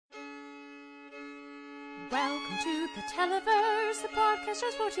Welcome to the Televerse, the podcast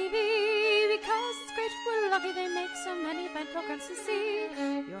just for TV. Because it's great, we're lucky they make so many fine programs to see.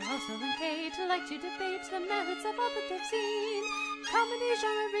 Your host, Noel and Kate, like to debate the merits of all that they've seen. Comedy,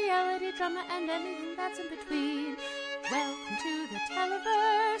 genre, reality, drama, and anything that's in between. Welcome to the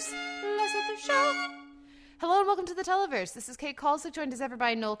Televerse. Let's get the show. Hello and welcome to the Televerse. This is Kate Kulzick, joined as ever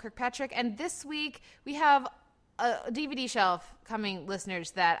by Noel Kirkpatrick. And this week, we have a DVD shelf coming,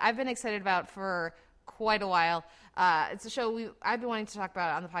 listeners, that I've been excited about for quite a while. It's a show I've been wanting to talk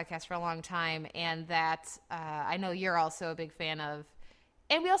about on the podcast for a long time, and that I know you're also a big fan of.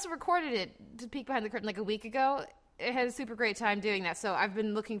 And we also recorded it to peek behind the curtain like a week ago. It had a super great time doing that, so I've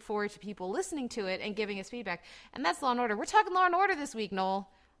been looking forward to people listening to it and giving us feedback. And that's Law & Order. We're talking Law & Order this week, Noel.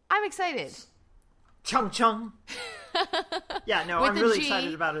 I'm excited. Chung chung. Yeah, no, I'm really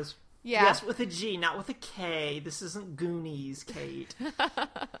excited about it. Yeah. Yes, with a G, not with a K. This isn't Goonies, Kate.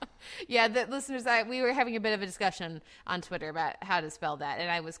 Yeah, listeners, we were having a bit of a discussion on Twitter about how to spell that, and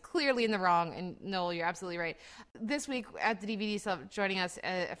I was clearly in the wrong, and Noel, you're absolutely right. This week at the DVD Shelf, joining us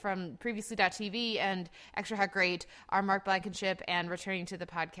from Previously.tv and Extra Hot Great are Mark Blankenship, and returning to the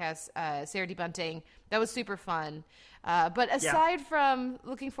podcast, Sarah D. Bunting. That was super fun. But aside from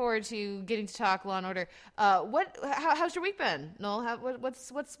looking forward to getting to talk Law & Order, how's your week been, Noel?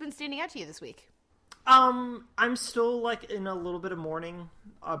 What's been standing out to you this week? I'm still in a little bit of mourning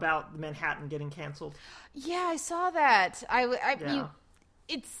about Manhattan getting canceled. Yeah, I saw that. I mean,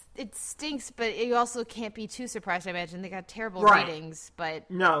 it stinks, but you also can't be too surprised. I imagine they got terrible ratings, but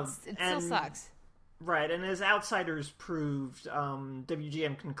no, it still sucks. Right, and as Outsiders proved,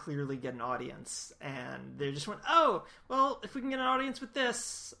 WGN can clearly get an audience, and they just went, oh, well, if we can get an audience with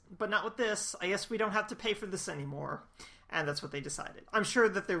this, but not with this, I guess we don't have to pay for this anymore. And that's what they decided. I'm sure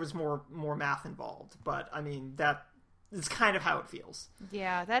that there was more math involved, but I mean, that is kind of how it feels.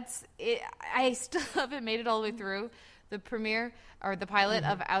 Yeah, that's it. I still haven't made it all the way through the premiere or the pilot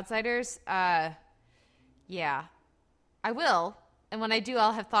of Outsiders. Yeah, I will. And when I do,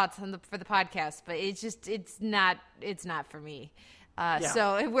 I'll have thoughts for the podcast, but it's not for me.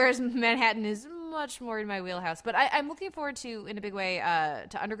 So whereas Manhattan is much more in my wheelhouse, but I'm looking forward to, in a big way,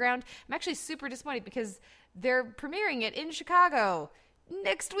 to Underground. I'm actually super disappointed because they're premiering it in Chicago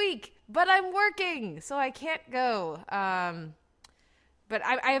next week, but I'm working, so I can't go. But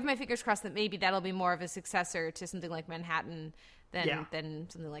I have my fingers crossed that maybe that'll be more of a successor to something like Manhattan than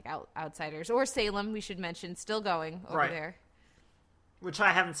something like Outsiders. Or Salem, we should mention, still going over there. Which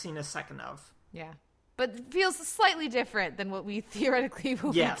I haven't seen a second of. Yeah. But it feels slightly different than what we theoretically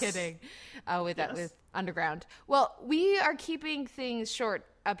will be getting with Underground. Well, we are keeping things short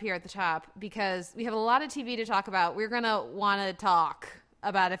up here at the top because we have a lot of TV to talk about. We're going to want to talk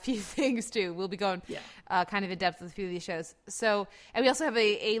about a few things, too. We'll be going kind of in depth with a few of these shows. So, and we also have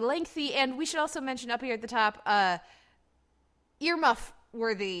a lengthy, and we should also mention up here at the top,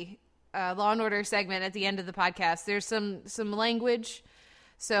 earmuff-worthy Law & Order segment at the end of the podcast. There's some language,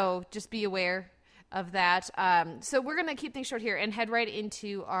 so just be aware of that. So we're going to keep things short here and head right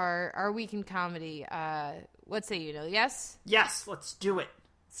into our week in comedy. What say you, yes? Yes, let's do it.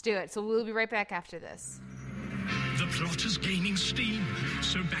 Let's do it. So we'll be right back after this. The plot is gaining steam,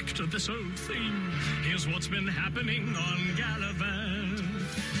 so back to this old theme. Here's what's been happening on Gallivant.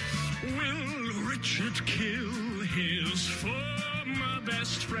 Will Richard kill his former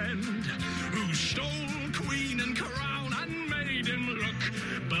best friend, who stole queen and crown and made him look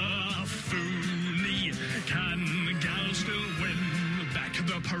buffoony? Can Gal still win back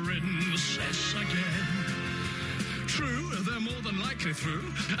the princess again? True, they're more than likely through,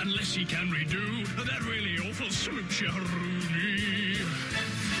 unless he can redo that really awful smoocheroonie.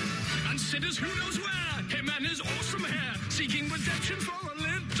 And Sid is who knows where, him and his awesome hair, seeking redemption for a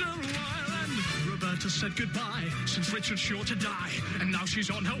little while. And Roberta said goodbye, since Richard's sure to die, and now she's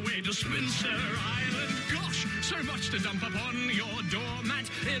on her way to Spinster Island. Gosh, so much to dump upon your doormat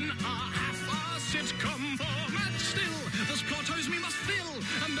in a half-hour sitcom format. Still, this plot holes we must fill,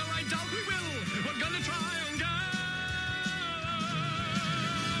 and though I doubt we will, we're gonna try and go.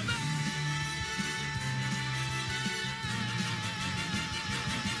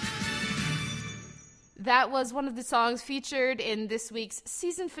 That was one of the songs featured in this week's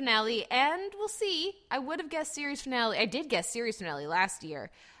season finale, and we'll see. I would have guessed series finale. I did guess series finale last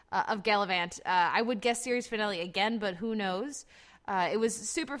year of Gallivant. I would guess series finale again, but who knows? It was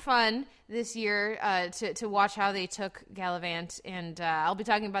super fun this year to watch how they took Gallivant, and I'll be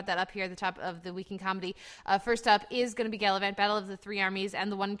talking about that up here at the top of the Week in Comedy. First up is going to be Gallivant, Battle of the Three Armies, and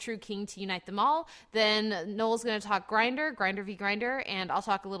the one true king to unite them all. Then Noel's going to talk Grindr v. Grindr, and I'll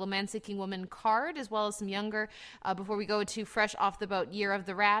talk a little Man-Seeking Woman card, as well as some younger, before we go to Fresh Off the Boat, Year of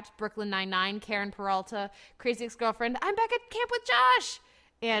the Rat, Brooklyn Nine-Nine, Karen Peralta, Crazy Ex-Girlfriend, I'm back at camp with Josh,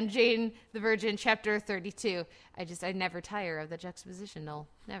 and Jane the Virgin, Chapter 32. I never tire of the juxtaposition, Noel.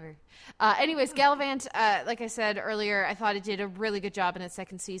 Never. Anyways, Gallivant, like I said earlier, I thought it did a really good job in its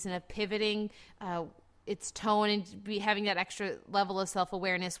second season of pivoting its tone and having that extra level of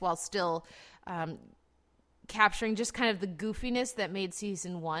self-awareness while still capturing just kind of the goofiness that made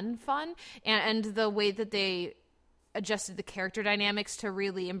season 1 fun, and the way that they adjusted the character dynamics to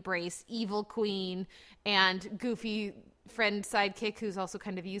really embrace evil queen and goofy friend sidekick who's also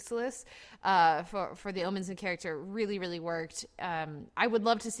kind of useless for the Omens and character really, really worked. I would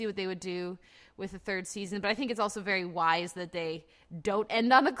love to see what they would do with the third season, but I think it's also very wise that they don't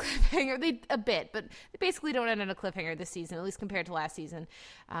end on a cliffhanger. A bit, but they basically don't end on a cliffhanger this season, at least compared to last season.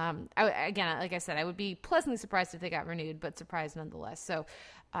 Again, like I said, I would be pleasantly surprised if they got renewed, but surprised nonetheless. So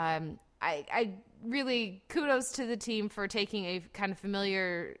I really kudos to the team for taking a kind of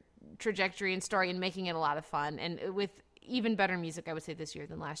familiar trajectory and story and making it a lot of fun, and with even better music, I would say, this year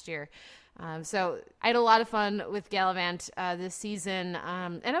than last year. So I had a lot of fun with Gallivant this season,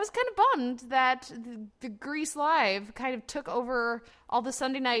 and I was kind of bummed that the Grease Live kind of took over all the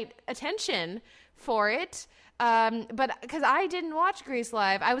Sunday night attention for it. But because I didn't watch Grease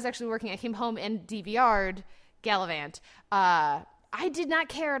Live, I was actually working. I came home and DVR'd Gallivant. I did not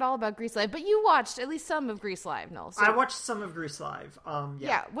care at all about Grease Live, but you watched at least some of Grease Live, Noel. So, I watched some of Grease Live.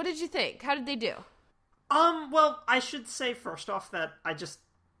 Yeah. What did you think? How did they do? Well, I should say first off that I just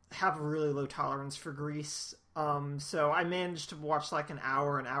have a really low tolerance for Grease. So I managed to watch like an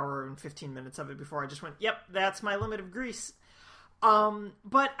hour and 15 minutes of it before I just went, yep, that's my limit of Grease.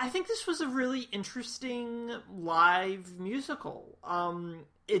 But I think this was a really interesting live musical.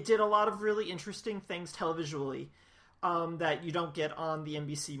 It did a lot of really interesting things televisually that you don't get on the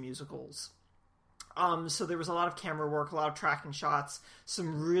NBC musicals. So there was a lot of camera work, a lot of tracking shots,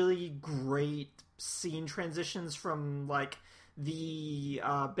 some really great scene transitions from like the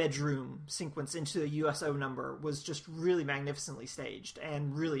bedroom sequence into the USO number was just really magnificently staged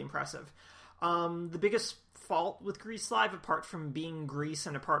and really impressive. The biggest fault with Grease Live, apart from being Grease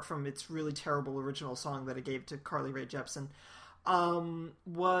and apart from its really terrible original song that it gave to Carly Rae Jepsen,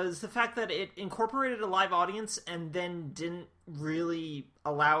 was the fact that it incorporated a live audience and then didn't really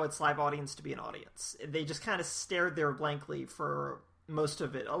allow its live audience to be an audience. They just kind of stared there blankly for most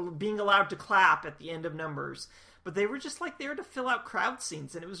of it, being allowed to clap at the end of numbers, but they were just like there to fill out crowd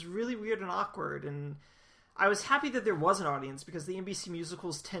scenes, and it was really weird and awkward. And I was happy that there was an audience, because the NBC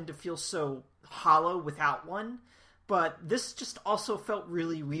musicals tend to feel so hollow without one, but this just also felt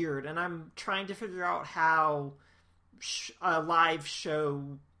really weird, and I'm trying to figure out how a live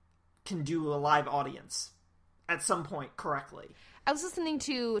show can do a live audience at some point correctly. I was listening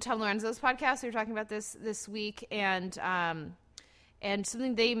to Tom Lorenzo's podcast. They were talking about this week, and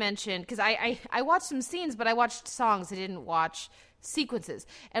something they mentioned, because I watched some scenes, but I watched songs. I didn't watch sequences.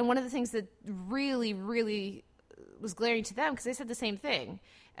 And one of the things that really, really was glaring to them, because they said the same thing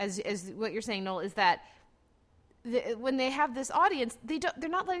as what you're saying, Noel, is that when they have this audience, they're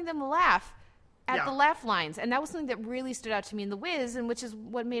not letting them laugh at the laugh lines. And that was something that really stood out to me in The Wiz, and which is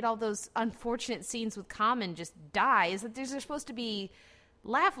what made all those unfortunate scenes with Common just die, is that there's supposed to be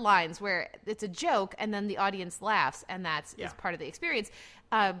laugh lines where it's a joke and then the audience laughs, and that's is part of the experience.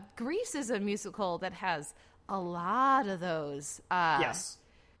 Grease is a musical that has a lot of those. Yes.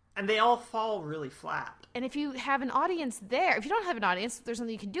 And they all fall really flat. And if you have an audience there, if you don't have an audience, there's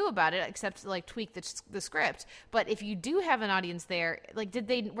nothing you can do about it except like tweak the script. But if you do have an audience there, like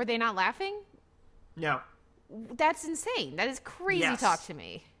were they not laughing? No. That's insane. That is crazy talk to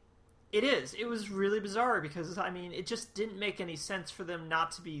me. It is. It was really bizarre because, I mean, it just didn't make any sense for them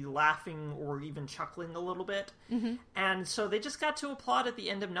not to be laughing or even chuckling a little bit. Mm-hmm. And so they just got to applaud at the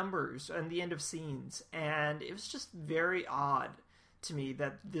end of numbers and the end of scenes. And it was just very odd to me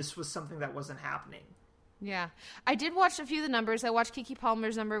that this was something that wasn't happening. Yeah. I did watch a few of the numbers. I watched Keke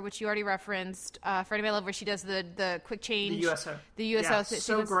Palmer's number, which you already referenced, Friday Night Love, where she does the quick change. The USO. The USO. Yeah,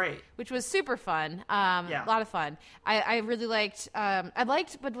 so great. Which was super fun. A lot of fun. I really liked,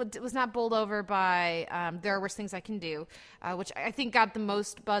 but was not bowled over by There Are Worse Things I Can Do, which I think got the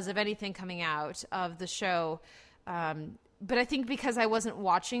most buzz of anything coming out of the show. but I think because I wasn't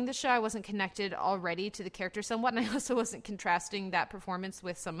watching the show, I wasn't connected already to the character somewhat, and I also wasn't contrasting that performance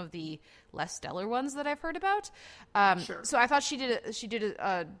with some of the less stellar ones that I've heard about. Sure. So I thought she did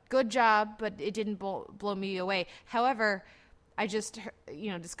a good job, but it didn't blow me away. However, I just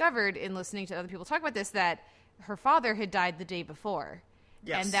discovered in listening to other people talk about this that her father had died the day before,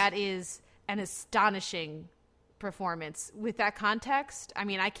 and that is an astonishing performance with that context. I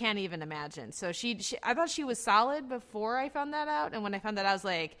mean, I can't even imagine. So she I thought she was solid before I found that out, and when I found that out, I was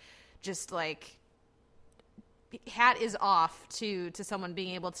like, just like, hat is off to someone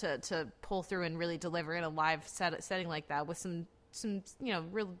being able to pull through and really deliver in a live setting like that with some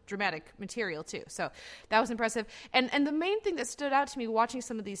real dramatic material too. So that was impressive. And the main thing that stood out to me watching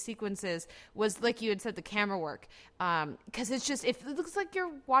some of these sequences was, like you had said, the camera work, because it looks like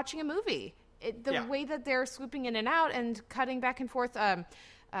you're watching a movie. The way that they're swooping in and out and cutting back and forth.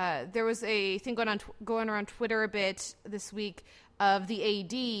 There was a thing going around Twitter a bit this week of the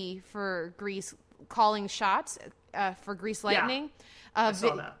AD for Grease calling shots for Grease Lightning. I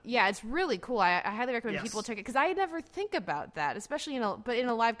saw that. Yeah, it's really cool. I highly recommend people check it, because I never think about that, especially in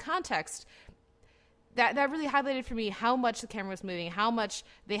a live context. That really highlighted for me how much the camera was moving, how much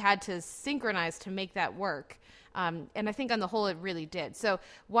they had to synchronize to make that work. And I think on the whole, it really did. So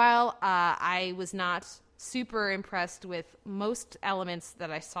while I was not super impressed with most elements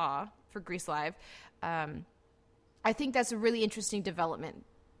that I saw for Grease Live, I think that's a really interesting development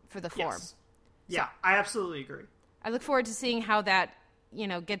for the form. Yes. Yeah, I absolutely agree. I look forward to seeing how that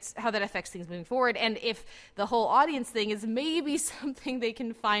how that affects things moving forward, and if the whole audience thing is maybe something they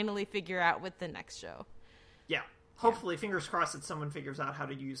can finally figure out with the next show. Yeah. Hopefully, fingers crossed that someone figures out how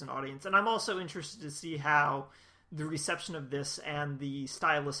to use an audience. And I'm also interested to see how the reception of this and the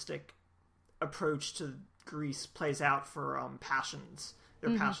stylistic approach to Grease plays out for Passions,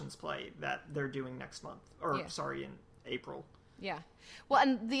 their Passions play that they're doing next month. In April. Yeah. Well,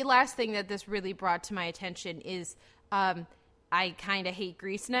 and the last thing that this really brought to my attention is I kind of hate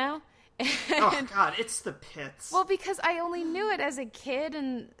Grease now. Oh, God, it's the pits. Well, because I only knew it as a kid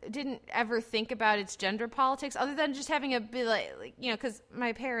and didn't ever think about its gender politics, other than just having a bit like because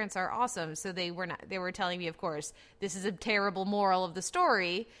my parents are awesome, so they were telling me, of course, this is a terrible moral of the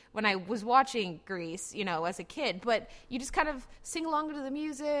story when I was watching Grease, as a kid. But you just kind of sing along to the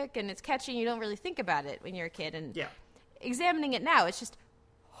music, and it's catchy, and you don't really think about it when you're a kid. And examining it now, it's just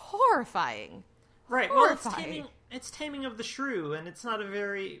horrifying. Right. Horrifying. Well, it's Taming of the Shrew, and it's not a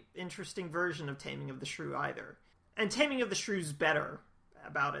very interesting version of Taming of the Shrew either. And Taming of the Shrew's better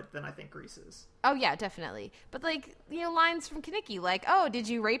about it than I think Grease is. Oh, yeah, definitely. But, lines from Kenickie, like, oh, did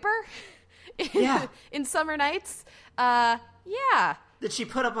you rape her? In Summer Nights? Yeah. Did she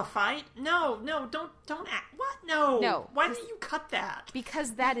put up a fight? No, don't act. What? No. Why didn't you cut that?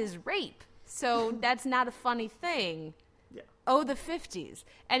 Because that is rape. So that's not a funny thing. Yeah. Oh, the 50s.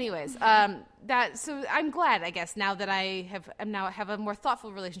 Anyways, so I'm glad, I guess, now that I have a more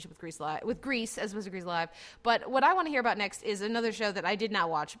thoughtful relationship with Grease as opposed to Grease Live. But what I want to hear about next is another show that I did not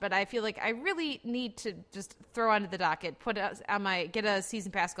watch, but I feel like I really need to just throw onto the docket, get a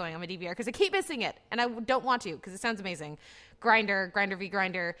season pass going on my DVR, because I keep missing it, and I don't want to because it sounds amazing. Grindr v.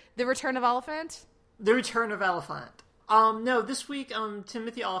 Grindr, The Return of Oliphant. The Return of Oliphant. No, this week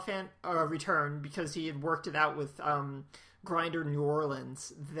Timothy Oliphant returned because he had worked it out with Grindr New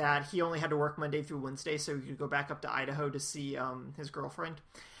Orleans that he only had to work Monday through Wednesday so he could go back up to Idaho to see his girlfriend.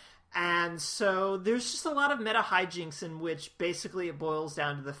 And so there's just a lot of meta hijinks in which basically it boils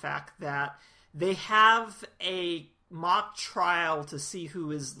down to the fact that they have a mock trial to see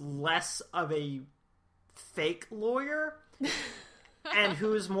who is less of a fake lawyer and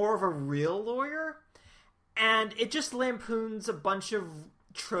who is more of a real lawyer. And it just lampoons a bunch of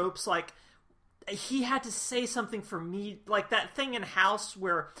tropes, like he had to say something for me, like that thing in House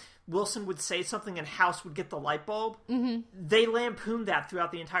where Wilson would say something and House would get the light bulb. Mm-hmm. They lampooned that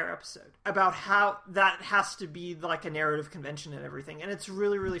throughout the entire episode about how that has to be like a narrative convention and everything. And it's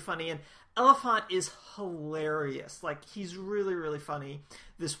really, really funny. And Oliphant is hilarious. Like, he's really, really funny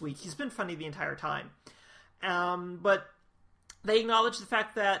this week. He's been funny the entire time. But they acknowledge the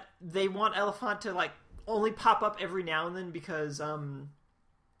fact that they want Oliphant to only pop up every now and then because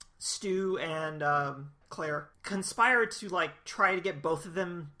Stu and Claire conspired to try to get both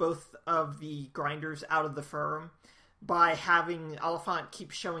of the grinders out of the firm by having Oliphant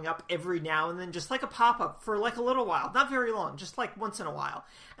keep showing up every now and then, just like a pop-up for a little while, not very long, just once in a while.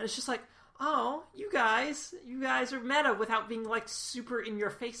 And it's just oh, you guys are meta without being super in your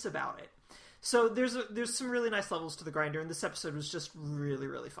face about it. So there's some really nice levels to the Grindr, and this episode was just really,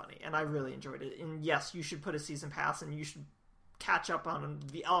 really funny, and I really enjoyed it. And yes, you should put a season pass, and you should catch up on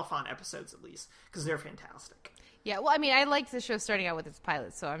the Oliphant episodes at least, because they're fantastic. Yeah, well, I mean, I liked the show starting out with its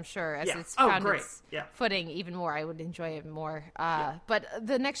pilot, so I'm sure as it's Oh, found great. its Yeah. footing even more, I would enjoy it more. But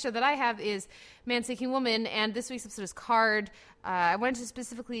the next show that I have is Man Seeking Woman, and this week's episode is Card. I wanted to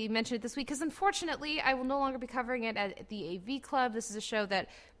specifically mention it this week because, unfortunately, I will no longer be covering it at the AV Club. This is a show that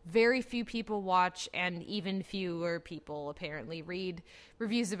very few people watch, and even fewer people apparently read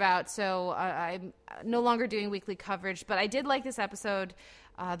reviews about. So I'm no longer doing weekly coverage, but I did like this episode.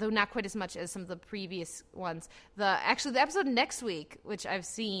 Though not quite as much as some of the previous ones. The episode next week, which I've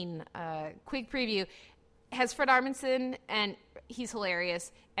seen, quick preview, has Fred Armisen, and he's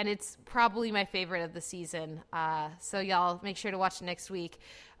hilarious, and it's probably my favorite of the season. So y'all make sure to watch it next week.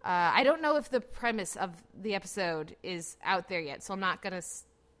 I don't know if the premise of the episode is out there yet, so I'm not going to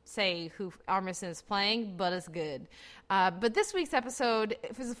say who Armisen is playing, but it's good. But this week's episode,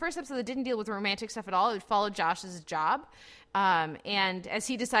 it was the first episode that didn't deal with romantic stuff at all. It followed Josh's job. And as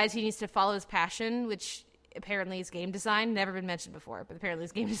he decides he needs to follow his passion, which apparently is game design, never been mentioned before, but apparently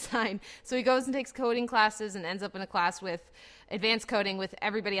is game design. So he goes and takes coding classes and ends up in a class with advanced coding with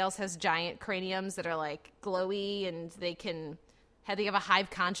everybody else has giant craniums that are like glowy, and they have a hive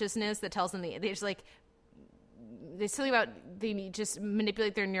consciousness that tells them there's something about they just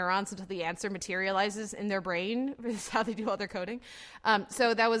manipulate their neurons until the answer materializes in their brain. Is how they do all their coding.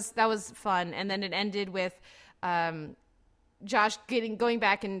 So that was fun. And then it ended with Josh going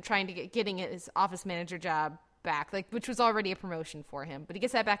back and trying to getting his office manager job back, which was already a promotion for him. But he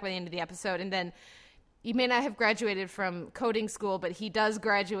gets that back by the end of the episode, and then he may not have graduated from coding school, but he does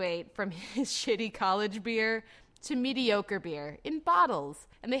graduate from his shitty college beer to mediocre beer in bottles.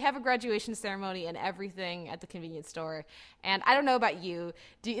 And they have a graduation ceremony and everything at the convenience store. And I don't know about you.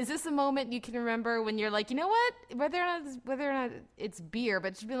 Is this a moment you can remember when you're like, you know what? Whether or not it's beer,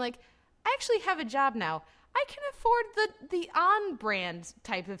 but just being like, I actually have a job now. I can afford the on-brand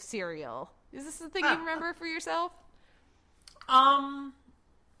type of cereal. Is this the thing you remember for yourself? Not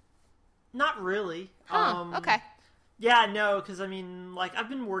really. Okay. Yeah, no, because, I mean, I've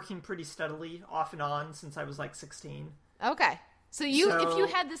been working pretty steadily off and on since I was, 16. Okay. So if you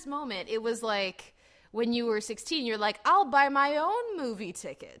had this moment, it was like when you were 16, you're like, I'll buy my own movie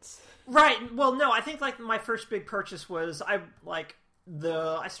tickets. Right. Well, no, I think, my first big purchase was, I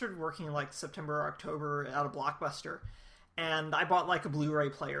started working in, September or October at a Blockbuster, and I bought, a Blu-ray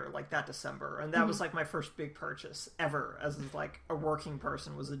player, that December, and that was, my first big purchase ever as, a working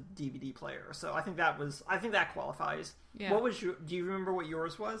person was a DVD player. So I think that qualifies. Yeah. Do you remember what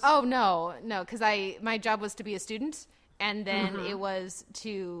yours was? Oh, no, because my job was to be a student, and then it was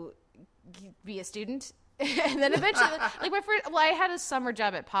to be a student. And then eventually, I had a summer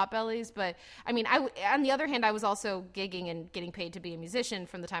job at Potbelly's, but I mean, on the other hand, I was also gigging and getting paid to be a musician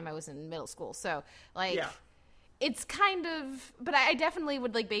from the time I was in middle school. So, it's kind of, but I definitely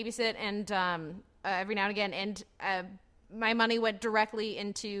would babysit and every now and again, and my money went directly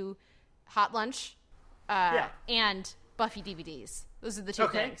into Hot Lunch and Buffy DVDs. Those are the two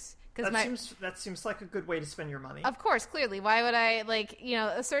things. That seems like a good way to spend your money. Of course, clearly. Why would I,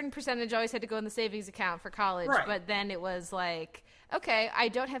 a certain percentage always had to go in the savings account for college, right. But then it was okay, I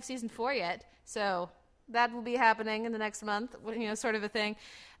don't have season 4 yet, so that will be happening in the next month, sort of a thing.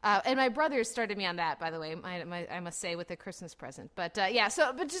 And my brother started me on that, by the way, I must say, with a Christmas present. But,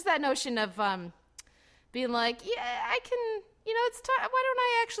 but just that notion of being I can, it's time. Why don't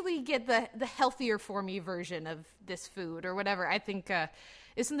I actually get the healthier for me version of this food or whatever? I think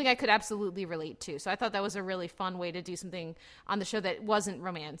is something I could absolutely relate to. So I thought that was a really fun way to do something on the show that wasn't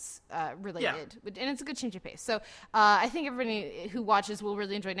romance related. And it's a good change of pace. So I think everybody who watches will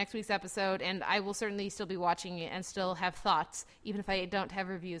really enjoy next week's episode, and I will certainly still be watching it and still have thoughts, even if I don't have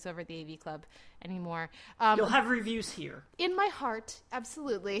reviews over at the AV Club anymore. You'll have reviews here. In my heart,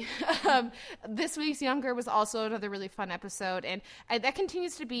 absolutely. This week's Younger was also another really fun episode, and that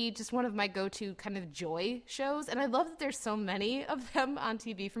continues to be just one of my go-to kind of joy shows, and I love that there's so many of them on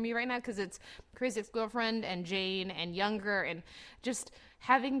TV for me right now, because it's Crazy Ex-Girlfriend and Jane and Younger, and just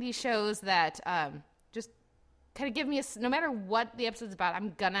having these shows that just kind of give me no matter what the episode's about,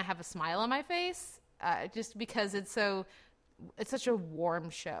 I'm gonna have a smile on my face, just because it's such a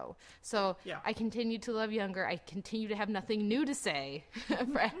warm show. So I continue to love Younger. I continue to have nothing new to say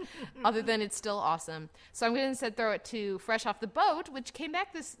other than it's still awesome. So I'm going to throw it to Fresh Off the Boat, which came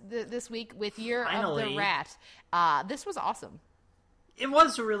back this week with Year of the Rat. This was awesome. It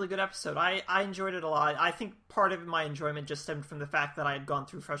was a really good episode. I enjoyed it a lot. I think part of my enjoyment just stemmed from the fact that I had gone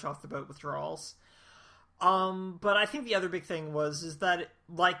through Fresh Off the Boat withdrawals. But I think the other big thing is that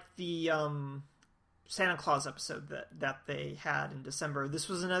the Santa Claus episode that they had in December, this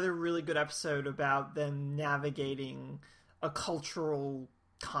was another really good episode about them navigating a cultural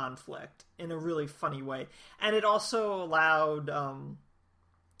conflict in a really funny way. And it also allowed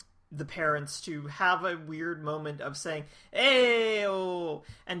the parents to have a weird moment of saying, "Hey, oh,"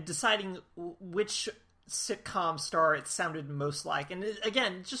 and deciding which sitcom star it sounded most like. And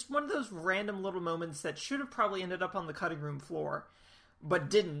again, just one of those random little moments that should have probably ended up on the cutting room floor, but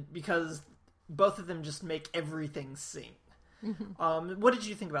didn't, because both of them just make everything sing. What did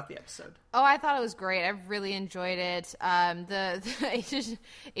you think about the episode? Oh, I thought it was great. I really enjoyed it. The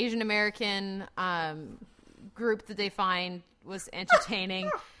Asian American group that they find was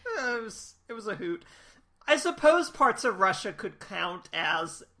entertaining. It was a hoot. I suppose parts of Russia could count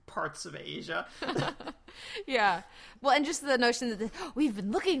as parts of Asia. Yeah. Well, and just the notion that we've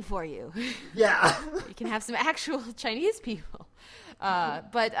been looking for you. Yeah. You can have some actual Chinese people.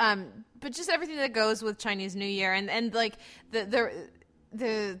 But just everything that goes with Chinese New Year and like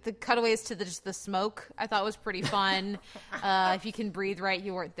the cutaways to the smoke, I thought was pretty fun. If you can breathe right,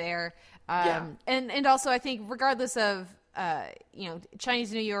 you weren't there. And also I think regardless of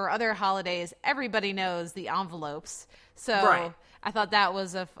Chinese New Year or other holidays, everybody knows the envelopes. So right. I thought that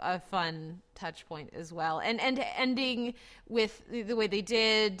was a fun touch point as well. And ending with the way they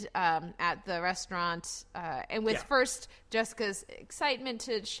did at the restaurant, and with first Jessica's excitement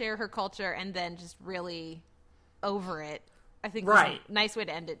to share her culture and then just really over it, I think was a nice way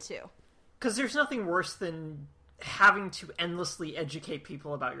to end it too. Because there's nothing worse than having to endlessly educate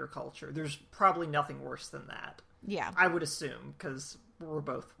people about your culture. There's probably nothing worse than that. Yeah. I would assume, because we're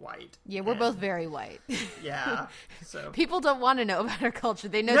both white. Yeah, we're both very white. Yeah, so people don't want to know about our culture.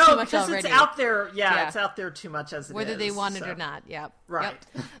 They know too much already. No, because it's out there. Yeah, it's out there too much as it whether is. They want it or not. Yep. Right.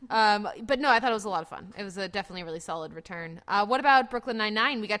 Yep. But no, I thought it was a lot of fun. It was definitely a really solid return. What about Brooklyn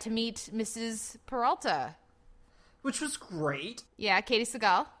Nine-Nine? We got to meet Mrs. Peralta. Which was great. Yeah, Katie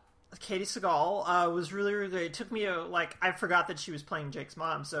Sagal. Katie Sagal was really, really good. It took me I forgot that she was playing Jake's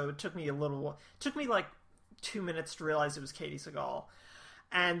mom, so it took me like 2 minutes to realize it was Katie Sagal.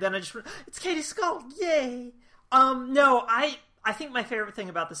 And then I just went, it's Katie Sagal, yay! No, I think my favorite thing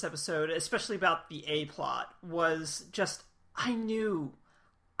about this episode, especially about the A-plot, was just, I knew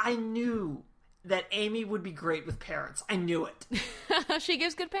that Amy would be great with parents. I knew it. She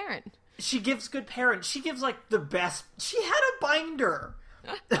gives good parent. She gives good parent. She gives, like, the best. She had a binder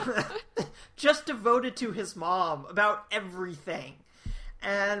just devoted to his mom about everything.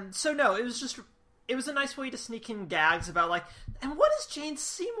 And so, no, it was a nice way to sneak in gags about, like, and what is Jane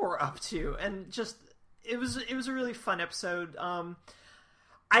Seymour up to? And just, it was a really fun episode.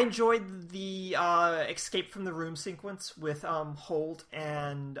 I enjoyed the escape from the room sequence with Holt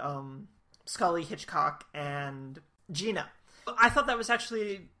and Scully, Hitchcock, and Gina. I thought that was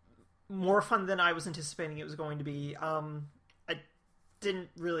actually more fun than I was anticipating it was going to be. I didn't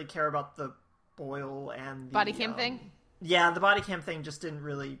really care about the Boyle and the body cam thing. Yeah, the body cam thing just didn't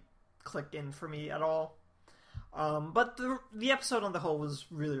really click in for me at all. But the episode on the whole was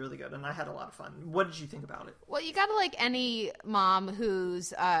really, really good, and I had a lot of fun. What did you think about it? Well, you gotta like any mom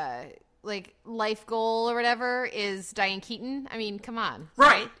whose like life goal or whatever is Diane Keaton. I mean, come on.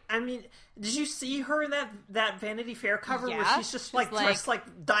 Right. I mean, did you see her in that Vanity Fair cover where she's just like dressed like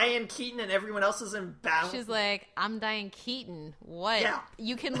Diane Keaton and everyone else is in battle? She's like, I'm Diane Keaton. What? Yeah.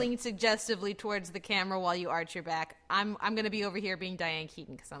 You can lean suggestively towards the camera while you arch your back. I'm going to be over here being Diane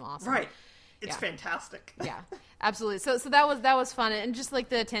Keaton because I'm awesome. Right. It's fantastic. Yeah, absolutely. So that was fun, and just like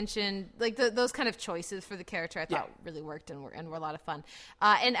the attention, like those kind of choices for the character, I thought really worked and were a lot of fun.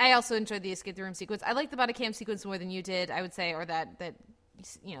 And I also enjoyed the escape the room sequence. I like the body cam sequence more than you did, I would say, or that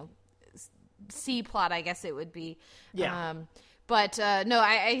C plot, I guess it would be. Yeah. But no,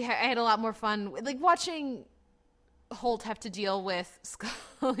 I had a lot more fun, like watching Holt have to deal with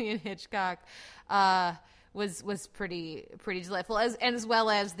Scully and Hitchcock. Was pretty delightful, as well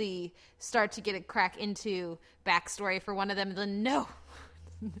as the start to get a crack into backstory for one of them. And then no,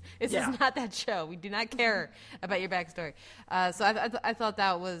 this is not that show. We do not care about your backstory. So I thought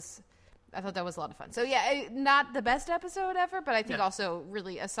that was a lot of fun. So yeah, not the best episode ever, but I think also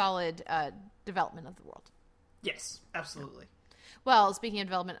really a solid development of the world. Yes, absolutely. Well, speaking of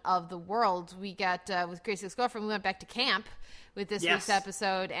development of the world, we got with Grace Six Girlfriend, we went back to camp with this week's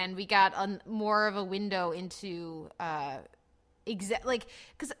episode, and we got more of a window into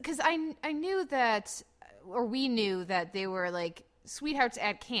because I knew that, or we knew that they were like sweethearts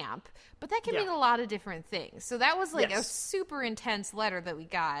at camp, but that can mean a lot of different things. So that was like a super intense letter that we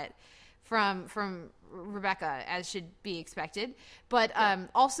got from Rebecca, as should be expected, but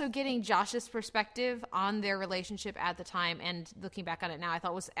also getting Josh's perspective on their relationship at the time and looking back on it now, I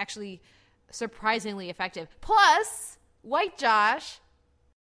thought was actually surprisingly effective. Plus, White Josh.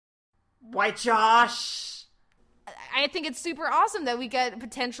 I think it's super awesome that we get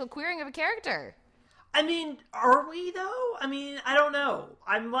potential queering of a character. I mean, are we though? I mean, I don't know.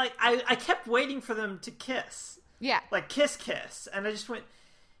 I'm like, I kept waiting for them to kiss. Yeah. Like, kiss, and I just went,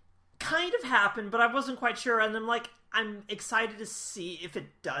 kind of happened, but I wasn't quite sure, and I'm like, I'm excited to see if it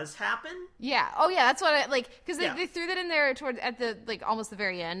does happen. Yeah. Oh, yeah. That's what I like, because they threw that in there at the like almost the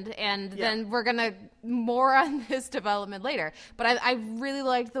very end, and then we're gonna more on this development later. But I really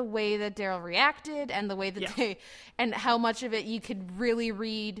liked the way that Daryl reacted, and the way that they, and how much of it you could really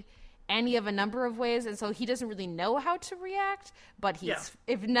read any of a number of ways, and so he doesn't really know how to react. But he's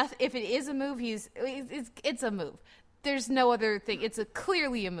if it is a move, it's a move. There's no other thing. It's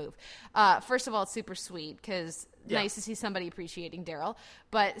clearly a move. First of all, it's super sweet because nice to see somebody appreciating Daryl.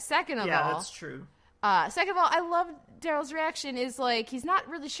 But second of all, that's true. Second of all, I love Daryl's reaction. Is like he's not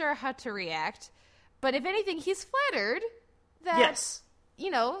really sure how to react, but if anything, he's flattered that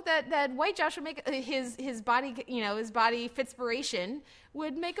that White Josh would make his body, his body Fitspiration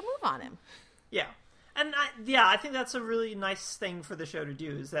would make a move on him. Yeah, and I think that's a really nice thing for the show to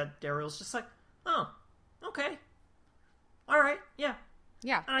do. Is that Daryl's just like, oh, okay. All right, yeah.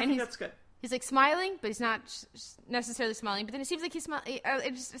 Yeah. And I think that's good. He's like smiling, but he's not necessarily smiling. But then it seems like he's smiling.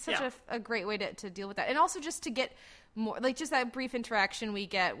 It's such a great way to deal with that. And also just to get more, like just that brief interaction we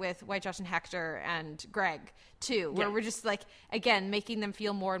get with White Josh and Hector and Greg, too, where we're just like, again, making them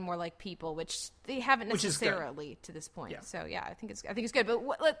feel more and more like people, which they haven't necessarily to this point. Yeah. So, yeah, I think it's good.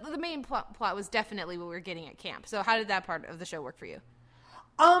 But the main plot was definitely what we were getting at camp. So how did that part of the show work for you?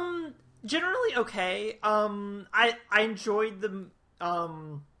 Generally okay. I enjoyed the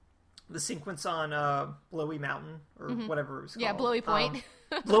sequence on Blowy Mountain or whatever it was called. Yeah, Blowy Point.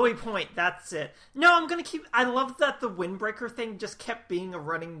 Blowy Point, that's it. No, I love that the windbreaker thing just kept being a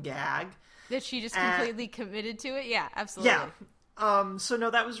running gag. That she just completely committed to it? Yeah, absolutely. Yeah. So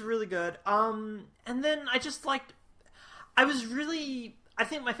no, that was really good. And then I think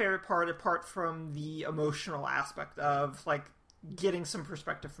my favorite part, apart from the emotional aspect of like getting some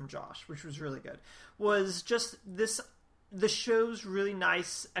perspective from Josh, which was really good, was just the show's really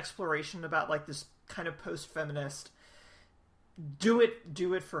nice exploration about like this kind of post-feminist do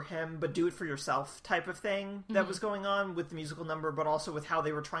it for him but do it for yourself type of thing that was going on with the musical number, but also with how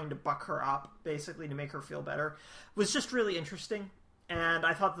they were trying to buck her up basically to make her feel better, was just really interesting. And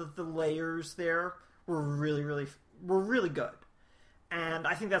I thought that the layers there were really good. And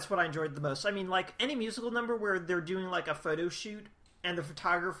I think that's what I enjoyed the most. I mean, like, any musical number where they're doing, like, a photo shoot and the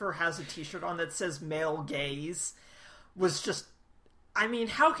photographer has a t-shirt on that says male gaze was just... I mean,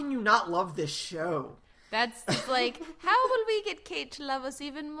 how can you not love this show? That's like, how will we get Kate to love us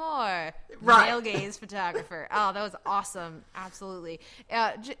even more? Right. Male gaze photographer. Oh, that was awesome. Absolutely.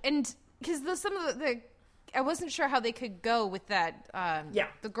 And because some of the... I wasn't sure how they could go with that,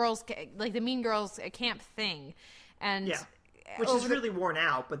 the girls, like, the Mean Girls camp thing. And... Yeah. Which is really worn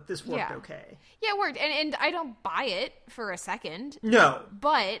out, but this worked okay. Yeah, it worked. And I don't buy it for a second. No.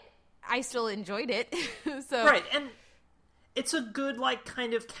 But I still enjoyed it. So right, and it's a good, like,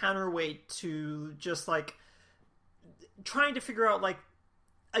 kind of counterweight to just, like, trying to figure out, like,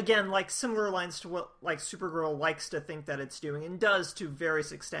 again, like, similar lines to what, like, Supergirl likes to think that it's doing, and does to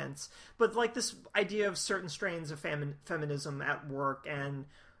various extents. But, like, this idea of certain strains of feminism at work, and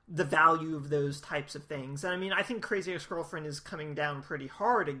the value of those types of things. And I mean, I think Crazy Ex-Girlfriend is coming down pretty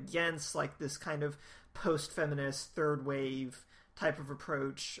hard against like this kind of post-feminist third wave type of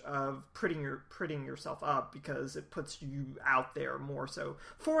approach of prettying yourself up because it puts you out there more so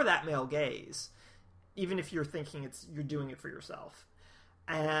for that male gaze, even if you're thinking you're doing it for yourself.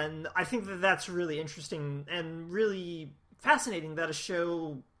 And I think that that's really interesting and really fascinating that a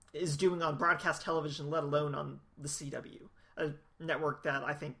show is doing on broadcast television, let alone on the CW, a network that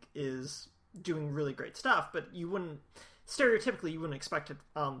I think is doing really great stuff, but you wouldn't expect it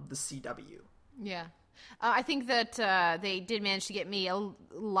on the CW. Yeah. I think that they did manage to get me a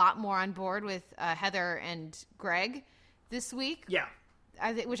lot more on board with Heather and Greg this week. Yeah.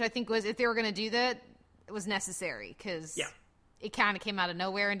 Which I think was, if they were going to do that, it was necessary, because it kind of came out of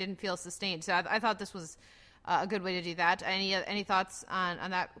nowhere and didn't feel sustained. So I thought this was a good way to do that. Any thoughts on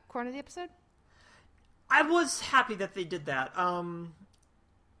that corner of the episode? I was happy that they did that.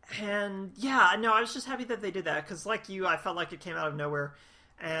 And yeah, no, I was just happy that they did that because, like you, I felt like it came out of nowhere.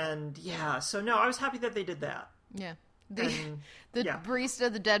 And yeah, so no, I was happy that they did that. Yeah.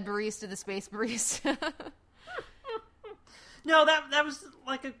 Barista, the dead barista, the space barista. No, that was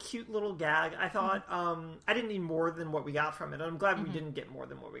like a cute little gag, I thought. I didn't need more than what we got from it. I'm glad we didn't get more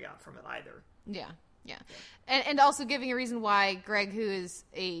than what we got from it either. Yeah. And also giving a reason why Greg, who is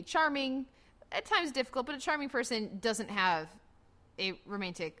a charming, at times difficult, but a charming person, doesn't have a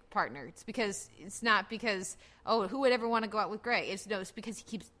romantic partner. It's not because, oh, who would ever want to go out with Gray? It's because he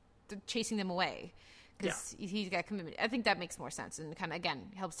keeps chasing them away. Because he's got commitment. I think that makes more sense and kind of, again,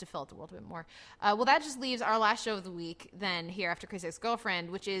 helps to fill out the world a bit more. Well, that just leaves our last show of the week then here after Crazy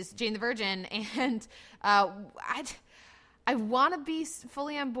Ex-Girlfriend, which is Jane the Virgin. And I want to be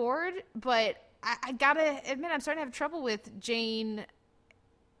fully on board, but I got to admit I'm starting to have trouble with Jane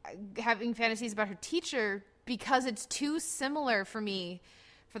having fantasies about her teacher because it's too similar for me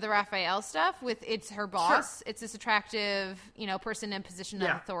for the Raphael stuff with it's her boss. Sure. It's this attractive, person in position of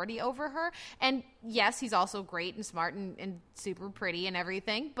authority over her. And yes, he's also great and smart and super pretty and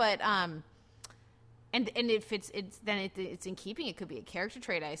everything. But, and if it's in keeping, it could be a character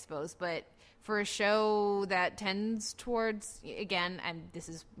trait, I suppose. But for a show that tends towards, again, and this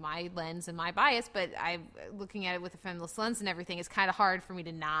is my lens and my bias, but I'm looking at it with a feminist lens and everything, it's kind of hard for me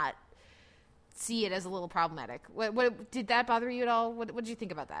to not see it as a little problematic. What did that bother you at all? What did you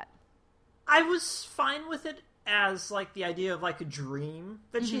think about that? I was fine with it as like the idea of like a dream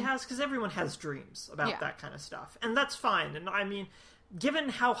that she has, because everyone has dreams about that kind of stuff, and that's fine. And I mean, given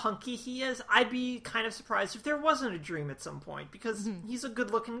how hunky he is, I'd be kind of surprised if there wasn't a dream at some point, because he's a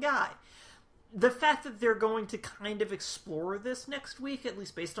good-looking guy. The fact that they're going to kind of explore this next week, at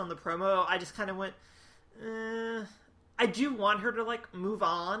least based on the promo, I just kind of went, I do want her to like move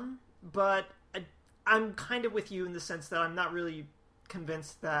on, but I'm kind of with you in the sense that I'm not really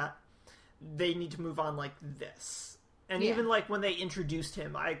convinced that they need to move on like this. And even like when they introduced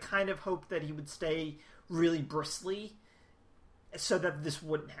him, I kind of hoped that he would stay really bristly so that this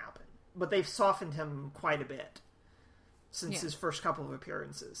wouldn't happen. But they've softened him quite a bit since his first couple of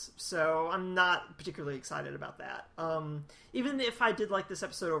appearances. So I'm not particularly excited about that. Even if I did like this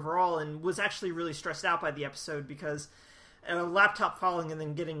episode overall and was actually really stressed out by the episode because a laptop falling and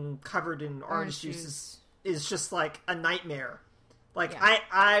then getting covered in orange juice is just like a nightmare. Like,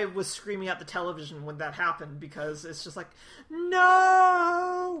 I was screaming at the television when that happened because it's just like,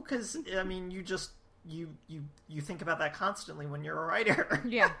 no! Because, I mean, you think about that constantly when you're a writer.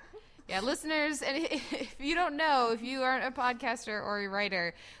 Yeah, listeners, and if you don't know, if you aren't a podcaster or a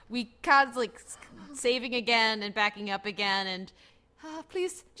writer, we constantly saving again and backing up again and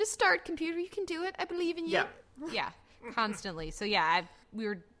please just start, computer, you can do it, I believe in you. Yeah. Constantly. So we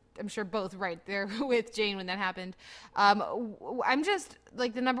were, I'm sure, both right there with Jane when that happened. I'm just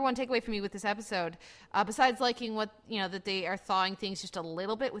like the number one takeaway for me with this episode, besides liking what that they are thawing things just a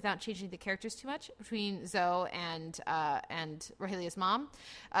little bit without changing the characters too much between Zoe and Rahelia's mom,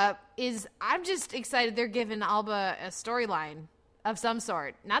 is I'm just excited they're giving Alba a storyline of some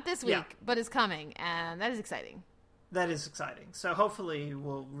sort. Not this week, but it's coming, and that is exciting. That is exciting. So hopefully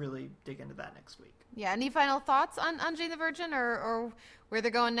we'll really dig into that next week. Yeah, any final thoughts on Jane the Virgin or where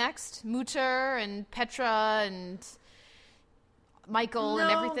they're going next? Mutter and Petra and Michael and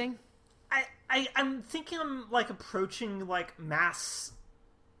everything? I'm thinking I'm like approaching like mass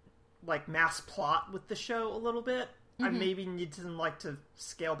plot with the show a little bit. I maybe need to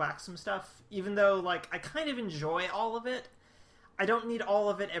scale back some stuff. Even though like I kind of enjoy all of it, I don't need all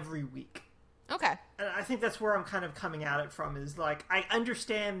of it every week. Okay. And I think that's where I'm kind of coming at it from, is like I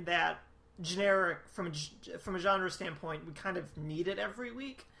understand that generic from a genre standpoint we kind of need it every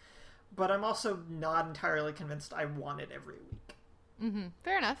week, but I'm also not entirely convinced I want it every week.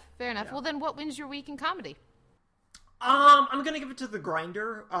 Fair enough. Yeah. Well, then what wins your week in comedy? I'm gonna give it to The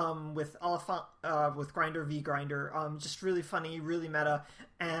Grinder, with Grinder v. Grinder. Just really funny, really meta,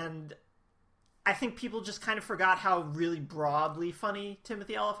 and I think people just kind of forgot how really broadly funny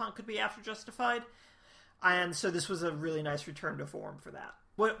Timothy Olyphant could be after Justified, and so this was a really nice return to form for that.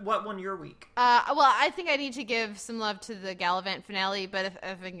 What won your week? Well, I think I need to give some love to the Gallivant finale, but if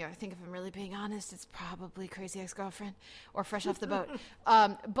I'm really being honest, it's probably Crazy Ex-Girlfriend or Fresh Off the Boat.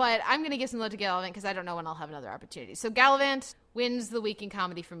 But I'm going to give some love to Gallivant because I don't know when I'll have another opportunity. So Gallivant wins the week in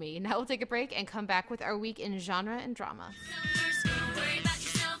comedy for me. Now we'll take a break and come back with our week in genre and drama.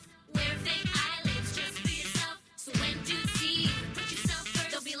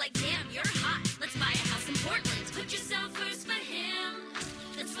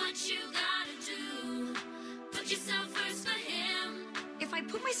 If I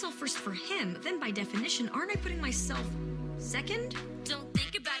put myself first for him, then by definition, aren't I putting myself second? Don't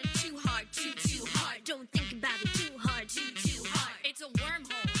think about it too hard, too hard. Don't think about it too hard, too hard. It's a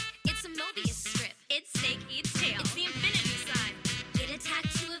wormhole. It's a Mobius strip. It's snake eats tail. It's the infinity sign. Get a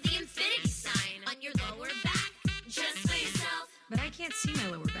tattoo of the infinity sign on your lower back. Just for yourself. But I can't see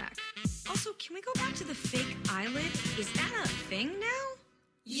my lower back. Also, can we go back to the fake eyelid? Is that a thing now?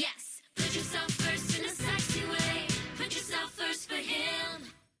 Yes. Put yourself first in a sexy way. Put yourself first for him.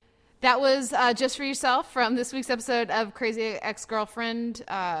 That was Just For Yourself from this week's episode of Crazy Ex-Girlfriend.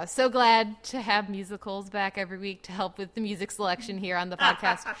 So glad to have musicals back every week to help with the music selection here on the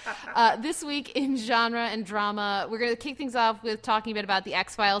podcast. This week in genre and drama, we're going to kick things off with talking a bit about the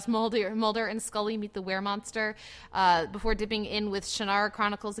X-Files, Mulder and Scully Meet the Weremonster, before dipping in with Shannara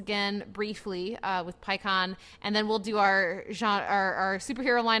Chronicles again, briefly, with PyCon. And then we'll do our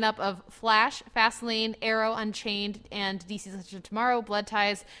superhero lineup of Flash, Fastlane, Arrow, Unchained, and DC's Legends of Tomorrow, Blood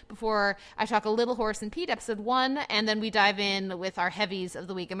Ties, before I talk a little Horace and Pete, episode 1, and then we dive in with our heavies of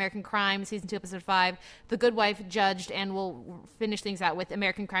the week: American Crime, season 2, episode 5, The Good Wife, Judged, and we'll finish things out with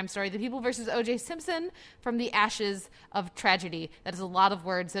American Crime Story: The People versus O.J. Simpson, From the Ashes of Tragedy. That is a lot of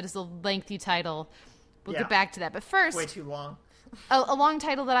words. That is a lengthy title. We'll get back to that. But first, way too long. A long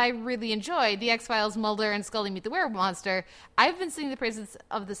title that I really enjoyed, The X-Files, Mulder and Scully Meet the Weremonster. I've been singing the praises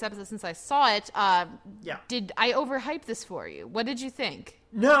of this episode since I saw it. Did I overhype this for you? What did you think?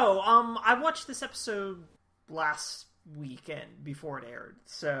 No, I watched this episode last weekend before it aired,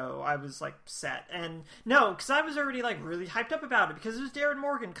 so I was like set. And no, because I was already like really hyped up about it because it was Darren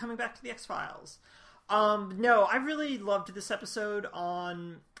Morgan coming back to the X-Files. No, I really loved this episode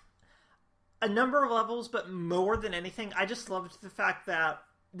on a number of levels, but more than anything, I just loved the fact that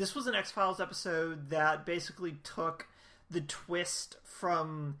this was an X-Files episode that basically took the twist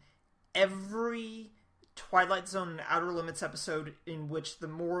from every Twilight Zone and Outer Limits episode in which the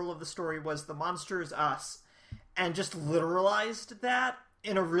moral of the story was the monster is us, and just literalized that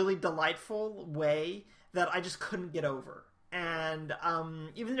in a really delightful way that I just couldn't get over. And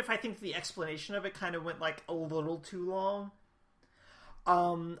even if I think the explanation of it kind of went like a little too long,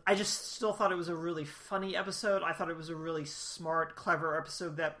 I just still thought it was a really funny episode. I thought it was a really smart, clever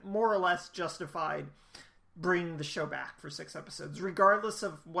episode that more or less justified bringing the show back for 6 episodes. Regardless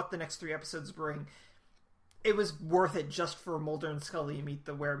of what the next 3 episodes bring, it was worth it just for Mulder and Scully meet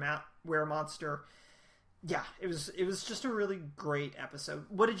the Weremonster. Yeah, it was just a really great episode.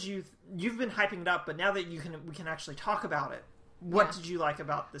 What did you've been hyping it up, but now that we can actually talk about it, what did you like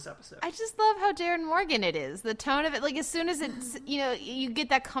about this episode? I just love how Darren Morgan it is. The tone of it, like as soon as it's, you get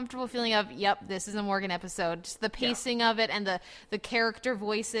that comfortable feeling of, yep, this is a Morgan episode. Just the pacing of it and the character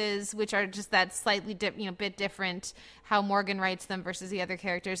voices, which are just that slightly bit different, how Morgan writes them versus the other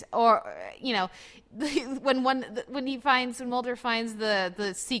characters. Or, when Mulder finds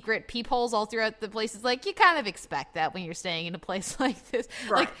the secret peepholes all throughout the place, it's like, you kind of expect that when you're staying in a place like this.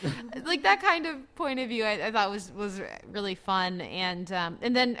 Right. Like that kind of point of view I thought was really fun. And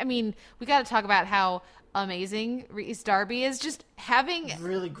then, I mean, we got to talk about how amazing Rhys Darby is, just having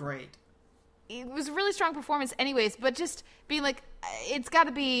really great. It was a really strong performance anyways, but just being like, it's got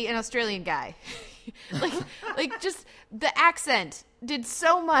to be an Australian guy. like just the accent did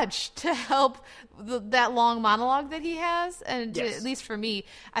so much to help that long monologue that he has. And at least for me,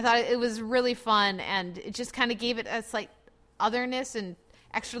 I thought it was really fun, and it just kind of gave it a slight otherness and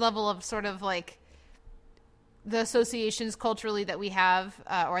extra level of sort of like the associations culturally that we have,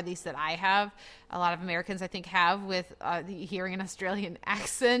 or at least that I have, a lot of Americans I think have with hearing an Australian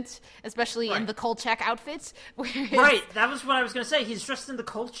accent, especially in the Kolchak outfit. Right, that was what I was going to say. He's dressed in the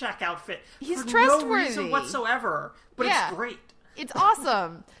Kolchak outfit He's for trustworthy. no reason whatsoever, but it's great. It's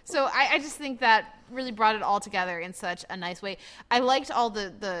awesome. So I just think that really brought it all together in such a nice way. I liked all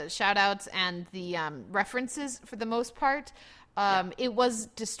the shout-outs and the references for the most part. It was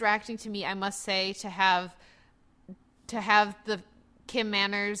distracting to me, I must say, to have the Kim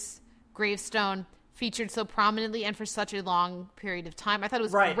Manners gravestone featured so prominently and for such a long period of time. I thought it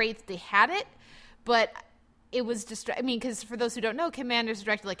was great that they had it, but it was because for those who don't know, Kim Manners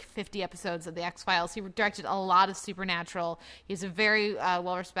directed like 50 episodes of The X-Files. He directed a lot of Supernatural. He's a very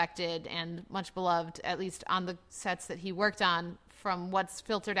well-respected and much beloved, at least on the sets that he worked on, from what's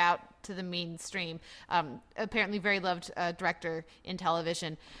filtered out to the mainstream. Apparently very loved director in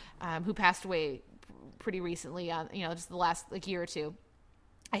television, who passed away pretty recently, just the last year or two,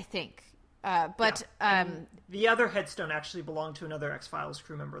 I think. The other headstone actually belonged to another X-Files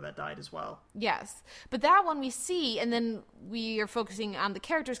crew member that died as well. Yes, but that one we see, and then we are focusing on the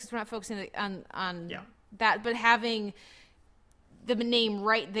characters because we're not focusing on that, but having the name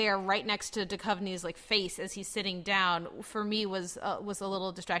right there, right next to Duchovny's face as he's sitting down, for me was a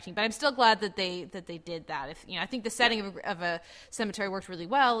little distracting. But I'm still glad that they did that. I think the setting of a cemetery worked really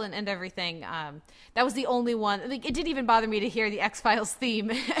well and everything. That was the only one. It didn't even bother me to hear the X-Files theme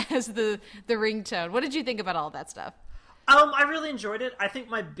as the ringtone. What did you think about all that stuff? I really enjoyed it. I think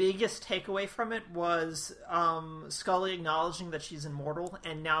my biggest takeaway from it was Scully acknowledging that she's immortal,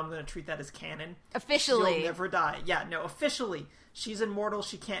 and now I'm going to treat that as canon. Officially. She'll never die. Yeah, no, officially. She's immortal,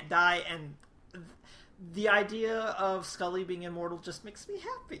 she can't die, and the idea of Scully being immortal just makes me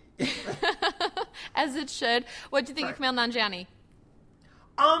happy. As it should. What do you think of Kumail Nanjiani?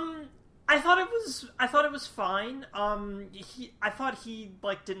 I thought it was fine. I thought he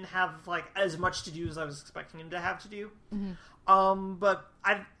like didn't have like as much to do as I was expecting him to have to do. Mm-hmm. But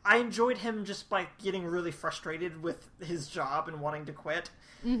I enjoyed him just by getting really frustrated with his job and wanting to quit,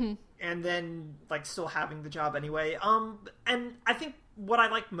 mm-hmm. and then like still having the job anyway. And I think what I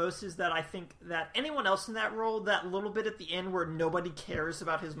like most is that I think that anyone else in that role, that little bit at the end where nobody cares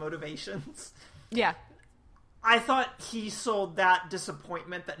about his motivations. Yeah. I thought he sold that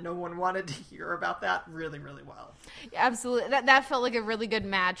disappointment that no one wanted to hear about that really, really well. Absolutely. That felt like a really good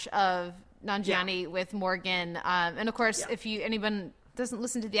match of Nanjiani with Morgan. And of course, if anyone doesn't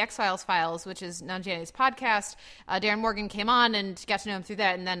listen to the X-Files files, which is Nanjiani's podcast, Darren Morgan came on and got to know him through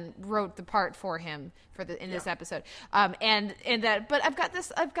that and then wrote the part for him in this episode. But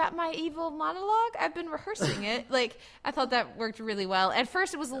I've got my evil monologue. I've been rehearsing it. Like, I thought that worked really well. At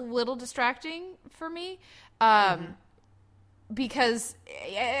first it was a little distracting for me. Because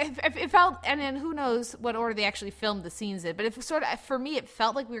it felt, and then who knows what order they actually filmed the scenes in, but for me, it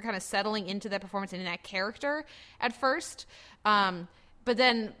felt like we were kind of settling into that performance and in that character at first. But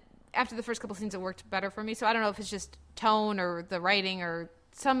then after the first couple scenes, it worked better for me. So I don't know if it's just tone or the writing or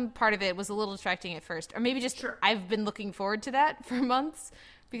some part of it was a little distracting at first, or maybe just I've been looking forward to that for months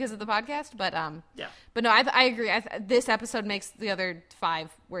because of the podcast. But but no, I agree. This episode makes the other 5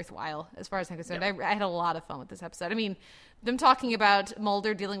 worthwhile as far as I'm concerned. I had a lot of fun with this episode. I mean, them talking about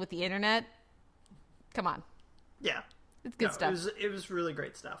Mulder dealing with the internet. Come on. Yeah. It's good stuff. It was really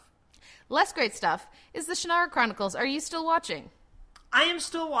great stuff. Less great stuff is the Shannara Chronicles. Are you still watching? I am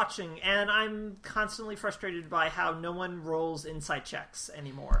still watching, and I'm constantly frustrated by how no one rolls insight checks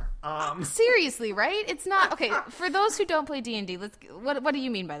anymore. Seriously, right? It's not... Okay, for those who don't play D&D, what do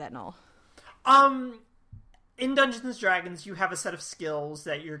you mean by that, Noel? In Dungeons & Dragons, you have a set of skills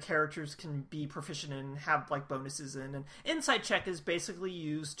that your characters can be proficient in, have like bonuses in, and insight check is basically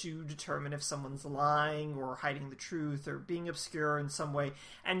used to determine if someone's lying or hiding the truth or being obscure in some way,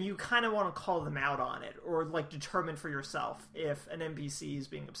 and you kind of want to call them out on it or like determine for yourself if an NPC is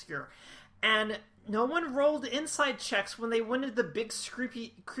being obscure. And no one rolled insight checks when they went into the big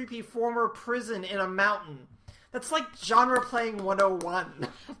creepy former prison in a mountain. That's like genre playing 101.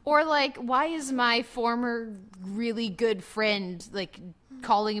 Or like, why is my former really good friend like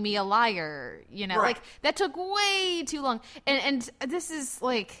calling me a liar? You know, like that took way too long. And this is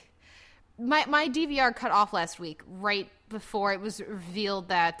like my DVR cut off last week right before it was revealed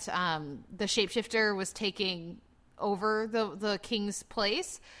that the shapeshifter was taking over the king's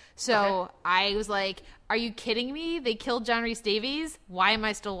place. So I was like, are you kidding me? They killed John Rhys Davies? Why am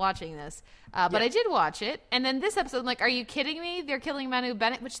I still watching this? But I did watch it. And then this episode, I'm like, are you kidding me? They're killing Manu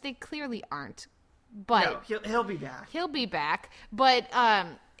Bennett, which they clearly aren't. But no, he'll be back. He'll be back. But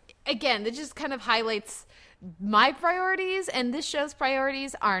again, that just kind of highlights my priorities, and this show's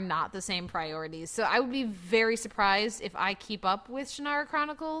priorities are not the same priorities. So I would be very surprised if I keep up with Shannara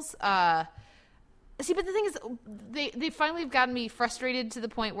Chronicles. See, but the thing is, they finally have gotten me frustrated to the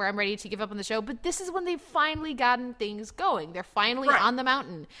point where I'm ready to give up on the show. But this is when they've finally gotten things going. They're finally on the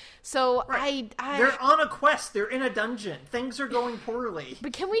mountain. So they're on a quest. They're in a dungeon. Things are going poorly.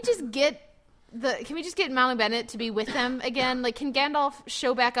 But can we just get Manu Bennett to be with them again? Like, can Gandalf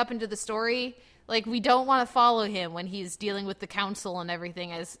show back up into the story? Like, we don't want to follow him when he's dealing with the council and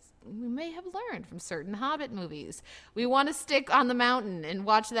everything, as we may have learned from certain Hobbit movies. We want to stick on the mountain and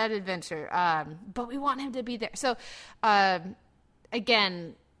watch that adventure, but we want him to be there. So,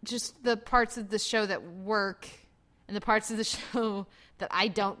 again, just the parts of the show that work and the parts of the show that I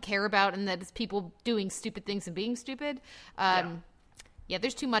don't care about, and that is people doing stupid things and being stupid.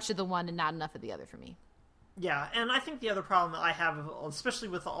 There's too much of the one and not enough of the other for me. Yeah, and I think the other problem that I have, especially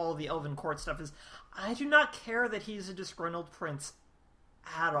with all the Elven Court stuff, is I do not care that he's a disgruntled prince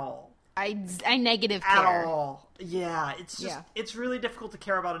at all. I negative care. At all. Yeah, it's just, it's really difficult to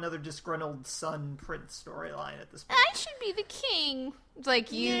care about another disgruntled son prince storyline at this point. I should be the king. It's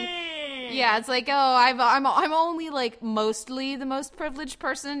like you. Yeah, it's like, oh, I'm only like mostly the most privileged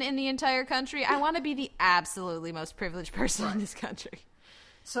person in the entire country. I want to be the absolutely most privileged person in this country.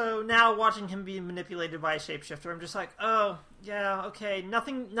 So now watching him be manipulated by a shapeshifter, I'm just like, oh, yeah, okay,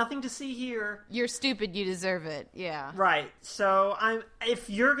 nothing to see here. You're stupid, you deserve it, yeah. Right, so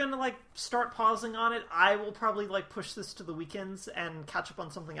if you're gonna, like, start pausing on it, I will probably, like, push this to the weekends and catch up on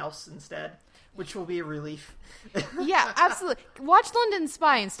something else instead, which will be a relief. Yeah, absolutely. Watch London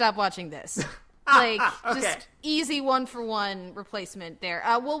Spy and stop watching this. Like, okay. Just easy one-for-one replacement there.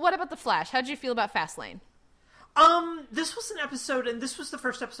 Well, what about The Flash? How'd you feel about Fastlane? This was an episode, and this was the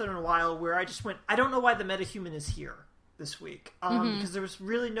first episode in a while where I just went, I don't know why the metahuman is here this week. Because there was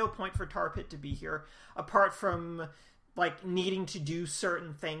really no point for Tar Pit to be here, apart from, like, needing to do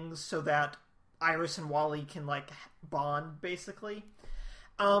certain things so that Iris and Wally can, like, bond, basically.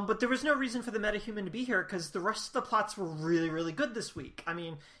 But there was no reason for the metahuman to be here, because the rest of the plots were really, really good this week. I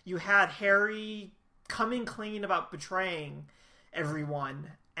mean, you had Harry coming clean about betraying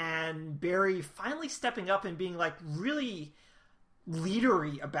everyone, and Barry finally stepping up and being, like, really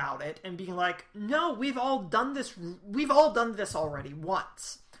leadery about it, and being like, no, we've all done this already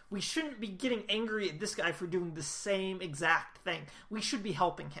once. We shouldn't be getting angry at this guy for doing the same exact thing. We should be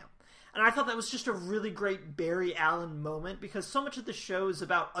helping him. And I thought that was just a really great Barry Allen moment, because so much of the show is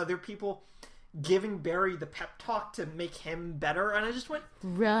about other people giving Barry the pep talk to make him better, and I just went,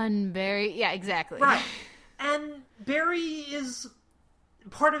 run, Barry. Yeah, exactly. Right. And Barry is...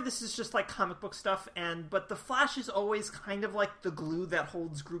 Part of this is just, like, comic book stuff, but the Flash is always kind of like the glue that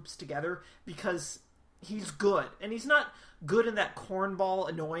holds groups together, because he's good. And he's not good in that cornball,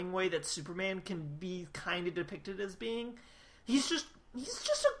 annoying way that Superman can be kind of depicted as being. He's just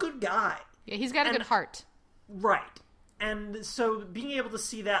a good guy. Yeah, he's got a good heart. Right. And so being able to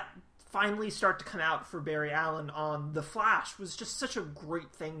see that finally start to come out for Barry Allen on The Flash was just such a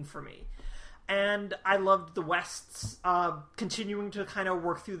great thing for me. And I loved the Wests continuing to kind of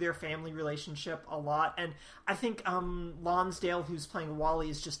work through their family relationship a lot. And I think Lonsdale, who's playing Wally,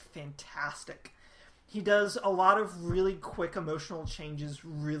 is just fantastic. He does a lot of really quick emotional changes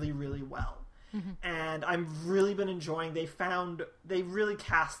really, really well. Mm-hmm. And I've really been enjoying. They really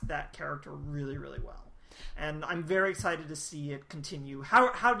cast that character really, really well. And I'm very excited to see it continue.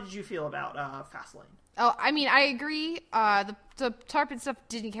 How did you feel about Fastlane? Oh, I mean, I agree. The Tar Pit stuff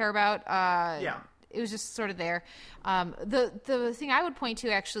didn't care about. Yeah. It was just sort of there. The thing I would point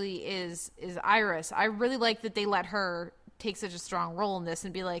to actually is Iris. I really like that they let her take such a strong role in this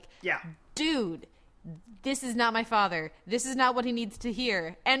and be like, yeah, dude, this is not my father. This is not what he needs to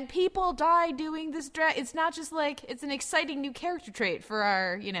hear. And people die doing this. It's not just like, it's an exciting new character trait for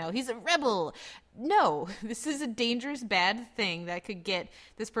our, he's a rebel. No, this is a dangerous, bad thing that could get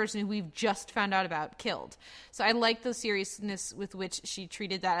this person who we've just found out about killed. So I like the seriousness with which she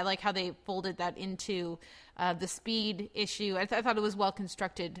treated that. I like how they folded that into the speed issue. I thought it was well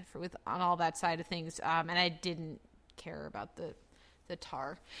constructed on all that side of things. And I didn't care about the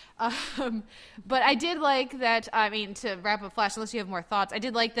tar. But I did like that, to wrap up Flash, unless you have more thoughts, I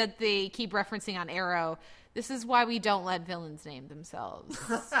did like that they keep referencing on Arrow, this is why we don't let villains name themselves,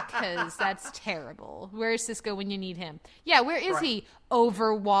 because that's terrible. Where is Cisco when you need him? Yeah, where is he?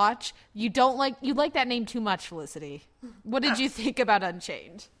 Overwatch. You like that name too much, Felicity. What did you think about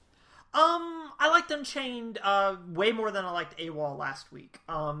Unchained? I liked Unchained way more than I liked AWOL last week.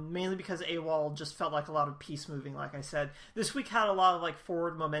 Mainly because AWOL just felt like a lot of piece moving, like I said. This week had a lot of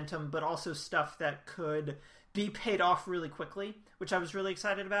forward momentum, but also stuff that could be paid off really quickly, which I was really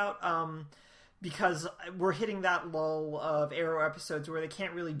excited about. Because we're hitting that lull of Arrow episodes where they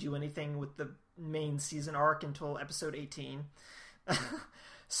can't really do anything with the main season arc until episode 18.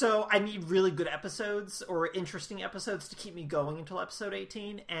 So I need really good episodes or interesting episodes to keep me going until episode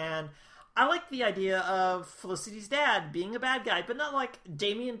 18. And I like the idea of Felicity's dad being a bad guy, but not like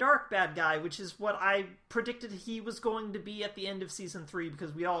Damien Dark bad guy, which is what I predicted he was going to be at the end of season 3,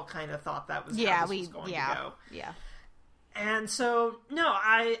 because we all kind of thought that was how this was going to go. Yeah. And so, no,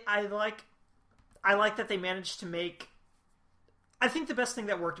 I like that they managed to make... I think the best thing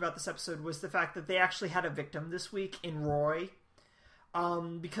that worked about this episode was the fact that they actually had a victim this week in Roy.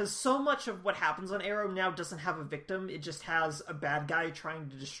 Because so much of what happens on Arrow now doesn't have a victim. It just has a bad guy trying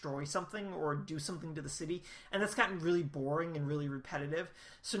to destroy something or do something to the city. And that's gotten really boring and really repetitive.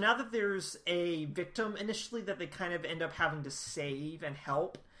 So now that there's a victim initially that they kind of end up having to save and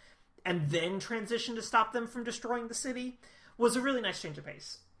help, and then transition to stop them from destroying the city, was a really nice change of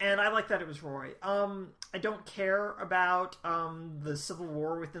pace. And I like that it was Roy. I don't care about the civil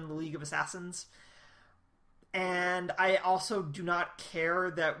war within the League of Assassins. And I also do not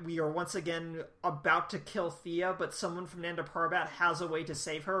care that we are once again about to kill Thea, but someone from Nanda Parbat has a way to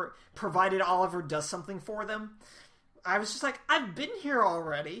save her, provided Oliver does something for them. I was just like, I've been here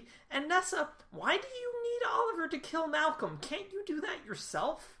already. And Nessa, why do you need Oliver to kill Malcolm? Can't you do that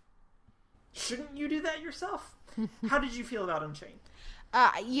yourself? Shouldn't you do that yourself? How did you feel about Unchained?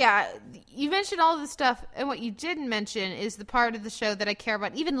 Yeah, you mentioned all this stuff, and what you didn't mention is the part of the show that I care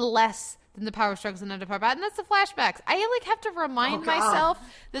about even less than the power struggles in Under Parbat, and that's the flashbacks. I like have to remind Oh, God. myself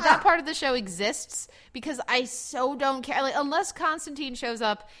that part of the show exists because I so don't care. Like, unless Constantine shows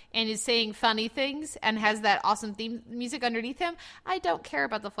up and is saying funny things and has that awesome theme music underneath him, I don't care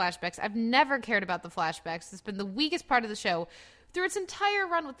about the flashbacks. I've never cared about the flashbacks. It's been the weakest part of the show through its entire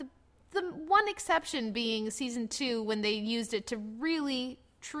run, with the one exception being season 2 when they used it to really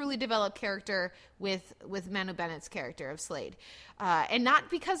truly develop character with Manu Bennett's character of Slade. And not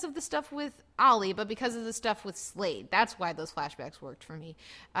because of the stuff with Ollie, but because of the stuff with Slade. That's why those flashbacks worked for me.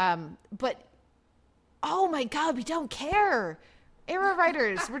 But, oh my God, we don't care. Arrow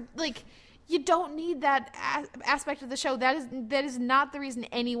writers, we're like, you don't need that aspect of the show. That is not the reason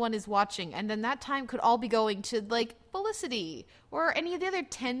anyone is watching. And then that time could all be going to, like, Felicity or any of the other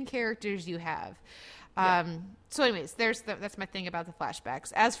 10 characters you have. So anyways, that's my thing about the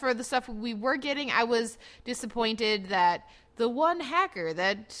flashbacks. As for the stuff we were getting, I was disappointed that the one hacker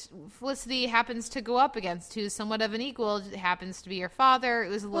that Felicity happens to go up against, who's somewhat of an equal, happens to be her father. It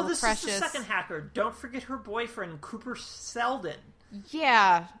was a little precious. Well, this is the second hacker. Don't forget her boyfriend, Cooper Selden.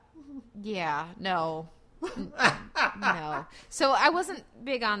 Yeah, no. No. So I wasn't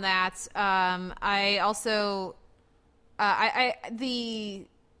big on that. I also, the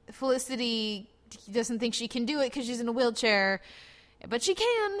Felicity doesn't think she can do it because she's in a wheelchair, but she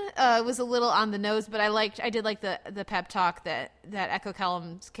can. It was a little on the nose, but I did like the pep talk that Echo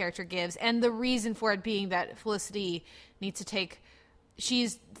Kellum's character gives, and the reason for it being that Felicity needs to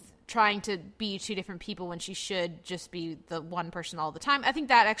she's trying to be two different people when she should just be the one person all the time. I think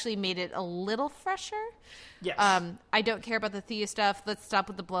that actually made it a little fresher. Yes. I don't care about the Thea stuff. Let's stop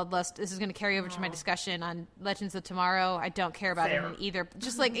with the bloodlust. This is going to carry over to my discussion on Legends of Tomorrow. I don't care about it either.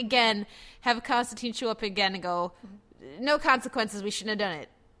 Just like, again, have Constantine show up again and go, no consequences. We shouldn't have done it.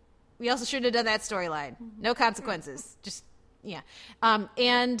 We also shouldn't have done that storyline. No consequences. Just, yeah.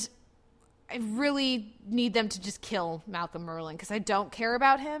 And I really need them to just kill Malcolm Merlyn because I don't care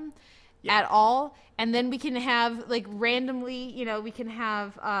about him at all. And then we can have, like, randomly, we can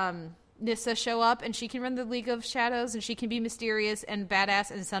have Nyssa show up and she can run the League of Shadows and she can be mysterious and badass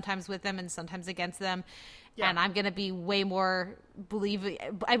and sometimes with them and sometimes against them. Yeah. And I'm going to be way more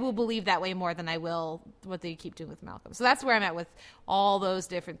I will believe that way more than I will what they keep doing with Malcolm. So that's where I'm at with all those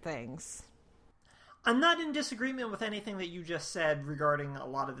different things. I'm not in disagreement with anything that you just said regarding a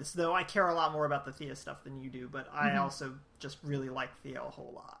lot of this, though I care a lot more about the Thea stuff than you do, but I also just really like Thea a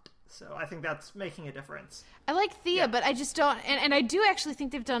whole lot. So I think that's making a difference. I like Thea, but I just don't, and I do actually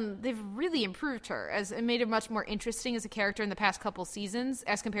think they've really improved her and made her much more interesting as a character in the past couple seasons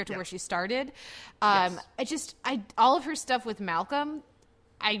as compared to where she started. Yes. All of her stuff with Malcolm,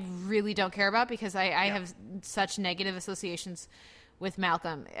 I really don't care about because I have such negative associations with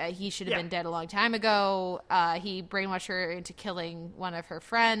Malcolm. He should have been dead a long time ago. He brainwashed her into killing one of her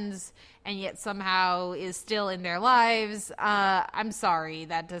friends, and yet somehow is still in their lives. I'm sorry,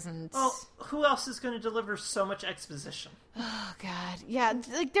 that doesn't... Well, who else is going to deliver so much exposition? Oh, God. Yeah,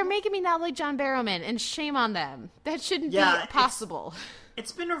 like, they're making me not like John Barrowman, and shame on them. That shouldn't be possible.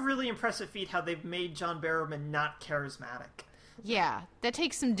 It's been a really impressive feat how they've made John Barrowman not charismatic. Yeah, that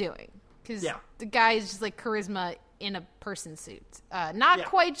takes some doing. Because the guy is just like charisma in a person suit. Not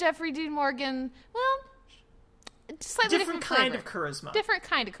quite Jeffrey Dean Morgan. Well, slightly different kind of charisma. Different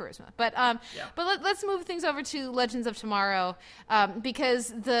kind of charisma. But let's move things over to Legends of Tomorrow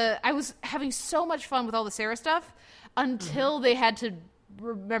because I was having so much fun with all the Sarah stuff until they had to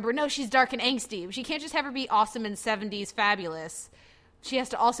remember, no, she's dark and angsty. She can't just have her be awesome and 70s fabulous. She has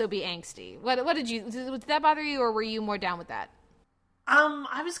to also be angsty. What did that bother you, or were you more down with that?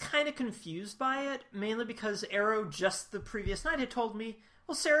 I was kind of confused by it, mainly because Arrow just the previous night had told me,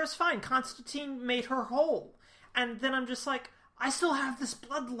 well, Sarah's fine, Constantine made her whole. And then I'm just like, I still have this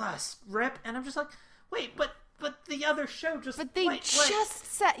bloodlust, Rip. And I'm just like, wait, but the other show just... But they just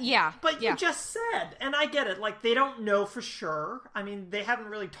said... Yeah. But you just said, and I get it, like, they don't know for sure. I mean, they haven't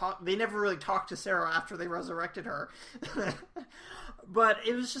really talked... They never really talked to Sarah after they resurrected her. But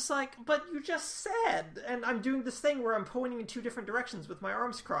it was just like, but you just said, and I'm doing this thing where I'm pointing in two different directions with my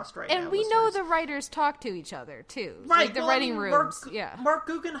arms crossed now. And we know the writers talk to each other, too. Right. Like, the writing rooms. Mark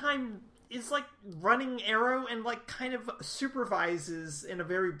Guggenheim is, like, running Arrow and, like, kind of supervises in a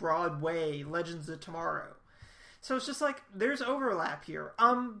very broad way Legends of Tomorrow. So it's just like, there's overlap here.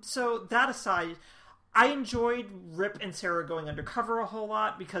 So that aside, I enjoyed Rip and Sarah going undercover a whole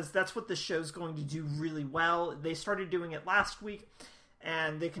lot because that's what the show's going to do really well. They started doing it last week,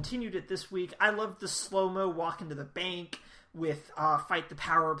 and they continued it this week. I loved the slow-mo walk into the bank, with Fight the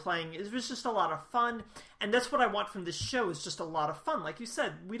Power playing. It was just a lot of fun, and that's what I want from this show, is just a lot of fun. Like you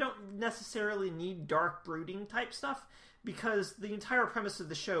said, we don't necessarily need dark, brooding type stuff, because the entire premise of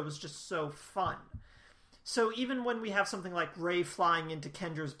the show was just so fun. So even when we have something like Rey flying into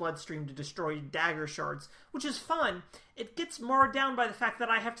Kendra's bloodstream to destroy dagger shards, which is fun, it gets marred down by the fact that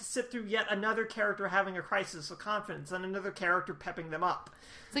I have to sit through yet another character having a crisis of confidence and another character pepping them up.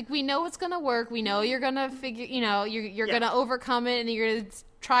 It's like, we know it's going to work. We know you're going to figure, you're going to overcome it, and you're going to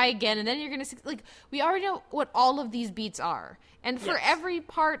try again, and then you're going to, like, we already know what all of these beats are. And for every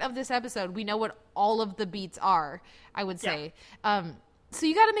part of this episode, we know what all of the beats are, I would say. So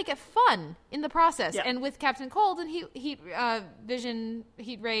you got to make it fun in the process. Yeah. And with Captain Cold and Vision,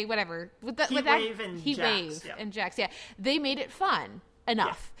 Heat Ray, whatever. Heat Wave and Jax. Yeah. They made it fun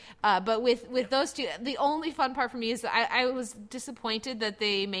enough. Yeah. But with those two, the only fun part for me is that I was disappointed that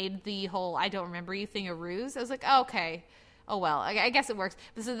they made the whole I don't remember you thing a ruse. I was like, oh, okay. Oh, well, I guess it works.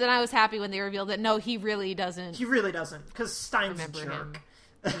 But so then I was happy when they revealed that, no, he really doesn't. He really doesn't, because Stein's a jerk.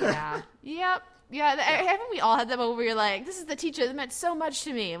 Yeah. Yep. Yeah, haven't we all had that moment where you're like, this is the teacher that meant so much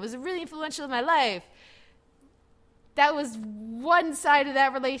to me. It was really influential in my life. That was one side of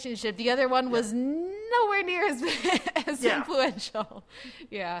that relationship. The other one was nowhere near as influential.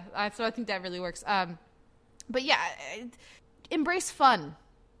 Yeah, so I think that really works. But yeah, embrace fun,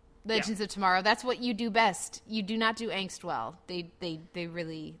 Legends of Tomorrow. That's what you do best. You do not do angst well. They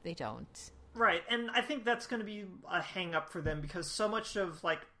really don't. Right, and I think that's going to be a hang-up for them, because so much of,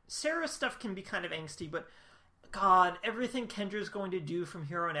 like, Sarah's stuff can be kind of angsty, but God, everything Kendra's going to do from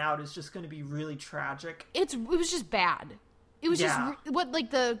here on out is just going to be really tragic. It was just bad. It was just what,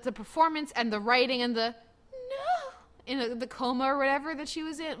 like, the performance and the writing and the in the coma or whatever that she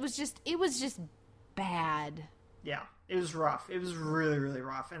was in. It was just bad. Yeah, it was rough. It was really, really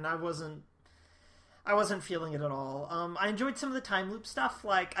rough, and I wasn't feeling it at all. I enjoyed some of the time loop stuff.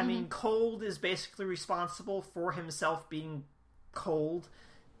 Like, I mean, Cold is basically responsible for himself being cold.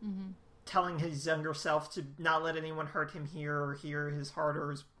 Mm-hmm. Telling his younger self to not let anyone hurt him here or hear his heart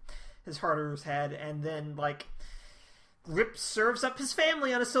or his head, and then, like, Rip serves up his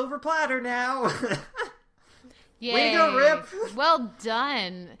family on a silver platter now. Yay. Way to go, Rip! Well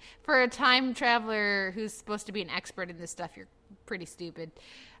done. For a time traveler who's supposed to be an expert in this stuff, you're pretty stupid.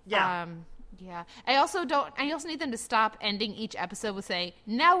 Yeah. Yeah. I also need them to stop ending each episode with saying,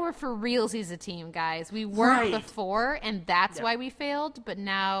 now we're for realsies a team, guys. We weren't before, and that's why we failed, but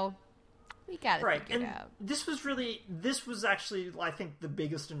now we got it figured out. This was actually, I think, the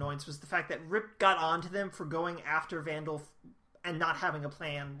biggest annoyance was the fact that Rip got onto them for going after Vandal and not having a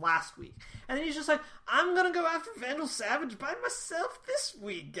plan last week. And then he's just like, I'm gonna go after Vandal Savage by myself this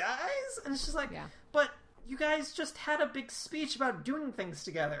week, guys! And it's just like, but you guys just had a big speech about doing things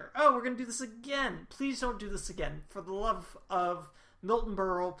together. Oh, we're going to do this again. Please don't do this again. For the love of Milton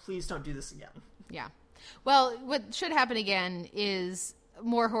Berle, please don't do this again. Yeah. Well, what should happen again is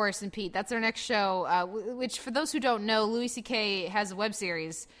more Horace and Pete. That's our next show, which, for those who don't know, Louis C.K. has a web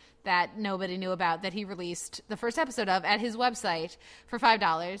series that nobody knew about that he released the first episode of at his website for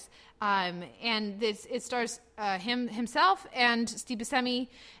 $5. And it stars himself and Steve Buscemi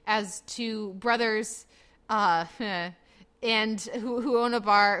as two brothers and who run a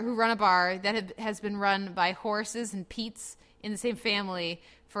bar that has been run by Horaces and Petes in the same family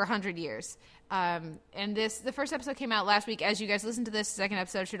for 100 years. And the first episode came out last week. As you guys listen to this, the second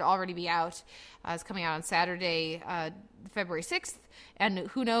episode should already be out. It's coming out on Saturday, February 6th. And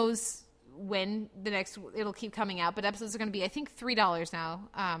who knows when it'll keep coming out. But episodes are going to be, I think, $3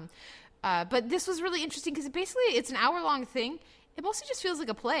 now. But this was really interesting because it's an hour-long thing. It mostly just feels like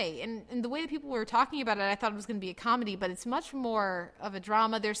a play. And the way that people were talking about it, I thought it was going to be a comedy, but it's much more of a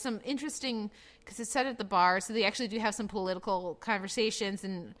drama. There's some interesting, because it's set at the bar, so they actually do have some political conversations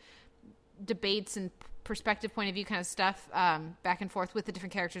and debates and perspective point of view kind of stuff back and forth with the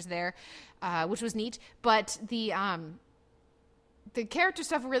different characters there, which was neat. But the character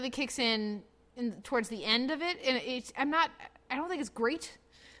stuff really kicks in towards the end of it. And I don't think it's great,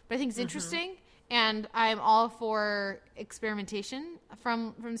 but I think it's interesting. And I'm all for experimentation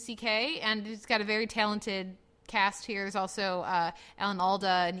from CK, and it's got a very talented cast here. There's also Alan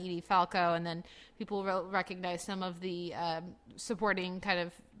Alda and Edie Falco, and then people will recognize some of the supporting kind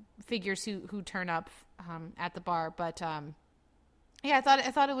of figures who turn up at the bar. But I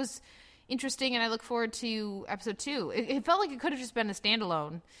thought it was interesting, and I look forward to episode 2. It felt like it could have just been a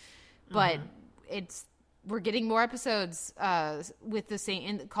standalone, but we're getting more episodes with the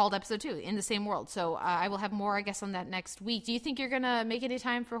same called episode 2 in the same world. So I will have more, I guess, on that next week. Do you think you're gonna make any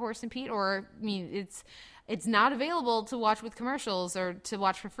time for Horace and Pete, or I mean, it's not available to watch with commercials or to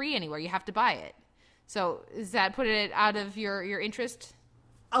watch for free anywhere? You have to buy it. So is that put it out of your interest?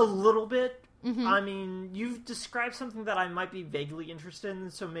 A little bit. I mean, you've described something that I might be vaguely interested in,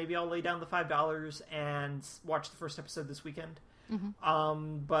 so maybe I'll lay down the $5 and watch the first episode this weekend.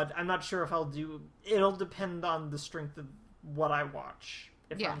 But I'm not sure if I'll do... It'll depend on the strength of what I watch,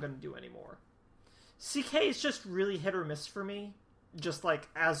 if I'm going to do any more. CK is just really hit or miss for me, just like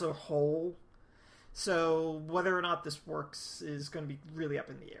as a whole. So whether or not this works is going to be really up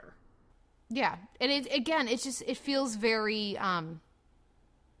in the air. Yeah, and it feels very,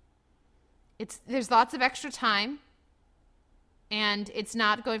 there's lots of extra time, and it's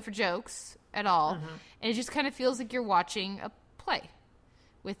not going for jokes at all, and it just kind of feels like you're watching a play,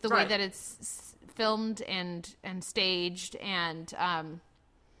 with the way that it's filmed and staged, and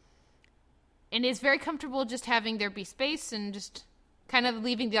it's very comfortable just having there be space and just kind of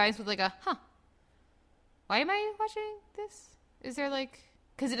leaving the audience with like a, why am I watching this? Is there like...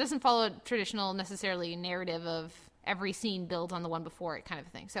 Because it doesn't follow a traditional, necessarily, narrative of every scene built on the one before it kind of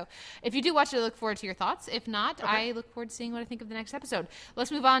thing. So if you do watch it, I look forward to your thoughts. If not, I look forward to seeing what I think of the next episode.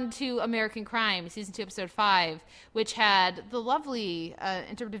 Let's move on to American Crime, Season 2, Episode 5, which had the lovely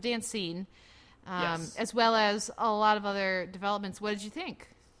interpretive dance scene, as well as a lot of other developments. What did you think?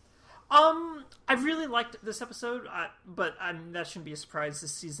 I really liked this episode, but that shouldn't be a surprise.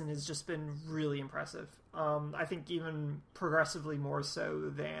 This season has just been really impressive. I think even progressively more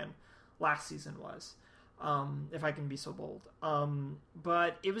so than last season was, if I can be so bold.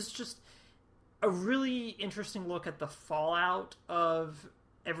 But it was just a really interesting look at the fallout of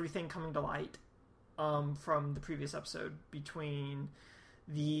everything coming to light from the previous episode between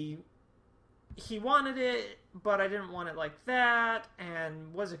he wanted it, but I didn't want it like that,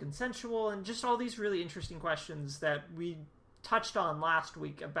 and was it consensual, and just all these really interesting questions that we touched on last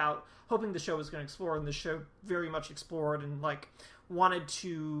week about hoping the show was going to explore, and the show very much explored and like wanted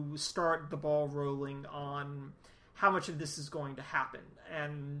to start the ball rolling on how much of this is going to happen.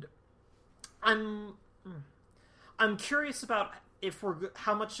 And I'm curious about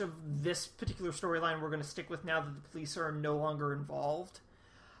how much of this particular storyline we're going to stick with now that the police are no longer involved.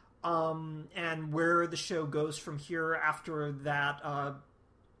 And where the show goes from here after that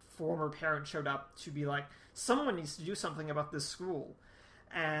former parent showed up to be like, someone needs to do something about this school.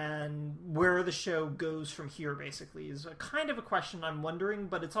 And where the show goes from here, basically, is a kind of a question I'm wondering,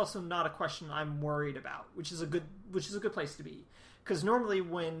 but it's also not a question I'm worried about, which is a good place to be. Because normally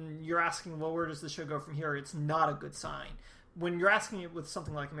when you're asking, well, where does the show go from here, it's not a good sign. When you're asking it with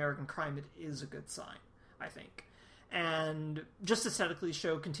something like American Crime, it is a good sign, I think. And just aesthetically, the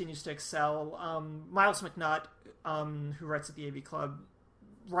show continues to excel. Miles McNutt, who writes at the AV Club,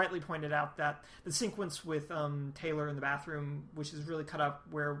 rightly pointed out that the sequence with Taylor in the bathroom, which is really cut up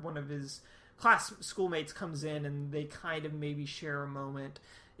where one of his schoolmates comes in and they kind of maybe share a moment,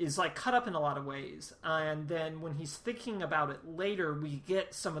 is like cut up in a lot of ways. And then when he's thinking about it later, we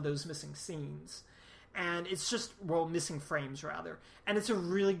get some of those missing scenes. And it's just, missing frames, rather. And it's a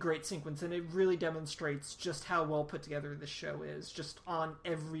really great sequence, and it really demonstrates just how well put together this show is, just on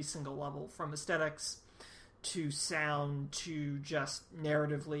every single level, from aesthetics to sound to just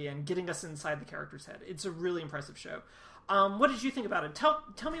narratively and getting us inside the character's head. It's a really impressive show. What did you think about it?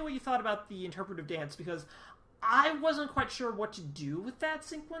 Tell me what you thought about the interpretive dance, because I wasn't quite sure what to do with that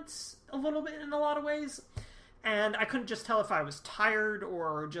sequence a little bit in a lot of ways. And I couldn't just tell if I was tired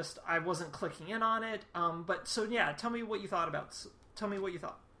or just I wasn't clicking in on it. Tell me what you thought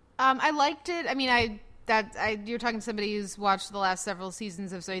I liked it. I mean, you're talking to somebody who's watched the last several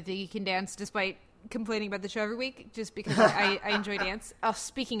seasons of So You Think You Can Dance, despite complaining about the show every week, just because I enjoy dance. Oh,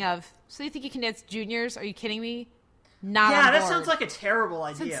 speaking of, So You Think You Can Dance Juniors? Are you kidding me? Not on board. That sounds like a terrible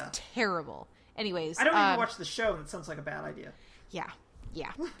idea. Sounds terrible. Anyways, I don't even watch the show, and it sounds like a bad idea. Yeah.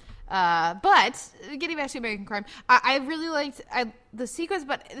 But getting back to American Crime, I really liked the sequence,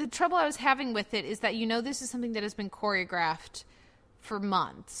 but the trouble I was having with it is that, this is something that has been choreographed for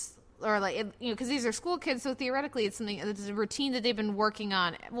months, or because these are school kids, so theoretically it's a routine that they've been working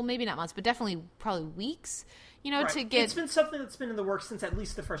on. Well, maybe not months, but definitely probably weeks. Right. To get... It's been something that's been in the works since at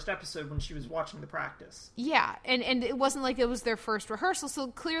least the first episode when she was watching the practice. Yeah, and it wasn't like it was their first rehearsal, so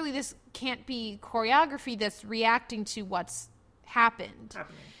clearly this can't be choreography that's reacting to what's happening.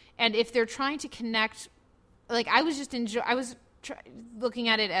 And if they're trying to connect, I was just looking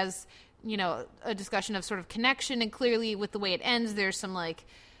at it as, a discussion of sort of connection, and clearly with the way it ends, there's some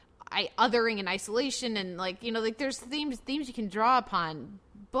othering and isolation, and there's themes you can draw upon,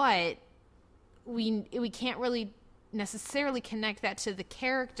 but we can't really necessarily connect that to the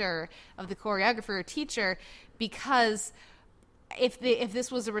character of the choreographer or teacher, because if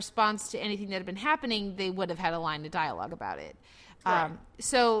this was a response to anything that had been happening, they would have had a line of dialogue about it. Right.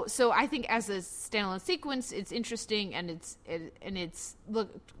 So I think as a standalone sequence, it's interesting, and it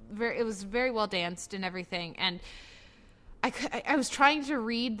was very well danced and everything. And I was trying to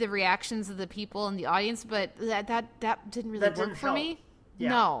read the reactions of the people in the audience, but that didn't really work for me. Yeah.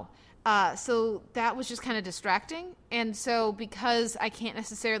 No. So that was just kind of distracting. And so because I can't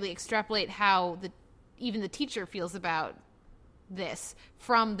necessarily extrapolate how even the teacher feels about this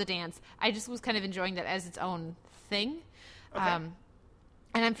from the dance, I just was kind of enjoying that as its own thing. Okay. And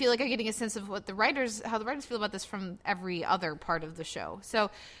I feel like I'm getting a sense of how the writers feel about this from every other part of the show. So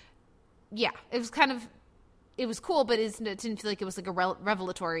yeah, it was cool, but it didn't feel like it was like a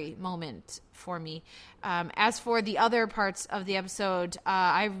revelatory moment for me. As for the other parts of the episode,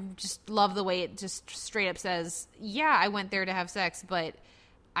 I just love the way it just straight up says, yeah, I went there to have sex, but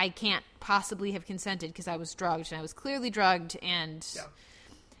I can't possibly have consented because I was drugged, and I was clearly drugged. And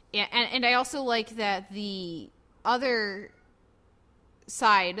I also like that the other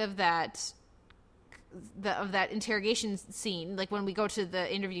side of that interrogation scene, like when we go to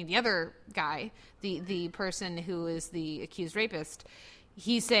the interviewing the other guy, the person who is the accused rapist,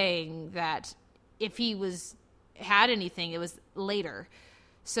 he's saying that if he had anything, it was later.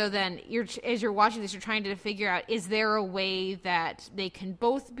 So then as you're watching this, you're trying to figure out, is there a way that they can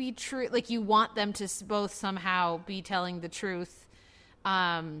both be true? Like, you want them to both somehow be telling the truth.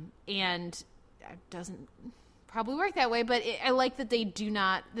 And it doesn't probably work that way, but I like that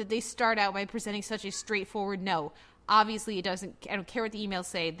they start out by presenting such a straightforward no. Obviously it doesn't, I don't care what the emails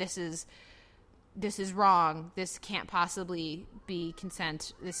say, this is wrong, this can't possibly be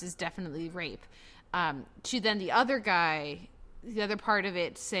consent, this is definitely rape. To then the other guy, the other part of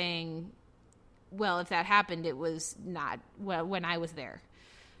it saying, well, if that happened, it was not when I was there.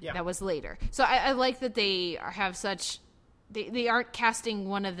 Yeah. That was later. So I like that they have such, they aren't casting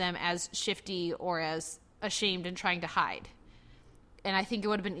one of them as shifty or as ashamed and trying to hide. And I think it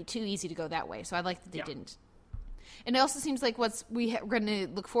would have been too easy to go that way. So I like that they didn't. And it also seems like we're going to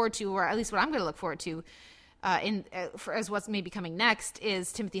look forward to, or at least what I'm going to look forward to, as what's maybe coming next,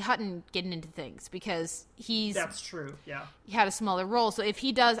 is Timothy Hutton getting into things, because that's true. Yeah, he had a smaller role. So if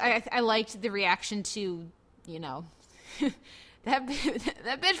he does, I liked the reaction to, that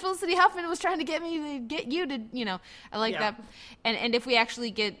bitch Felicity Huffman was trying to get me to get you to, I like that. And if we actually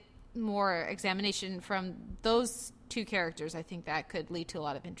get more examination from those two characters, I think that could lead to a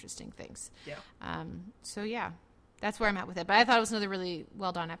lot of interesting things. Yeah. So yeah, that's where I'm at with it. But I thought it was another really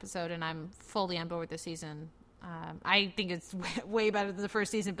well done episode, and I'm fully on board with this season. I think it's way better than the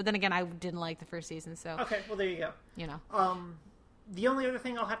first season, but then again, I didn't like the first season. So okay, well there you go. The only other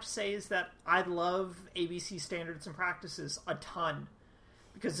thing I'll have to say is that I love ABC standards and practices a ton,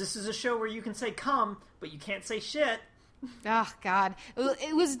 because this is a show where you can say "come," but you can't say shit. Oh God,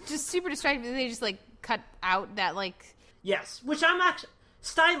 it was just super distracting. They just cut out that Yes, which I'm actually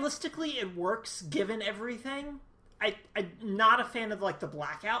stylistically it works given everything. I'm not a fan of the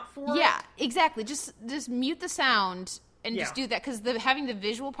blackout for it. Yeah, exactly. Just mute the sound and just do that, because having the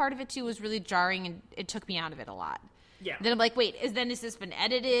visual part of it too was really jarring, and it took me out of it a lot. Yeah. Then I'm like, wait, has this been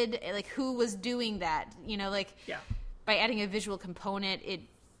edited? Who was doing that? By adding a visual component, it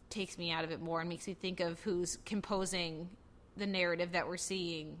takes me out of it more and makes me think of who's composing the narrative that we're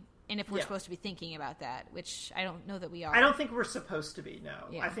seeing, and if we're supposed to be thinking about that, which I don't know that we are. I don't think we're supposed to be. No,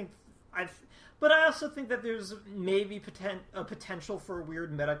 yeah. But I also think that there's maybe a potential for a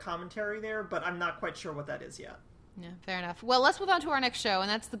weird meta commentary there, but I'm not quite sure what that is yet. Yeah, fair enough. Well, let's move on to our next show, and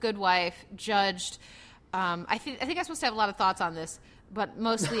that's The Good Wife. Judged. I think I'm supposed to have a lot of thoughts on this, but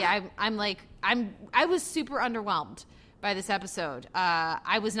mostly I was super underwhelmed by this episode.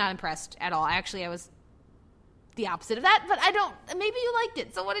 I was not impressed at all. Actually, I was the opposite of that, but maybe you liked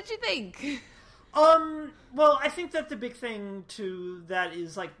it. So what did you think? Well, I think that the big thing to that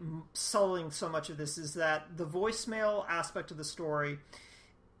is sullying so much of this is that the voicemail aspect of the story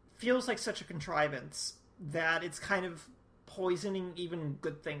feels like such a contrivance that it's kind of poisoning even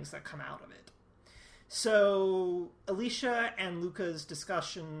good things that come out of it. So Alicia and Luca's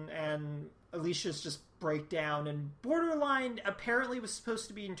discussion and Alicia's just breakdown and borderline apparently was supposed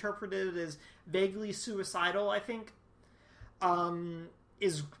to be interpreted as vaguely suicidal, I think,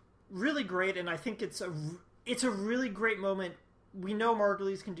 is really great, and I think it's a really great moment. We know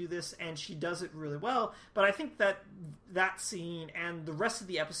Margulies can do this, and she does it really well, but I think that scene and the rest of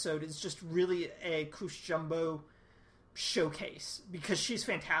the episode is just really a Koosh Jumbo showcase, because she's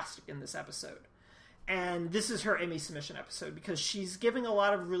fantastic in this episode. And this is her Emmy submission episode, because she's giving a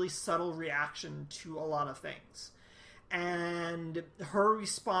lot of really subtle reaction to a lot of things. and her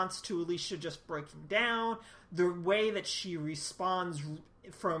response to Alicia just breaking down, the way that she responds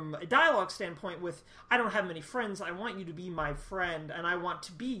from a dialogue standpoint with, I don't have many friends, I want you to be my friend, and I want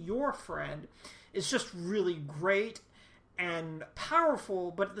to be your friend, is just really great and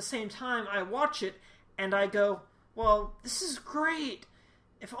powerful, but at the same time, I watch it, and I go, well, this is great.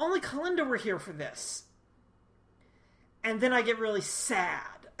 If only Kalinda were here for this. And then I get really sad.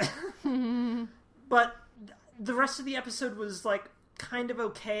 But the rest of the episode was, like, kind of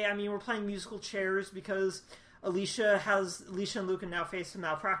okay. I mean, we're playing musical chairs because Alicia and Luke now face a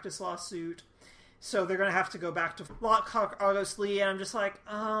malpractice lawsuit. So they're going to have to go back to Lockhart August Lee. And I'm just like,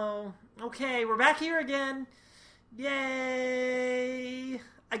 oh, okay, we're back here again. Yay.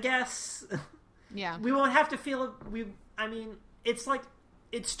 I guess. Yeah. We won't have to feel it. I mean, it's like,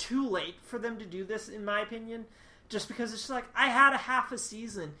 it's too late for them to do this, in my opinion. Just because it's just like, I had a half a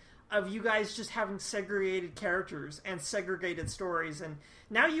season of you guys just having segregated characters and segregated stories, and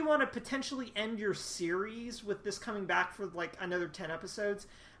now you want to potentially end your series with this coming back for like another 10 episodes.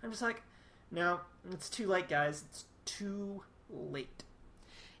 I'm just like, no, it's too late, guys. It's too late.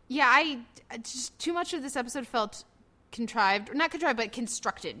 Yeah, just too much of this episode felt contrived, or not contrived, but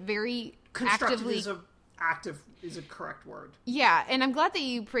constructed. Very actively. Active is a correct word. Yeah, and I'm glad that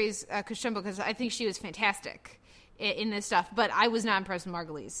you praise Kushumbo, because I think she was fantastic in this stuff, but I was not impressed with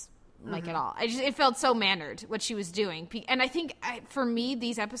Margulies. Like, at all. It felt so mannered, what she was doing. And I think, for me,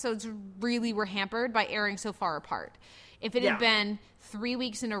 these episodes really were hampered by airing so far apart. If it had been 3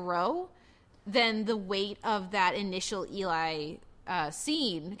 weeks in a row, then the weight of that initial Eli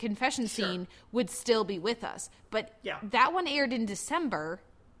confession scene, would still be with us. But that one aired in December.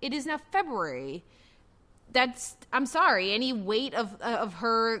 It is now February. I'm sorry, any weight of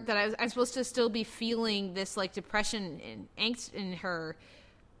her that I'm supposed to still be feeling this, like, depression and angst in her,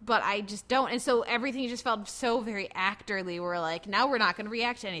 but I just don't. And so everything just felt so very actorly. We're like, now we're not going to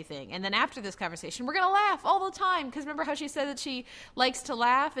react to anything. And then after this conversation, we're going to laugh all the time. Because remember how she said that she likes to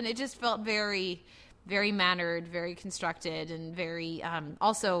laugh? And it just felt very, very mannered, very constructed, and very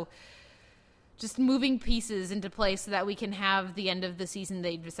also just moving pieces into place so that we can have the end of the season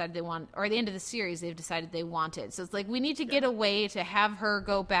they've decided they want, or the end of the series they've decided they wanted. So it's like, we need to get a way to have her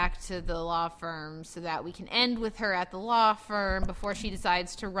go back to the law firm so that we can end with her at the law firm before she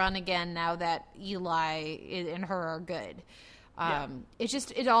decides to run again now that Eli and her are good.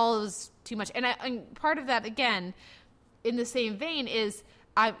 It all is too much. And part of that, again, in the same vein, is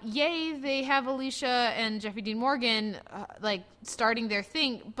they have Alicia and Jeffrey Dean Morgan like starting their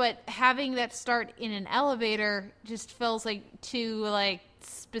thing, but having that start in an elevator just feels like too like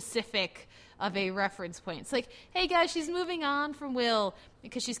specific of a reference point. It's like, hey guys, she's moving on from Will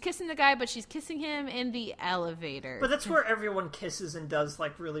because she's kissing the guy, but she's kissing him in the elevator. But that's where everyone kisses and does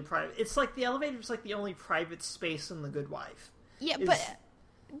like really private. It's like the elevator's like the only private space in The Good Wife. Yeah,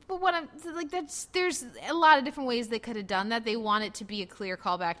 But what I'm like, there's a lot of different ways they could have done that. They want it to be a clear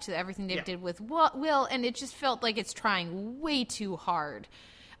callback to everything they did with Will, and it just felt like it's trying way too hard.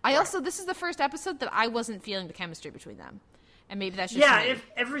 This is the first episode that I wasn't feeling the chemistry between them, and maybe that's just me. I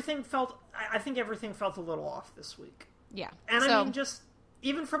think everything felt a little off this week. Yeah, and I mean, just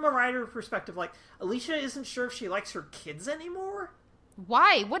even from a writer perspective, like Alicia isn't sure if she likes her kids anymore.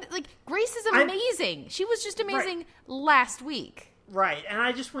 Why? What? Like, Grace is amazing. She was just amazing last week. Right, and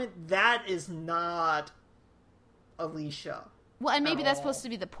I just went, that is not Alicia. Well, and maybe that's supposed to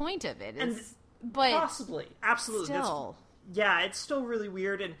be the point of it. But possibly. Absolutely. Still. It's still really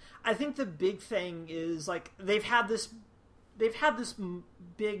weird, and I think the big thing is, like, they've had this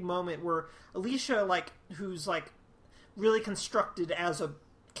big moment where Alicia, like, who's, like, really constructed as a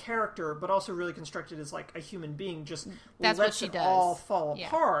character, but also really constructed as, like, a human being, just lets it all fall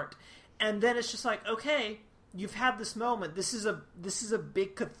apart. And then it's just like, okay, you've had this moment. This is a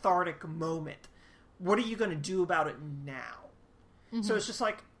big cathartic moment. What are you going to do about it now? Mm-hmm. So it's just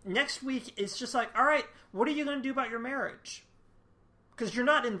like, next week, it's just like, all right, what are you going to do about your marriage? Because you're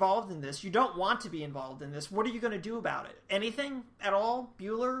not involved in this. You don't want to be involved in this. What are you going to do about it? Anything at all?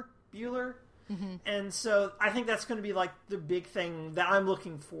 Bueller? Mm-hmm. And so I think that's going to be like the big thing that I'm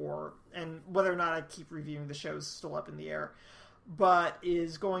looking for. And whether or not I keep reviewing the show is still up in the air. But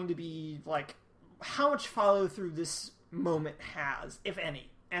is going to be like, how much follow-through this moment has, if any.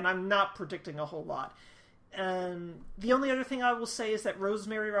 And I'm not predicting a whole lot. And the only other thing I will say is that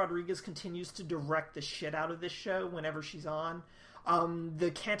Rosemary Rodriguez continues to direct the shit out of this show whenever she's on. The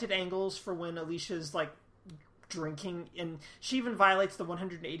canted angles for when Alicia's, like, drinking, and she even violates the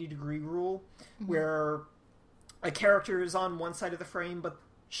 180-degree rule, where a character is on one side of the frame, but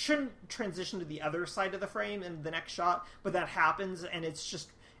shouldn't transition to the other side of the frame in the next shot, but that happens, and it's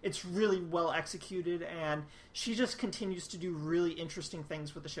It's really well executed, and she just continues to do really interesting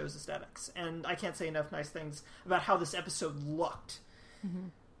things with the show's aesthetics. And I can't say enough nice things about how this episode looked. Mm-hmm.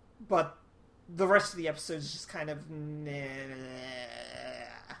 But the rest of the episode is just kind of...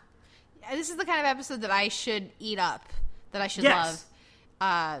 This is the kind of episode that I should eat up, that I should yes.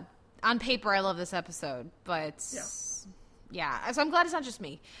 love. On paper, I love this episode, but... Yeah, so I'm glad it's not just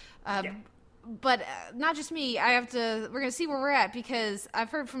me. But not just me. We're going to see where we're at, because I've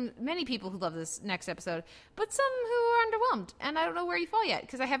heard from many people who love this next episode, but some who are underwhelmed, and I don't know where you fall yet,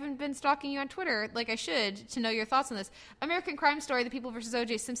 because I haven't been stalking you on Twitter like I should to know your thoughts on this. American Crime Story, The People vs.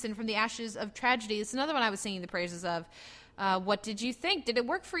 O.J. Simpson, From the Ashes of Tragedy. It's another one I was singing the praises of. What did you think? Did it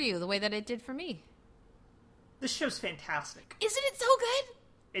work for you the way that it did for me? This show's fantastic. Isn't it so good?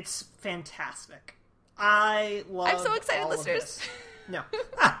 It's fantastic. I'm so excited, listeners. No.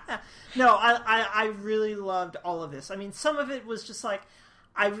 No, I really loved all of this. I mean, some of it was just like,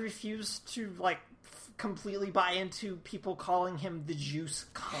 I refused to, like, completely buy into people calling him the Juice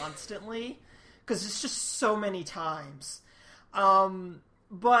constantly, because it's just so many times.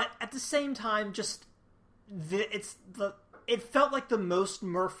 But at the same time, just, it felt like the most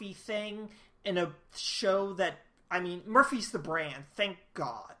Murphy thing in a show that, I mean, Murphy's the brand, thank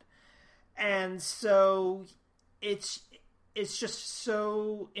God. And so it's just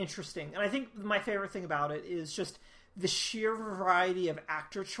so interesting. And I think my favorite thing about it is just the sheer variety of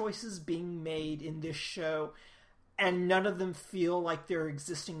actor choices being made in this show, and none of them feel like they're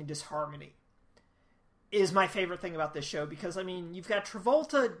existing in disharmony, is my favorite thing about this show. Because, I mean, you've got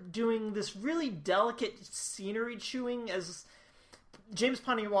Travolta doing this really delicate scenery chewing, as James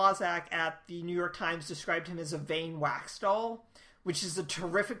Poniewazak at the New York Times described him as a vain wax doll, which is a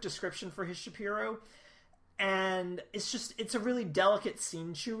terrific description for his Shapiro. And it's a really delicate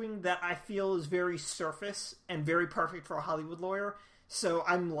scene chewing that I feel is very surface and very perfect for a Hollywood lawyer. So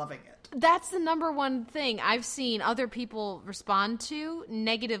I'm loving it. That's the number one thing I've seen other people respond to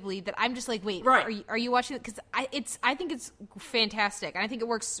negatively, that I'm just like, wait, right. Are you watching it? Because I think it's fantastic, and I think it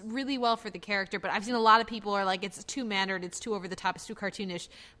works really well for the character. But I've seen a lot of people are like, it's too mannered, it's too over the top, it's too cartoonish.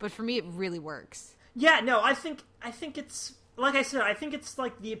 But for me, it really works. Yeah, no, I think it's, like I said, I think it's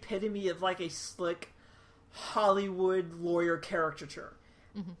like the epitome of like a slick Hollywood lawyer caricature.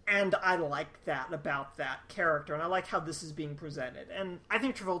 Mm-hmm. And I like that about that character, and I like how this is being presented, and I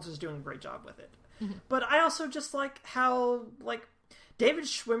think Travolta's doing a great job with it. Mm-hmm. But I also just like how, like, David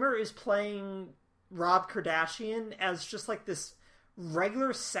Schwimmer is playing Rob Kardashian as just like this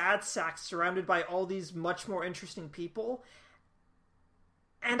regular sad sack surrounded by all these much more interesting people,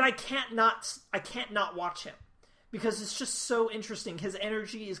 and I can't not watch him. Because it's just so interesting. His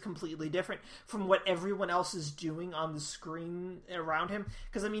energy is completely different from what everyone else is doing on the screen around him.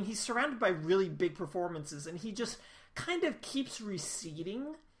 Because, I mean, he's surrounded by really big performances, and he just kind of keeps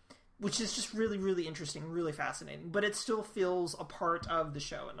receding, which is just really, really interesting, really fascinating. But it still feels a part of the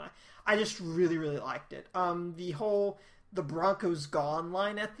show, and I just really, really liked it. The Broncos gone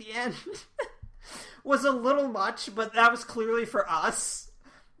line at the end was a little much, but that was clearly for us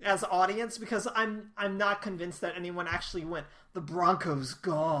as audience, because I'm not convinced that anyone actually went, the Broncos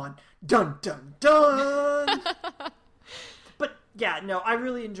gone, dun dun dun. But yeah, no, I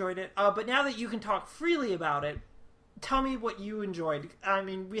really enjoyed it. But now that you can talk freely about it, tell me what you enjoyed. I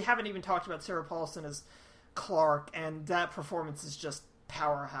mean, we haven't even talked about Sarah Paulson as Clark, and that performance is just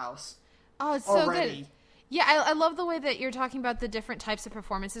powerhouse. Oh, it's already. So good. Yeah, I love the way that you're talking about the different types of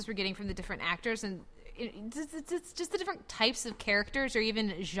performances we're getting from the different actors, and it's just the different types of characters or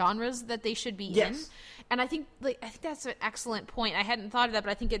even genres that they should be in. And I think that's an excellent point. I hadn't thought of that,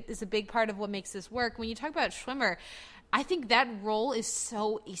 but I think it is a big part of what makes this work. When you talk about Schwimmer, I think that role is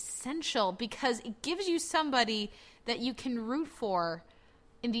so essential because it gives you somebody that you can root for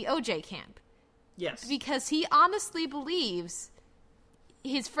in the OJ camp. Yes. Because he honestly believes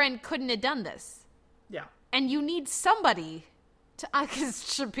his friend couldn't have done this. Yeah. And you need somebody to,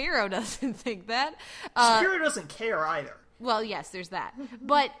 because Shapiro doesn't think that. Shapiro doesn't care either. Well, yes, there's that.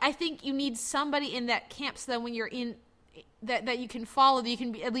 But I think you need somebody in that camp so that when you're in, that you can follow, that you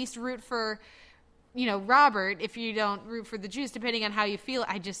can at least root for, Robert, if you don't root for the Juice, depending on how you feel.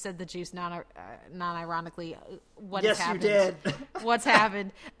 I just said the Juice non-ironically. What has happened? Yes, you did. What's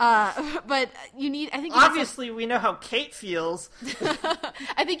happened? But you need, I think... Obviously, we know how Kate feels.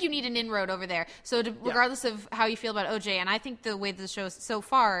 I think you need an inroad over there. So regardless of how you feel about OJ, and I think the way the show is so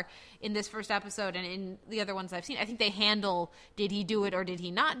far in this first episode and in the other ones I've seen, I think they handle, did he do it or did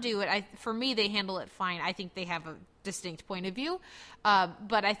he not do it? For me, they handle it fine. I think they have a distinct point of view,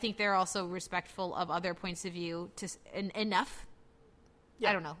 but I think they're also respectful of other points of view enough. Yeah.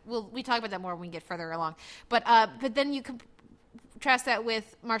 I don't know. We talk about that more when we get further along. But then you contrast that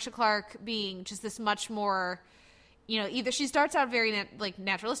with Marcia Clark being just this much more, either she starts out very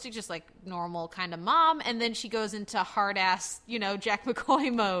naturalistic, just like normal kind of mom, and then she goes into hard ass, Jack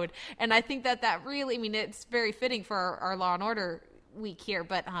McCoy mode. And I think that really, it's very fitting for our Law and Order week here,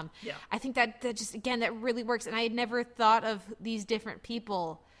 but I think that just, again, that really works. And I had never thought of these different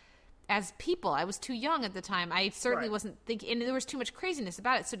people as people. I was too young at the time. I certainly wasn't thinking, and there was too much craziness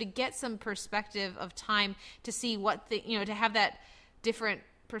about it. So to get some perspective of time, to see to have that different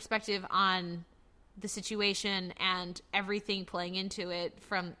perspective on the situation and everything playing into it,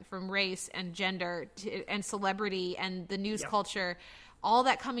 from race and gender and celebrity and the news culture, all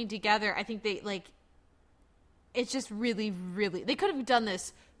that coming together, I think it's just really, really, they could have done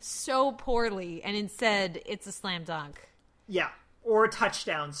this so poorly, and instead it's a slam dunk. Yeah. Or a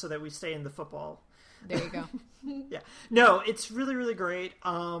touchdown, so that we stay in the football. There you go. Yeah. No, it's really, really great.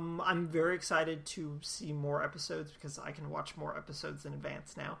 I'm very excited to see more episodes, because I can watch more episodes in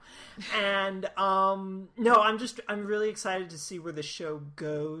advance now. And, no, I'm really excited to see where the show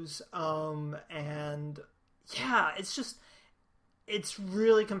goes. And yeah, it's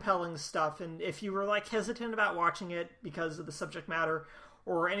really compelling stuff. And if you were hesitant about watching it because of the subject matter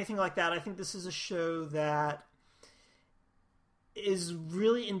or anything like that, I think this is a show that is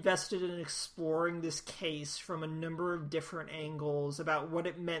really invested in exploring this case from a number of different angles about what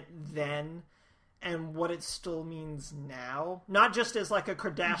it meant then and what it still means now. Not just as a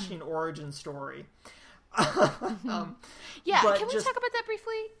Kardashian origin story. Yeah, can we talk about that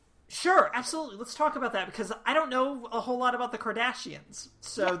briefly? Sure, absolutely. Let's talk about that, because I don't know a whole lot about the Kardashians.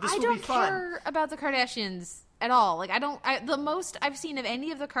 So this will be fun. I don't care about the Kardashians at all. The most I've seen of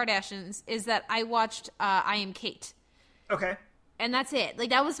any of the Kardashians is that I watched I Am Kate. Okay. And that's it.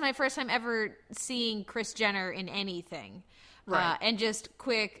 That was my first time ever seeing Kris Jenner in anything. Right. And just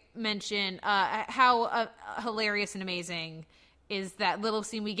quick mention how hilarious and amazing is that little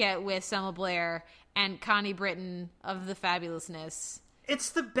scene we get with Selma Blair and Connie Britton of The Fabulousness. It's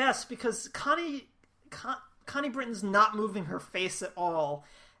the best, because Connie Britton's not moving her face at all.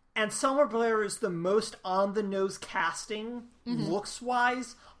 And Selma Blair is the most on-the-nose casting,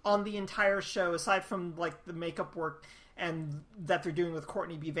 looks-wise, on the entire show, aside from, the makeup work and that they're doing with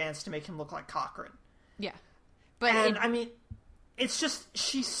Courtney B. Vance to make him look like Cochran. Yeah. It's just,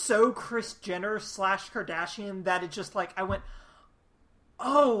 she's so Kris Jenner / Kardashian that it just, I went,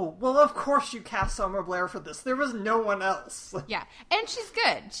 oh, well, of course you cast Selma Blair for this. There was no one else. Yeah. And she's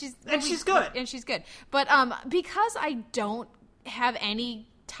good. She's good. But because I don't have any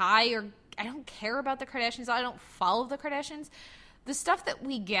tie, or I don't care about the Kardashians, I don't follow the Kardashians, the stuff that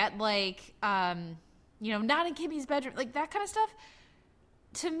we get, not in Kimmy's bedroom, that kind of stuff,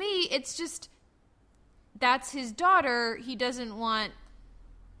 to me, it's just, that's his daughter. He doesn't want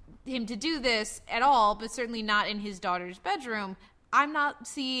him to do this at all, but certainly not in his daughter's bedroom. I'm not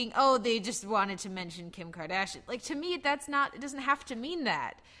seeing, they just wanted to mention Kim Kardashian. To me, it doesn't have to mean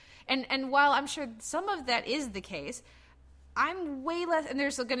that. And while I'm sure some of that is the case, I'm way less, and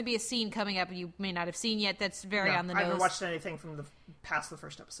there's going to be a scene coming up you may not have seen yet that's very on the nose. I haven't watched anything from past the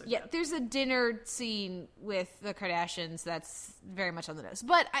first episode yet. There's a dinner scene with the Kardashians that's very much on the nose.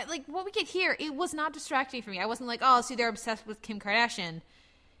 But what we get here, it was not distracting for me. I wasn't they're obsessed with Kim Kardashian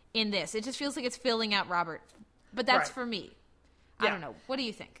in this. It just feels like it's filling out Robert. But that's for me. Yeah. I don't know. What do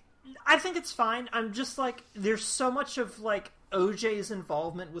you think? I think it's fine. I'm just there's so much of OJ's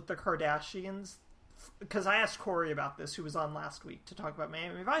involvement with the Kardashians, because I asked Corey about this, who was on last week, to talk about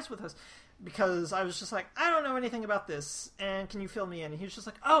Miami Vice with us, because I was just I don't know anything about this, and can you fill me in? And he was just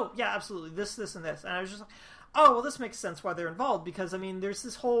oh, yeah, absolutely, this, and this. And I was just oh, well, this makes sense why they're involved, because, there's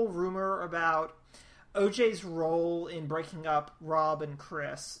this whole rumor about OJ's role in breaking up Rob and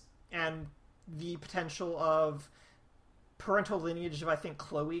Kris, and the potential of parental lineage of, I think,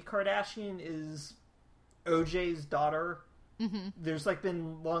 Khloe Kardashian is OJ's daughter. Mm-hmm. There's,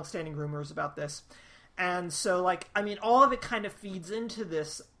 been long-standing rumors about this. And so, all of it kind of feeds into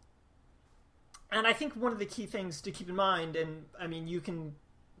this. And I think one of the key things to keep in mind, and, you can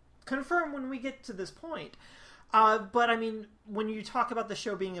confirm when we get to this point, but, when you talk about the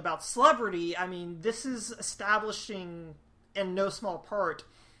show being about celebrity, this is establishing, in no small part,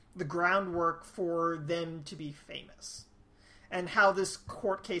 the groundwork for them to be famous. And how this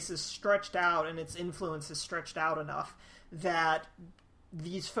court case is stretched out, and its influence is stretched out enough that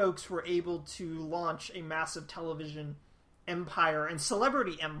these folks were able to launch a massive television empire and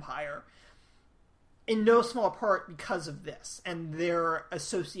celebrity empire, in no small part because of this and their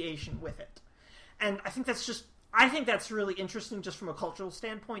association with it. And I think that's really interesting, just from a cultural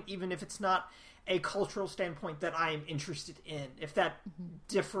standpoint, even if it's not a cultural standpoint that I am interested in, if that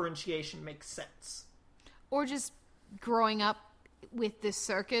differentiation makes sense. Or just growing up with this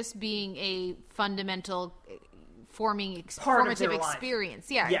circus being a fundamental Part of formative their life.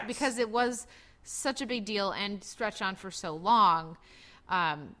 experience. Yeah, Yes. because it was such a big deal and stretched on for so long.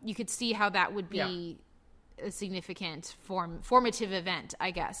 You could see how that would be a significant formative event,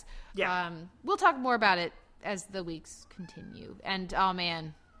 I guess. Yeah. We'll talk more about it as the weeks continue. And oh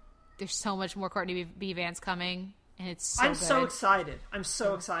man, there's so much more Courtney B. Vance coming, and it's so I'm good. so excited. I'm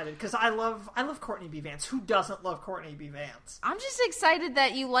so excited because I love Courtney B. Vance. Who doesn't love Courtney B. Vance? I'm just excited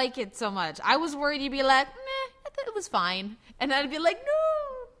that you like it so much. I was worried you'd be like, meh, I thought it was fine. And I'd be like,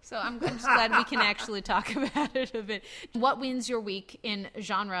 no. So I'm just glad we can actually talk about it a bit. What wins your week in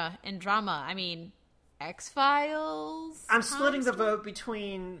genre and drama? I mean, X-Files? I'm splitting the vote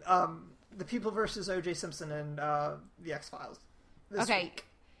between The People versus O.J. Simpson and The X-Files this week.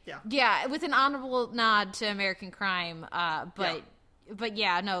 Yeah, with an honorable nod to American Crime. But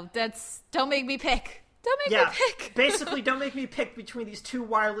yeah, no, don't make me pick. Don't make me pick. Basically, don't make me pick between these two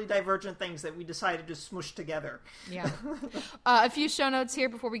wildly divergent things that we decided to smush together. Yeah. A few show notes here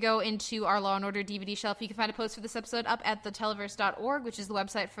before we go into our Law & Order DVD shelf. You can find a post for this episode up at theteleverse.org, which is the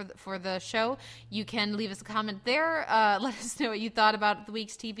website for the show. You can leave us a comment there. Let us know what you thought about the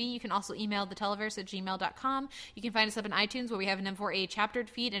week's TV. You can also email theteleverse@gmail.com. You can find us up in iTunes, where we have an M4A chaptered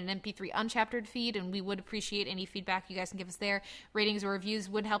feed and an MP3 unchaptered feed, and we would appreciate any feedback you guys can give us there. Ratings or reviews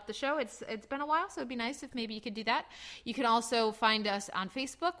would help the show. It's been a while, so it'd be nice if maybe you could do that. You can also find us on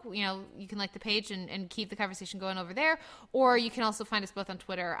Facebook. You know, you can like the page and keep the conversation going over there. Or you can also find us both on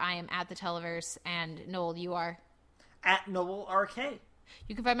Twitter. I am at the Televerse, and Noel, you are at Noel RK.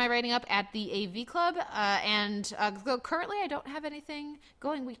 You can find my writing up at the AV Club, and currently I don't have anything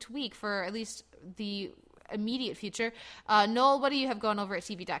going week to week for at least the immediate future. Noel, what do you have going over at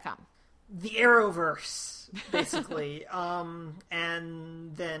TV.com? The Arrowverse, basically.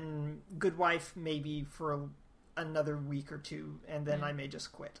 And then Good Wife maybe for another week or two, and then I may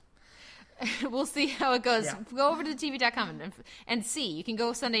just quit. We'll see how it goes. Yeah. Go over to TV.com and see. You can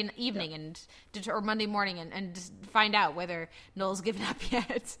go Sunday evening or Monday morning and just find out whether Noel's given up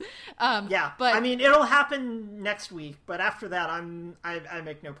yet. But I mean, it'll happen next week, but after that, I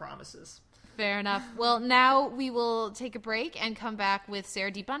make no promises. Fair enough. Well, now we will take a break and come back with Sarah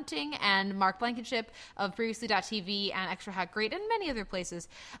D. Bunting and Mark Blankenship of Previously.tv and Extra Hot Great and many other places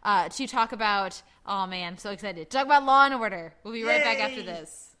to talk about, oh man, I'm so excited, to talk about Law & Order. We'll be right back after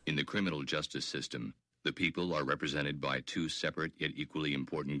this. In the criminal justice system, the people are represented by two separate yet equally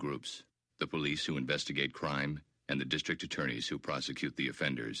important groups: the police who investigate crime and the district attorneys who prosecute the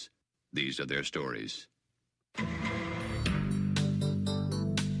offenders. These are their stories.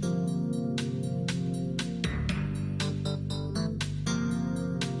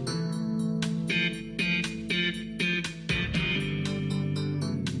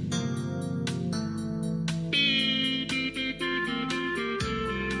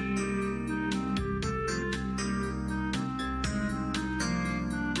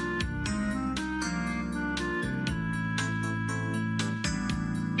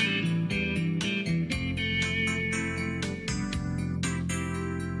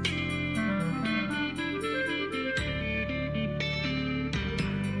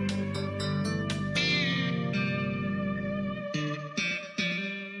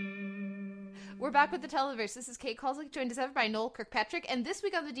 We're back with the Televerse. This is Kate Kulzick, joined as ever by Noel Kirkpatrick. And this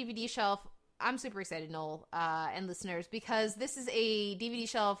week on the DVD shelf, I'm super excited, Noel, and listeners, because this is a DVD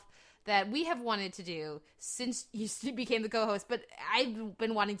shelf that we have wanted to do since you became the co-host, but I've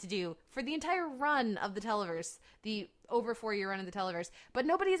been wanting to do for the entire run of the Televerse, the over 4-year run of the Televerse, but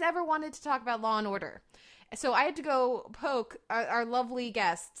nobody has ever wanted to talk about Law & Order. So I had to go poke our lovely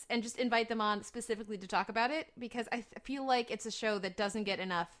guests and just invite them on specifically to talk about it, because I feel like it's a show that doesn't get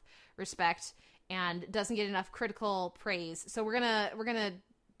enough respect and doesn't get enough critical praise. So we're gonna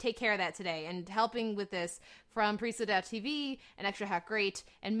take care of that today. And helping with this from Priesthood.tv and Extra Hot Great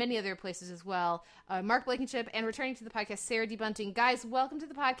and many other places as well, Mark Blankenship, and returning to the podcast, Sarah D. Bunting. Guys, welcome to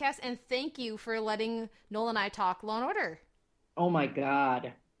the podcast, and thank you for letting Noel and I talk Law & Order. Oh my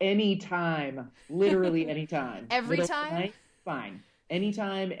God. Anytime. Literally anytime. Every Middle of the time? night, fine.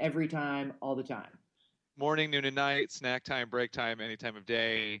 Anytime, every time, all the time. Morning, noon, and night, snack time, break time, any time of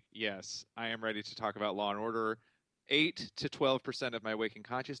day. Yes, I am ready to talk about Law & Order. 8 to 12% of my waking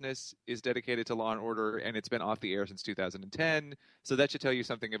consciousness is dedicated to Law & Order, and it's been off the air since 2010. So that should tell you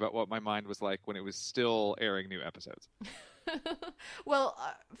something about what my mind was like when it was still airing new episodes. Well,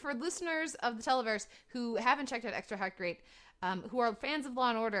 for listeners of the Televerse who haven't checked out Extra Hot Great, who are fans of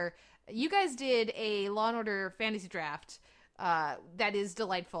Law & Order, you guys did a Law & Order fantasy draft that is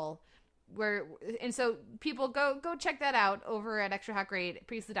delightful. and so people go check that out over at Extra Hot Grade,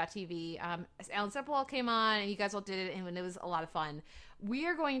 Priestly.tv. Alan Sepinwall came on, and you guys all did it, and it was a lot of fun. We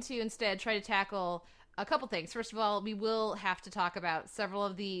are going to instead try to tackle a couple things. First of all, we will have to talk about several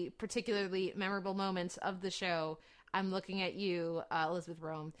of the particularly memorable moments of the show. I'm looking at you, Elizabeth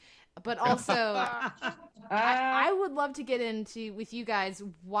Rome. But also, I would love to get into with you guys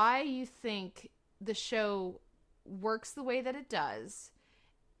why you think the show works the way that it does,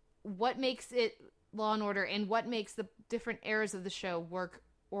 what makes it Law and Order, and what makes the different eras of the show work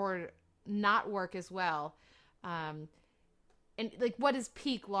or not work as well. And like, what is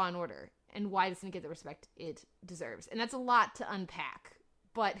peak Law and Order, and why doesn't it get the respect it deserves? And that's a lot to unpack.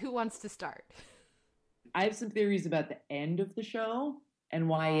 But who wants to start? I have some theories about the end of the show and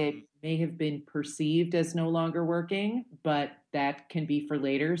why it may have been perceived as no longer working, but that can be for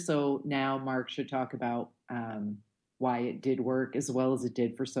later. So now Mark should talk about why it did work as well as it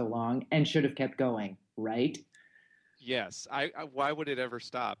did for so long and should have kept going, right? Yes. Why would it ever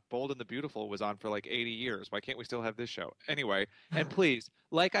stop? Bold and the Beautiful was on for like 80 years. Why can't we still have this show? Anyway, and please,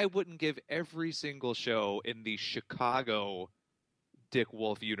 like I wouldn't give every single show in the Chicago Dick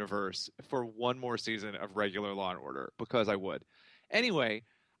Wolf universe for one more season of regular Law and Order, because I would. Anyway,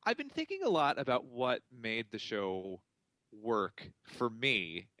 I've been thinking a lot about what made the show work for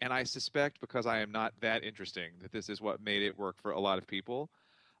me, and I suspect because I am not that interesting that this is what made it work for a lot of people.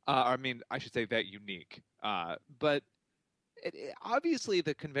 I mean, I should say that unique. But obviously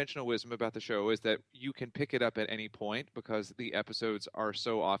the conventional wisdom about the show is that you can pick it up at any point because the episodes are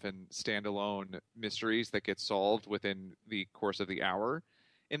so often standalone mysteries that get solved within the course of the hour.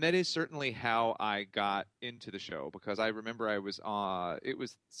 And that is certainly how I got into the show, because I remember it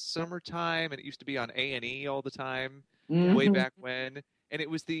was summertime and it used to be on A&E all the time, way back when. And it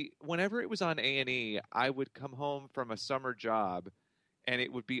was whenever it was on A&E, I would come home from a summer job and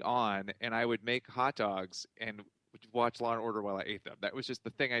it would be on, and I would make hot dogs and watch Law and Order while I ate them. That was just the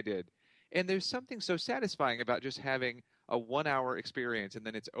thing I did. And there's something so satisfying about just having a 1 hour experience and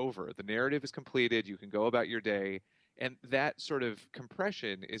then it's over. The narrative is completed. You can go about your day. And that sort of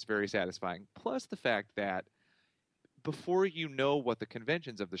compression is very satisfying. Plus the fact that before you know what the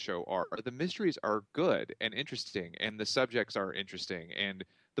conventions of the show are, the mysteries are good and interesting, and the subjects are interesting, and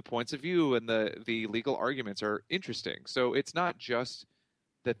the points of view and the legal arguments are interesting. So it's not just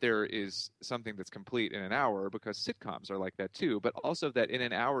that there is something that's complete in an hour, because sitcoms are like that too, but also that in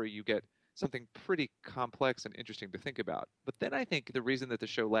an hour you get something pretty complex and interesting to think about. But then I think the reason that the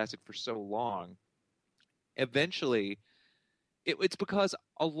show lasted for so long, eventually, it's because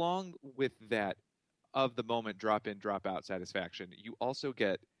along with that of the moment drop in, drop out satisfaction, you also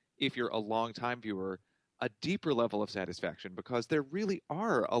get, if you're a long-time viewer, a deeper level of satisfaction, because there really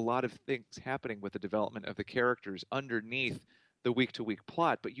are a lot of things happening with the development of the characters underneath the week-to-week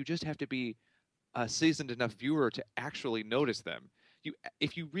plot, but you just have to be a seasoned enough viewer to actually notice them.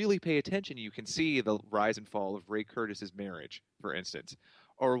 If you really pay attention, you can see the rise and fall of Ray Curtis's marriage, for instance,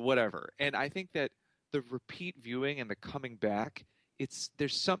 or whatever. And I think that the repeat viewing and the coming back, it's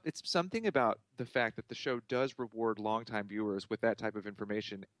something about the fact that the show does reward longtime viewers with that type of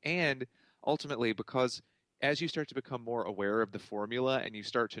information, and ultimately because as you start to become more aware of the formula and you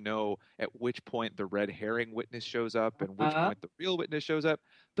start to know at which point the red herring witness shows up and which point the real witness shows up,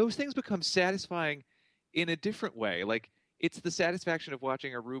 those things become satisfying in a different way. Like, it's the satisfaction of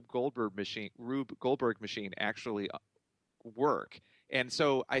watching a Rube Goldberg machine actually work. And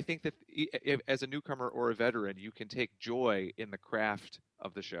so I think that if, as a newcomer or a veteran, you can take joy in the craft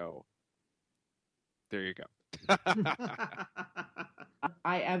of the show. There you go.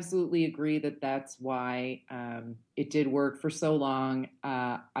 I absolutely agree that that's why it did work for so long.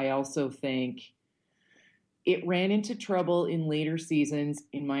 I also think it ran into trouble in later seasons,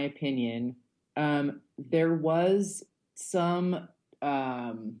 in my opinion. There was some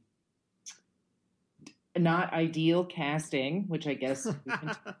not ideal casting, which I guess we can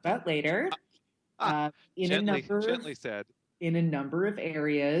talk about later. Gently said. In a number of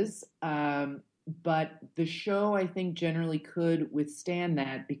areas. But the show, I think, generally could withstand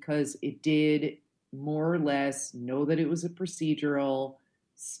that because it did more or less know that it was a procedural,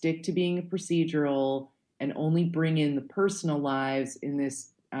 stick to being a procedural, and only bring in the personal lives in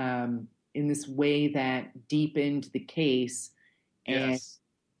this way that deepened the case. And Yes.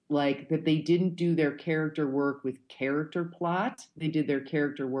 like that they didn't do their character work with character plot. They did their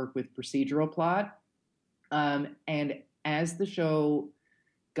character work with procedural plot. And as the show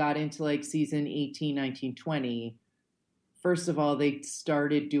got into like season 18, 19, 20, first of all, they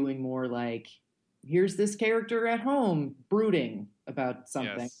started doing more like, here's this character at home brooding about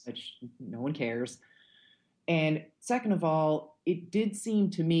something, Yes. which no one cares. And second of all, it did seem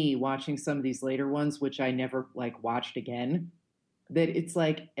to me, watching some of these later ones, which I never watched again, that it's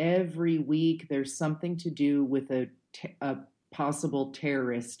like every week there's something to do with a possible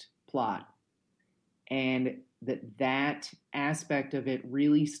terrorist plot. And that aspect of it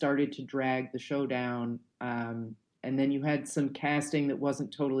really started to drag the show down. And then you had some casting that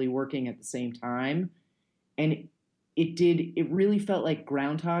wasn't totally working at the same time. And it really felt like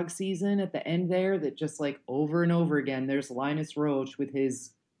Groundhog Season at the end there, that just over and over again, there's Linus Roach with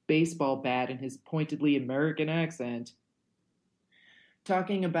his baseball bat and his pointedly American accent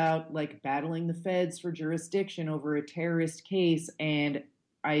talking about battling the feds for jurisdiction over a terrorist case. And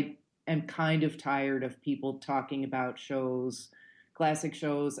I am kind of tired of people talking about classic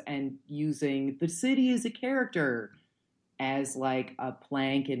shows, and using the city as a character as a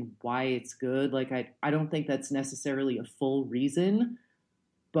plank and why it's good. I don't think that's necessarily a full reason,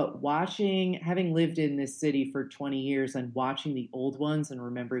 but having lived in this city for 20 years and watching the old ones and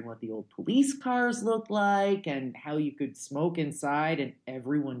remembering what the old police cars looked like and how you could smoke inside, and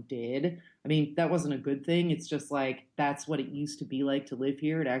everyone did. I mean, that wasn't a good thing. It's just that's what it used to be like to live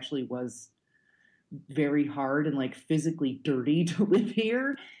here. It actually was very hard and physically dirty to live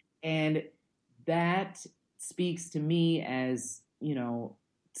here. And that speaks to me as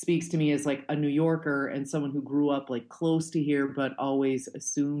a New Yorker and someone who grew up close to here, but always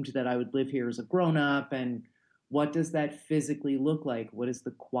assumed that I would live here as a grown up. And what does that physically look like? What is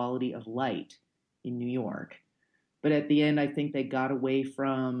the quality of light in New York? But at the end, I think they got away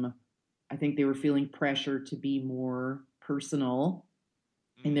from, I think they were feeling pressure to be more personal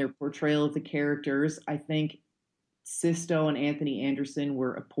in their portrayal of the characters. I think Sisto and Anthony Anderson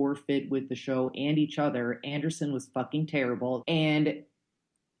were a poor fit with the show and each other. Anderson was fucking terrible. And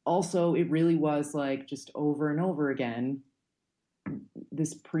also, it really was just over and over again,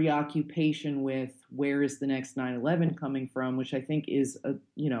 this preoccupation with where is the next 9/11 coming from, which I think is a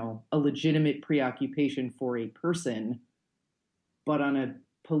legitimate preoccupation for a person. But on a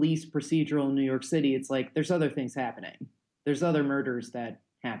police procedural in New York City, it's there's other things happening. There's other murders that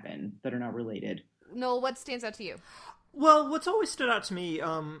happen that are not related. Noel, what stands out to you? Well, what's always stood out to me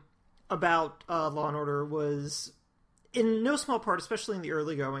about Law & Order was, in no small part, especially in the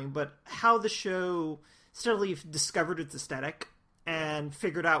early going, but how the show steadily discovered its aesthetic and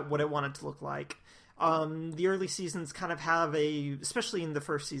figured out what it wanted to look like. The early seasons kind of have especially in the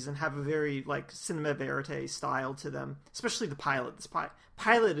first season, have a very cinema verite style to them, especially the pilot. This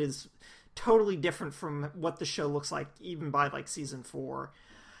pilot is totally different from what the show looks like even by season 4.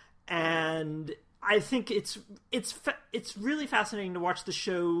 And I think it's really fascinating to watch the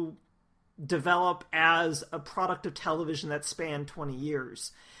show develop as a product of television that spanned 20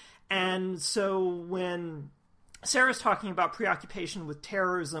 years. And so when Sarah's talking about preoccupation with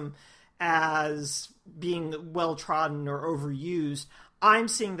terrorism as being well-trodden or overused, I'm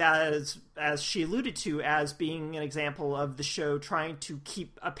seeing that as she alluded to, as being an example of the show trying to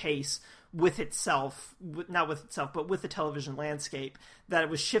keep a pace with itself, not with itself, but with the television landscape, that it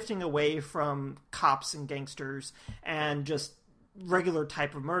was shifting away from cops and gangsters and just regular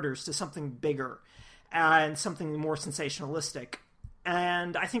type of murders to something bigger and something more sensationalistic.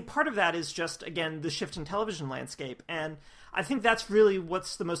 And I think part of that is just, again, the shift in television landscape. And I think that's really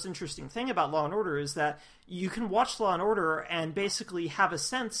what's the most interesting thing about Law & Order, is that you can watch Law & Order and basically have a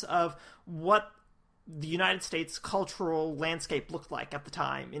sense of what the United States cultural landscape looked like at the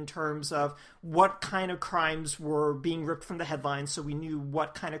time, in terms of what kind of crimes were being ripped from the headlines, so we knew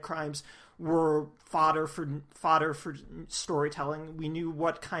what kind of crimes were fodder for storytelling. We knew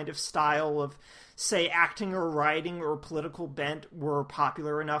what kind of style of, say, acting or writing or political bent were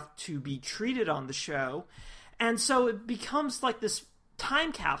popular enough to be treated on the show. And so it becomes this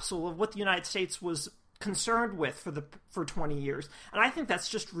time capsule of what the United States was concerned with for 20 years. And I think that's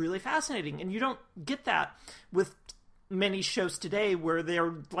just really fascinating. And you don't get that with many shows today, where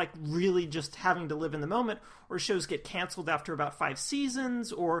they're really just having to live in the moment, or shows get canceled after about 5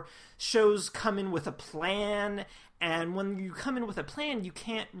 seasons, or shows come in with a plan. And when you come in with a plan, you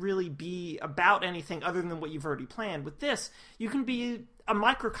can't really be about anything other than what you've already planned. With this, you can be a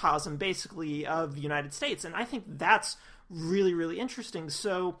microcosm, basically, of the United States. And I think that's really, really interesting.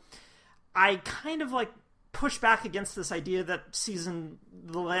 So I kind of push back against this idea that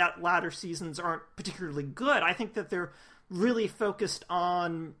the latter seasons aren't particularly good. I think that they're really focused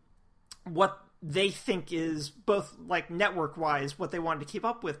on what they think is both network wise, what they wanted to keep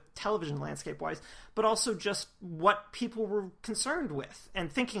up with television landscape wise, but also just what people were concerned with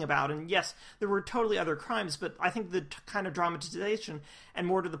and thinking about. And yes, there were totally other crimes, but I think the kind of dramatization, and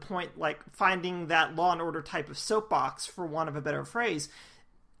more to the point, finding that Law and Order type of soapbox, for want of a better phrase,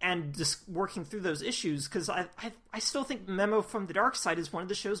 and just working through those issues, because I still think Memo from the Dark Side is one of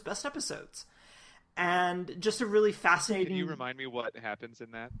the show's best episodes. And just a really fascinating... Can you remind me what happens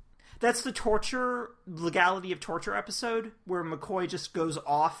in that? That's the legality of torture episode, where McCoy just goes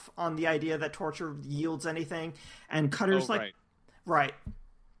off on the idea that torture yields anything, and Cutter's right.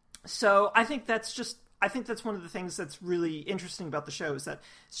 So I think that's one of the things that's really interesting about the show, is that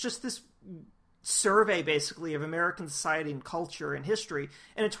it's just this survey, basically, of American society and culture and history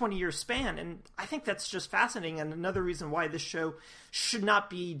in a 20-year span. And I think that's just fascinating, and another reason why this show should not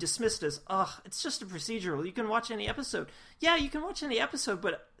be dismissed as, it's just a procedural. You can watch any episode. Yeah, you can watch any episode,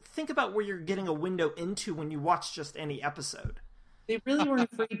 but think about where you're getting a window into when you watch just any episode. They really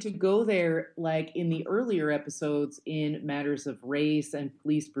weren't afraid to go there, like in the earlier episodes, in matters of race and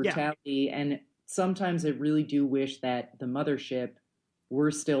police brutality. Yeah. And sometimes I really do wish that the mothership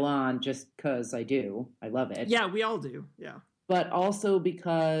were still on, just because I do. I love it. Yeah, we all do. Yeah. But also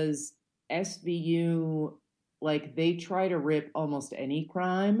because SVU, like, they try to rip almost any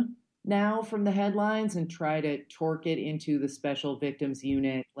crime now from the headlines and try to torque it into the special victims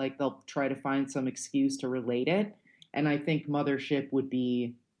unit. Like, they'll try to find some excuse to relate it. And I think Mothership would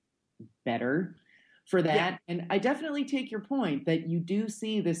be better for that. Yeah. And I definitely take your point that you do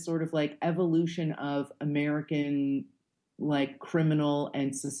see this sort of like evolution of American like criminal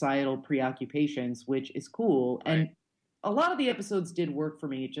and societal preoccupations, which is cool. Right. And a lot of the episodes did work for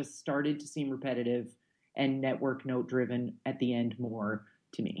me. It just started to seem repetitive and network note driven at the end more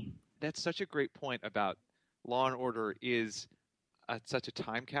to me. That's such a great point about Law and Order is such a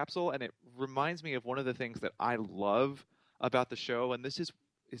time capsule. And it reminds me of one of the things that I love about the show. And this is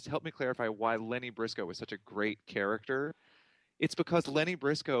helped me clarify why Lenny Briscoe is such a great character. It's because Lenny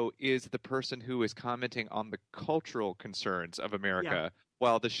Briscoe is the person who is commenting on the cultural concerns of America,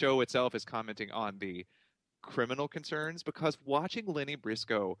 while the show itself is commenting on the criminal concerns. Because watching Lenny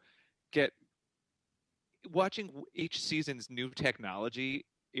Briscoe watching each season's new technology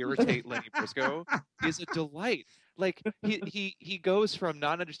irritate Lenny Briscoe is a delight. Like he goes from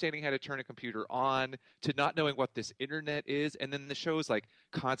not understanding how to turn a computer on to not knowing what this internet is, and then the show's like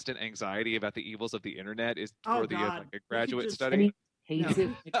constant anxiety about the evils of the internet is worthy of like a graduate study. He hates it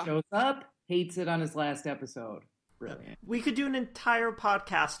when it shows up, hates it on his last episode. Brilliant. We could do an entire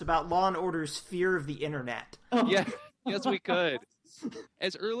podcast about Law and Order's fear of the internet. Oh. Yeah, yes we could.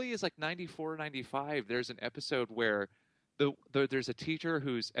 As early as like 94, 95, there's an episode where there's a teacher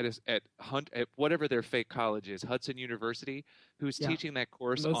who's at whatever their fake college is, Hudson University, who's teaching that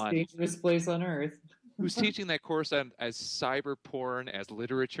course on... Most dangerous place on earth. Who's teaching that course on as cyber porn, as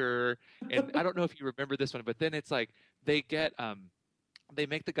literature. And I don't know if you remember this one, but then it's like they get... they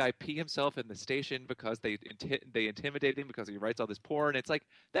make the guy pee himself in the station because they intimidate him because he writes all this porn. It's like,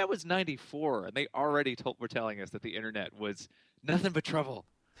 that was 94, and they already were telling us that the internet was nothing but trouble.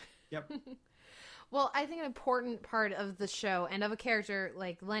 Yep. Well, I think an important part of the show and of a character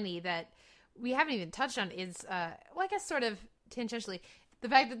like Lenny that we haven't even touched on is, I guess sort of tangentially, the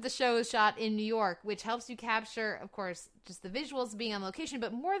fact that the show is shot in New York, which helps you capture, of course, just the visuals of being on location.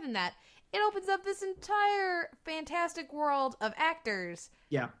 But more than that, it opens up this entire fantastic world of actors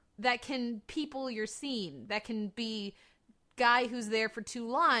that can people your scene, that can be guy who's there for 2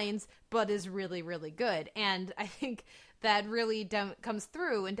 lines but is really, really good. And I think that really comes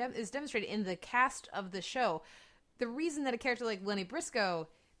through and is demonstrated in the cast of the show. The reason that a character like Lenny Briscoe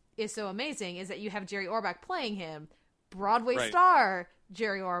is so amazing is that you have Jerry Orbach playing him, Broadway star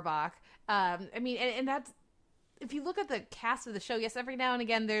Jerry Orbach. I mean, and that's, if you look at the cast of the show, yes, every now and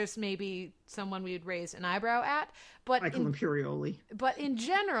again there's maybe someone we would raise an eyebrow at, but Michael Imperioli. But in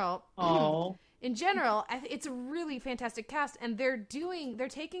general, it's a really fantastic cast, and they're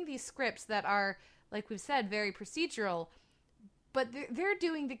taking these scripts that are, like we've said, very procedural, but they're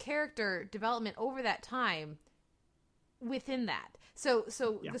doing the character development over that time within that. So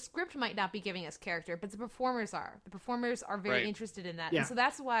the script might not be giving us character, but the performers are. The performers are very interested in that. Yeah. And so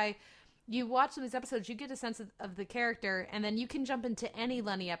that's why you watch some of these episodes, you get a sense of the character, and then you can jump into any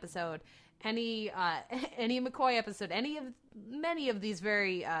Lenny episode, any McCoy episode, many of these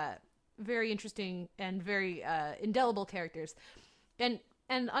very very interesting and very indelible characters, and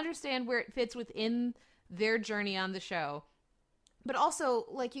understand where it fits within their journey on the show, but also,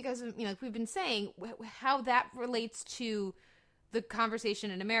 like you guys, like we've been saying, how that relates to the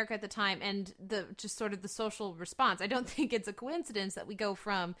conversation in America at the time and the just sort of the social response. I don't think it's a coincidence that we go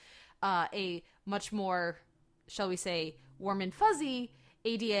from a much more, shall we say, warm and fuzzy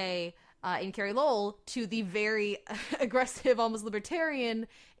ADA in Carrie Lowell to the very aggressive, almost libertarian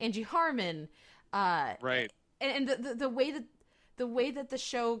Angie Harmon. Right. And the way that the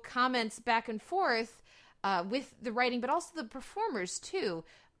show comments back and forth with the writing, but also the performers too.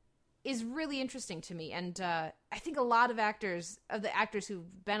 is really interesting to me. And I think a lot of the actors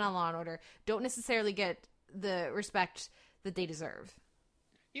who've been on Law and Order don't necessarily get the respect that they deserve.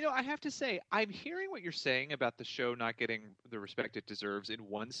 You know, I have to say, I'm hearing what you're saying about the show not getting the respect it deserves in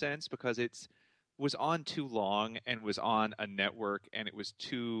one sense, because it was on too long and was on a network, and it was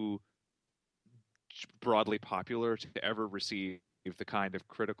too broadly popular to ever receive the kind of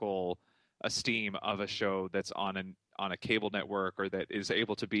critical esteem of a show that's on a cable network, or that is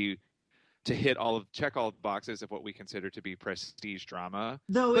able to check all the boxes of what we consider to be prestige drama.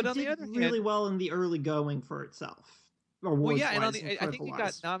 Though but it on did the other really hand, well in the early going for itself. well, yeah, and I think it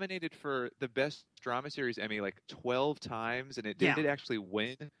got nominated for the Best Drama Series Emmy like 12 times, and it did actually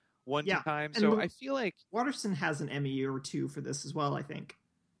win one time. So I feel like Waterston has an Emmy or two for this as well, I think.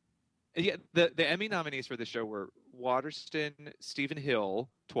 Yeah, the Emmy nominees for the show were Waterston, Stephen Hill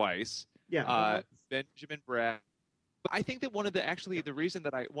twice, Benjamin Bratt. I think that one of the reasons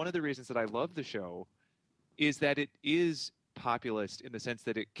that I love the show is that it is populist in the sense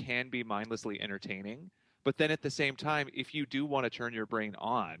that it can be mindlessly entertaining, but then at the same time, if you do want to turn your brain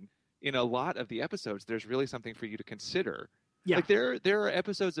on, in a lot of the episodes, there's really something for you to consider. Yeah. Like there are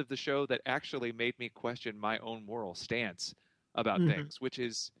episodes of the show that actually made me question my own moral stance about things, which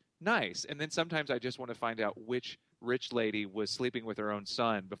is nice. And then sometimes I just want to find out which rich lady was sleeping with her own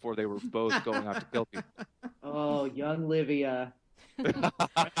son before they were both going out to kill people. Oh, young Livia.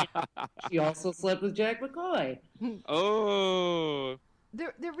 She also slept with Jack McCoy. Oh.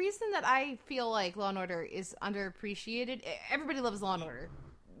 The reason that I feel like Law & Order is underappreciated, everybody loves Law & Order,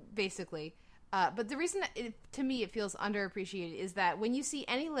 basically. But the reason that to me it feels underappreciated is that when you see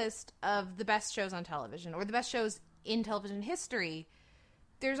any list of the best shows on television or the best shows in television history,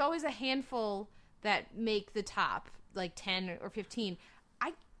 there's always a handful that make the top, like 10 or 15.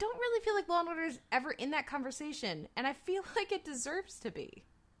 I don't really feel like Law & Order is ever in that conversation, and I feel like it deserves to be.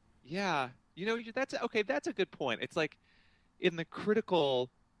 Yeah. You know, that's a good point. It's like in the critical,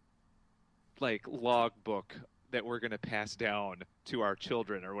 like, log book that we're going to pass down to our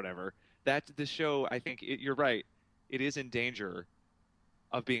children or whatever, that the show, I think, you're right, it is in danger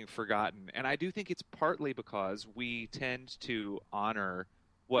of being forgotten. And I do think it's partly because we tend to honor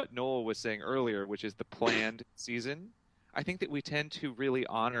what Noel was saying earlier, which is the planned season. I think that we tend to really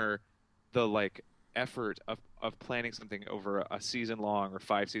honor the like effort of planning something over a season-long or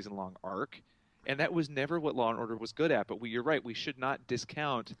 5-season-long arc. And that was never what Law & Order was good at. But you're right, we should not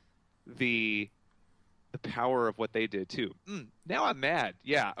discount the power of what they did, too. Now I'm mad.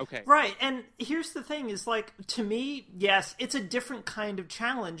 Yeah, okay. Right, and here's the thing is, like, to me, yes, it's a different kind of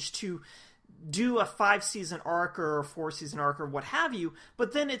challenge to do a 5-season arc or a 4-season arc or what have you,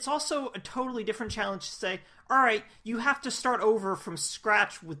 but then it's also a totally different challenge to say, all right, you have to start over from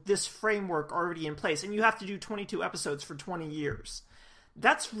scratch with this framework already in place, and you have to do 22 episodes for 20 years.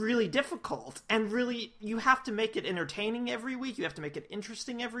 That's really difficult, and really, you have to make it entertaining every week, you have to make it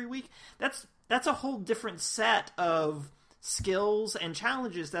interesting every week. That's a whole different set of skills and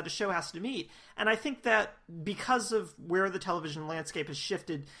challenges that a show has to meet, and I think that because of where the television landscape has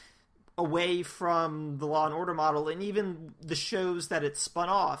shifted away from the Law and Order model, and even the shows that it spun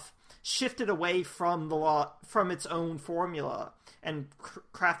off shifted away from its own formula and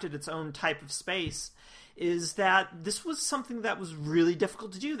crafted its own type of space, is that this was something that was really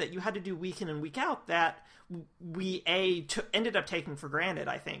difficult to do, that you had to do week in and week out, that we ended up taking for granted,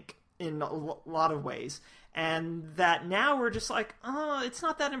 I think, in a lot of ways. And that now we're just like, oh, it's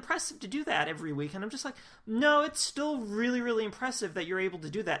not that impressive to do that every week. And I'm just like, no, it's still really, really impressive that you're able to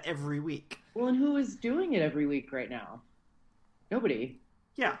do that every week. Well, and who is doing it every week right now? Nobody.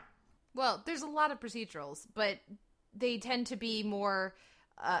 Yeah. Well, there's a lot of procedurals, but they tend to be more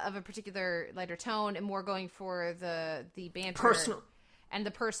of a particular lighter tone and more going for the banter. Personal. And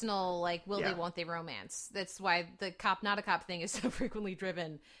the personal, like, will they, won't they romance. That's why the cop, not a cop thing is so frequently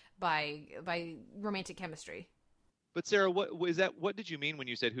driven by romantic chemistry. But Sarah, what did you mean when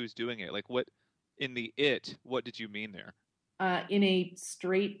you said who's doing it? Like, what in the what did you mean there? In a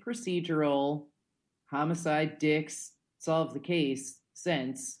straight procedural homicide, Dix solve the case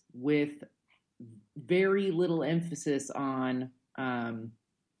sense, with very little emphasis on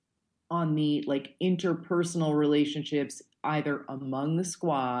the like interpersonal relationships either among the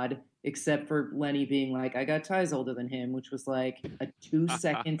squad, except for Lenny being like, I got ties older than him, which was like a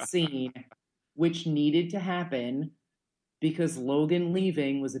 2-second scene, which needed to happen because Logan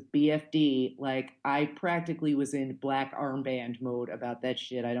leaving was a BFD. Like, I practically was in black armband mode about that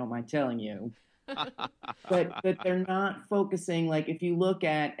shit, I don't mind telling you. but they're not focusing, like, if you look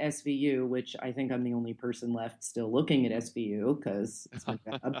at SVU, which I think I'm the only person left still looking at SVU because it's my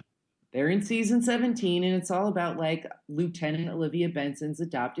job. they're in season 17, and it's all about like Lieutenant Olivia Benson's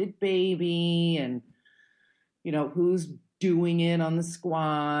adopted baby and, you know, who's doing it on the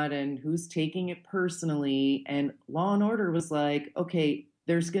squad and who's taking it personally. And Law and Order was like, okay,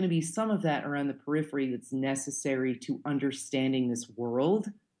 there's going to be some of that around the periphery that's necessary to understanding this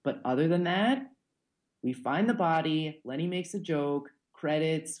world. But other than that, we find the body, Lenny makes a joke,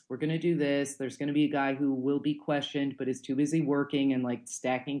 credits, we're going to do this. There's going to be a guy who will be questioned but is too busy working and like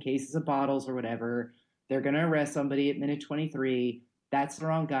stacking cases of bottles or whatever. They're going to arrest somebody at minute 23. That's the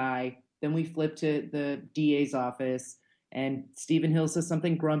wrong guy. Then we flip to the DA's office and Stephen Hill says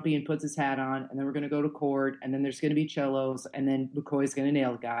something grumpy and puts his hat on, and then we're going to go to court, and then there's going to be cellos, and then McCoy's going to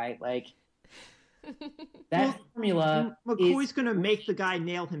nail the guy. Like, that formula McCoy's going to make the guy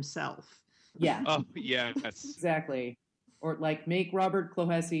nail himself. Yeah. Oh, yes. Exactly. Or, like, make Robert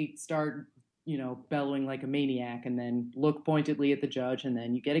Clohessy start, you know, bellowing like a maniac, and then look pointedly at the judge, and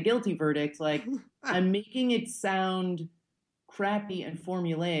then you get a guilty verdict. Like, I'm making it sound crappy and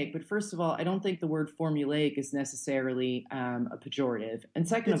formulaic, but first of all, I don't think the word formulaic is necessarily a pejorative. And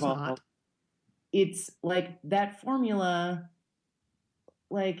second of all, it's like that formula,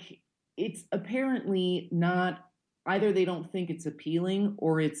 like it's apparently not, either they don't think it's appealing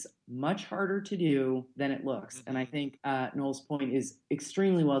or it's much harder to do than it looks. Mm-hmm. And I think Noel's point is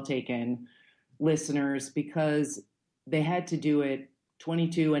extremely well taken, listeners, because they had to do it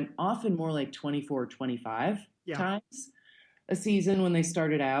 22 and often more like 24 or 25 times a season when they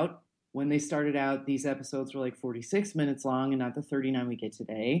started out. When they started out, these episodes were like 46 minutes long and not the 39 we get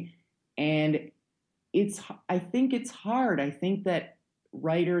today. And I think it's hard. I think that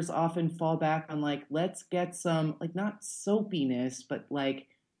writers often fall back on like, let's get some, like not soapiness, but like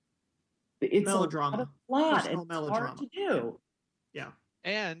it's melodrama. A lot. It's hard to do. Yeah.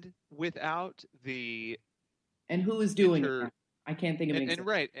 And without the... And who is doing it? I can't think of anything. And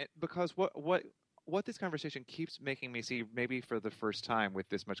right, because what this conversation keeps making me see, maybe for the first time with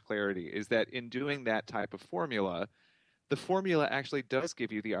this much clarity, is that in doing that type of formula, the formula actually does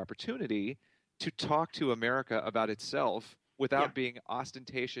give you the opportunity to talk to America about itself without being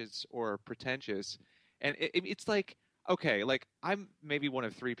ostentatious or pretentious. And it's like, okay, like I'm maybe one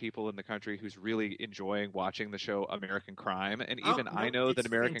of 3 people in the country who's really enjoying watching the show American Crime. And even I know that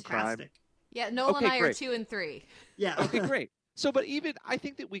American Crime... Yeah, Noel and I are 2 and 3. Yeah. Okay, great. So, but even I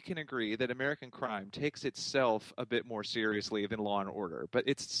think that we can agree that American Crime takes itself a bit more seriously than Law and Order, but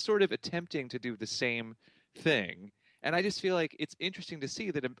it's sort of attempting to do the same thing. And I just feel like it's interesting to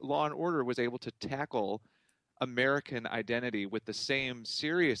see that Law and Order was able to tackle American identity with the same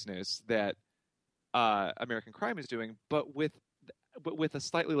seriousness that American Crime is doing, but with a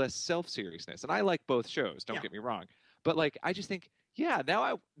slightly less self-seriousness. And I like both shows, don't get me wrong. But like I just think,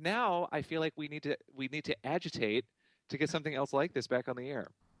 now I feel like we need to agitate to get something else like this back on the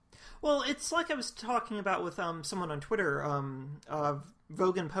air. Well, it's like I was talking about with someone on Twitter,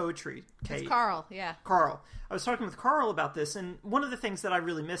 Vogan Poetry. Kate. It's Carl, yeah. Carl. I was talking with Carl about this, and one of the things that I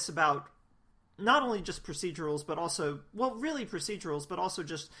really miss about not only just procedurals, but also, well, really procedurals, but also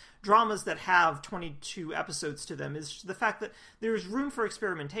just dramas that have 22 episodes to them, is the fact that there's room for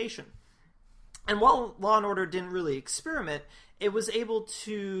experimentation. And while Law and Order didn't really experiment, it was able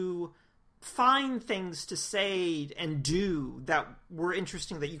to find things to say and do that were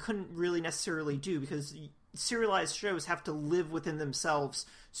interesting that you couldn't really necessarily do because serialized shows have to live within themselves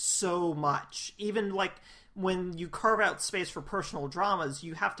so much. Even like when you carve out space for personal dramas,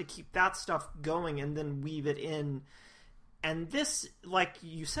 you have to keep that stuff going and then weave it in. And this, like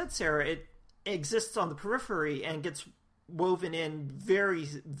you said, Sarah, it exists on the periphery and gets woven in very,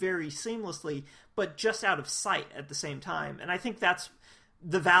 very seamlessly, but just out of sight at the same time. And I think that's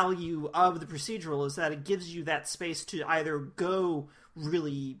the value of the procedural, is that it gives you that space to either go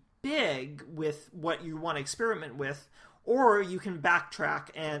really big with what you want to experiment with, or you can backtrack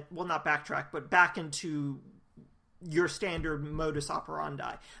and, well, not backtrack, but back into your standard modus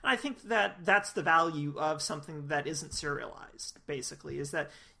operandi. And I think that that's the value of something that isn't serialized, basically, is that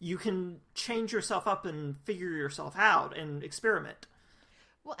you can change yourself up and figure yourself out and experiment.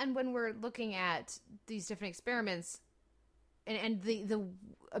 Well, and when we're looking at these different experiments, and the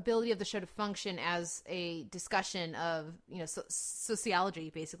ability of the show to function as a discussion of, you know, sociology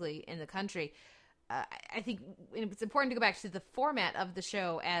basically in the country, I think it's important to go back to the format of the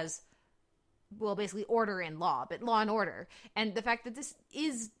show as, well, basically order and law, but Law and Order, and the fact that this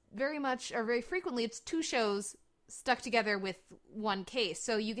is very much, or very frequently, it's 2 shows stuck together with one case.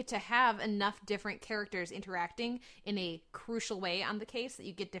 So you get to have enough different characters interacting in a crucial way on the case that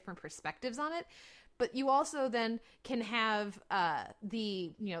you get different perspectives on it. But you also then can have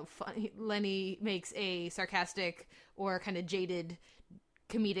Lenny makes a sarcastic or kind of jaded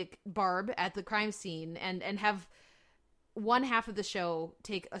comedic barb at the crime scene and have one half of the show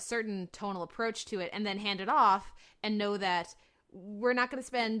take a certain tonal approach to it and then hand it off and know that we're not going to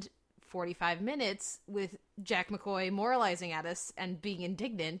spend 45 minutes with Jack McCoy moralizing at us and being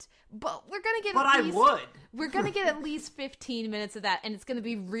indignant, but we're going to get we're going to get at least 15 minutes of that, and it's going to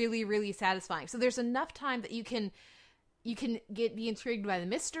be really, really satisfying. So there's enough time that you can be intrigued by the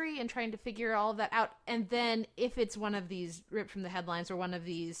mystery and trying to figure all of that out. And then if it's one of these ripped from the headlines or one of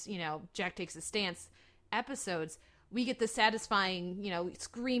these, Jack takes a stance episodes, we get the satisfying,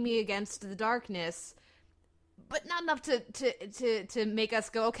 screaming against the darkness, but not enough to make us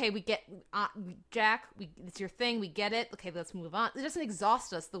go, okay, we get Jack, it's your thing, we get it. Okay, let's move on. It doesn't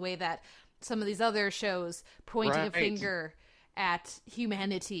exhaust us the way that some of these other shows pointing a finger at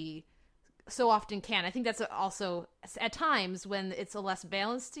humanity so often can. I think that's also at times when it's a less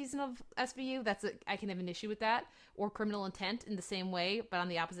balanced season of SVU. I can have an issue with that, or Criminal Intent in the same way, but on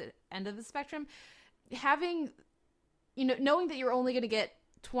the opposite end of the spectrum. Having, knowing that you're only going to get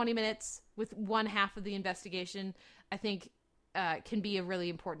 20 minutes with one half of the investigation, I think can be a really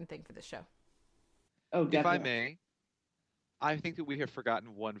important thing for this show. Oh, definitely. If I may, I think that we have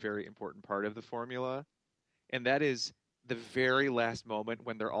forgotten one very important part of the formula, and that is the very last moment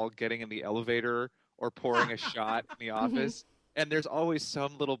when they're all getting in the elevator or pouring a shot in the office. And there's always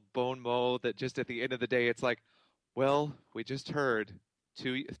some little bon mot that just at the end of the day, it's like, well, we just heard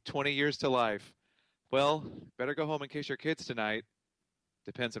 20 years to life. Well, better go home and kiss your kids tonight.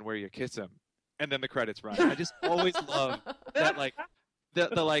 Depends on where you kiss them. And then the credits run. I just always love that,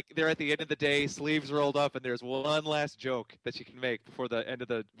 they're at the end of the day, sleeves rolled up, and there's one last joke that you can make before the end of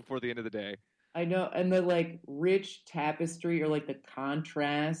the day. I know, and the rich tapestry or the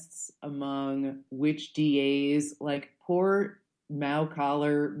contrasts among which DAs, poor Mao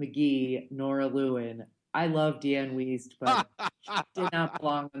Collar McGee, Nora Lewin. I love Deanne Wiest, but she did not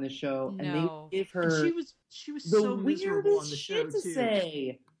belong on the show, and they give her she was the so miserable on the weirdest show shit to too.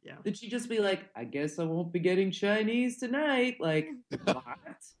 say. Yeah. Did she just be like, I guess I won't be getting Chinese tonight? What? What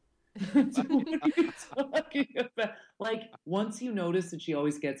are you talking about? Once you notice that she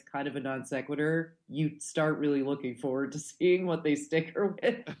always gets kind of a non sequitur, you start really looking forward to seeing what they stick her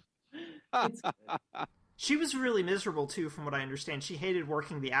with. It's good. She was really miserable too, from what I understand. She hated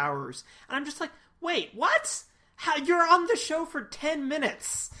working the hours. And I'm just like, wait, what? How you're on the show for 10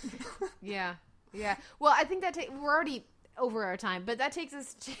 minutes? Yeah. Well, I think we're already over our time, but that takes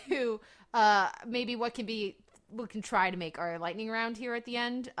us to maybe we can try to make our lightning round here at the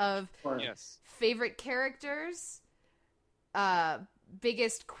end of favorite characters,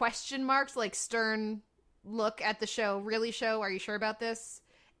 biggest question marks, stern look at the show, really show, are you sure about this?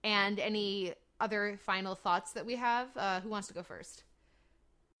 And any other final thoughts that we have. Who wants to go first?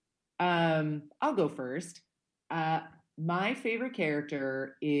 I'll go first. My favorite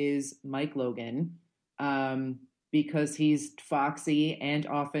character is Mike Logan, because he's foxy and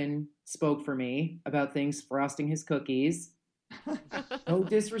often spoke for me about things frosting his cookies. No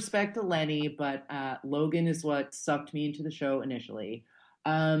disrespect to Lenny, but Logan is what sucked me into the show initially.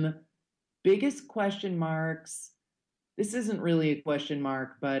 Biggest question marks. This isn't really a question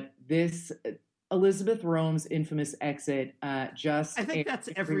mark, but this Elizabeth Rome's infamous exit just I think that's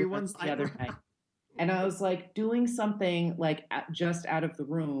everyone's the other night. And I was doing something just out of the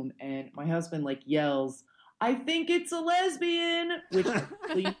room, and my husband yells, I think it's a lesbian, which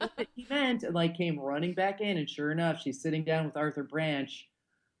he meant, and came running back in, and sure enough, she's sitting down with Arthur Branch.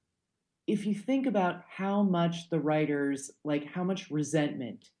 If you think about how much the writers, how much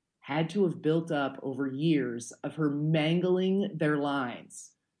resentment had to have built up over years of her mangling their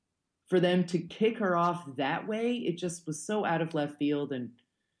lines, for them to kick her off that way, it just was so out of left field and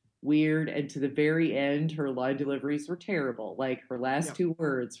weird. And to the very end, her line deliveries were terrible. Her last two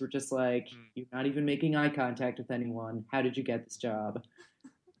words were just you're not even making eye contact with anyone. How did you get this job?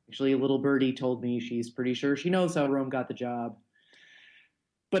 Actually, a little birdie told me she's pretty sure she knows how Rome got the job.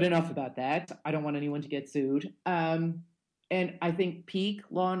 But enough about that. I don't want anyone to get sued. And I think peak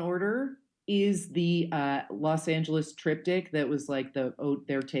Law and Order is the Los Angeles triptych that was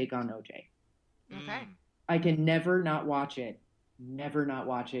their take on OJ. Okay. I can never not watch it. Never not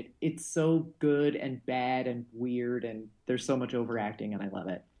watch it. It's so good and bad and weird, and there's so much overacting, and I love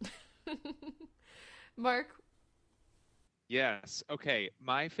it. Mark? Yes. Okay.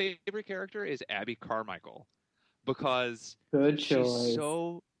 My favorite character is Abby Carmichael, because good choice.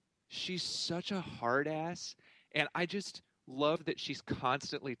 She's such a hard ass, and I just love that she's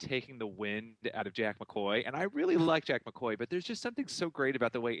constantly taking the wind out of Jack McCoy. And I really like Jack McCoy, but there's just something so great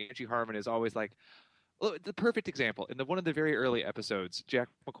about the way Angie Harmon is always the perfect example. In one of the very early episodes, Jack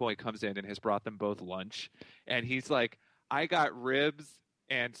McCoy comes in and has brought them both lunch, and he's like, I got ribs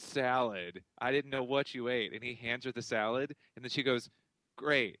and salad. I didn't know what you ate. And he hands her the salad, and then she goes,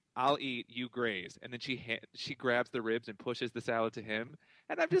 great, I'll eat, you graze. And then she grabs the ribs and pushes the salad to him.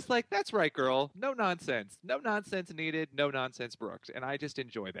 And I'm just like, that's right, girl. No nonsense. No nonsense needed. No nonsense Brooks. And I just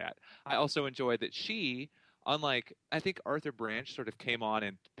enjoy that. I also enjoy that she, unlike, I think Arthur Branch sort of came on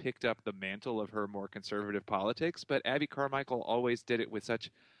and picked up the mantle of her more conservative politics, but Abby Carmichael always did it with such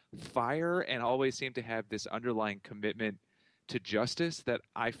fire and always seemed to have this underlying commitment to justice that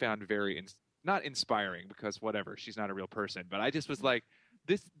I found very, not inspiring, because whatever, she's not a real person, but I just was like,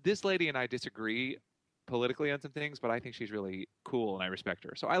 this lady and I disagree politically on some things, but I think she's really cool and I respect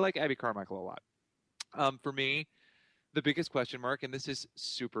her. So I like Abby Carmichael a lot. For me, the biggest question mark, and this is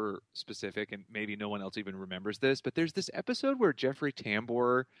super specific and maybe no one else even remembers this, but there's this episode where Jeffrey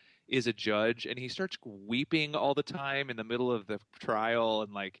Tambor is a judge and he starts weeping all the time in the middle of the trial,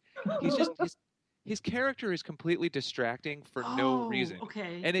 and like he's just his character is completely distracting for no reason.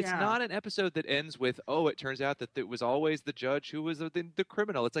 Okay, and it's not an episode that ends with, oh, it turns out that it was always the judge who was the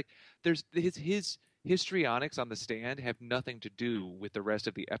criminal. It's like there's his histrionics on the stand have nothing to do with the rest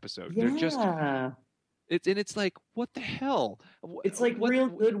of the episode. Yeah. They're just it's like, what the hell? It's like Real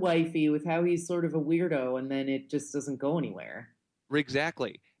Good Wifey with how he's sort of a weirdo and then it just doesn't go anywhere.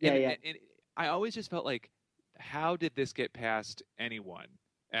 Exactly. Yeah, and I always just felt like, how did this get past anyone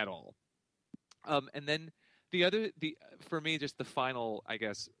at all? And then for me, just the final, I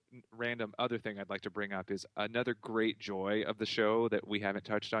guess, random other thing I'd like to bring up is another great joy of the show that we haven't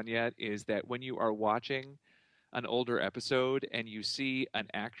touched on yet, is that when you are watching an older episode and you see an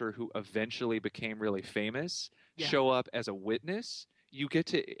actor who eventually became really famous show up as a witness, you get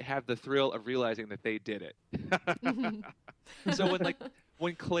to have the thrill of realizing that they did it. So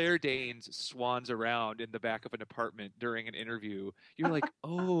when Claire Danes swans around in the back of an apartment during an interview, you're like,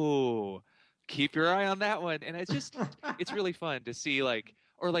 oh, keep your eye on that one. And it's really fun to see, like,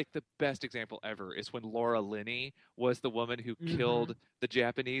 or like the best example ever is when Laura Linney was the woman who killed the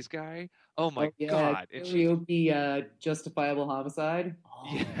Japanese guy. Oh my God. And karaoke, justifiable homicide.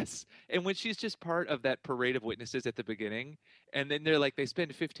 Yes. And when she's just part of that parade of witnesses at the beginning, and then they're like, they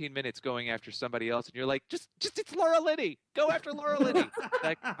spend 15 minutes going after somebody else, and you're like, just it's Laura Linney. Go after Laura Linney.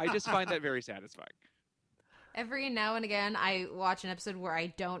 Like, I just find that very satisfying. Every now and again, I watch an episode where I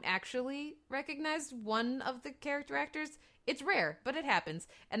don't actually recognize one of the character actors. It's rare, but it happens.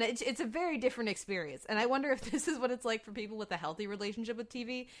 And it's a very different experience. And I wonder if this is what it's like for people with a healthy relationship with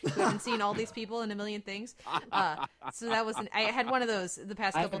TV who haven't seen all these people in a million things. So that was I had one of those the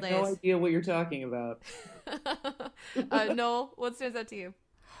past couple days. I have no idea what you're talking about. Noel, what stands out to you?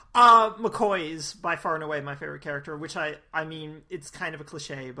 McCoy is by far and away my favorite character, which I mean, it's kind of a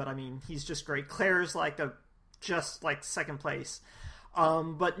cliche, but I mean, he's just great. Claire's just second place.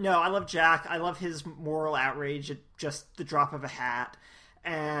 But no, I love Jack. I love his moral outrage at just the drop of a hat.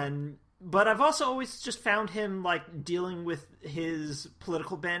 But I've also always just found him dealing with his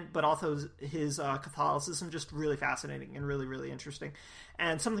political bent, but also his Catholicism just really fascinating and really, really interesting.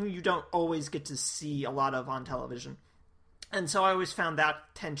 And something you don't always get to see a lot of on television. And so I always found that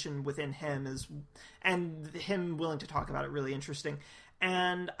tension within him and him willing to talk about it really interesting.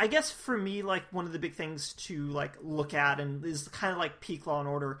 And I guess for me, one of the big things to look at and is kind of peak Law and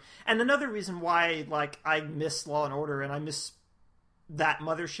Order. And another reason why I miss Law and Order and I miss that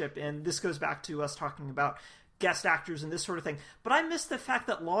mothership, and this goes back to us talking about guest actors and this sort of thing. But I miss the fact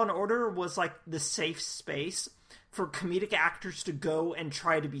that Law and Order was the safe space for comedic actors to go and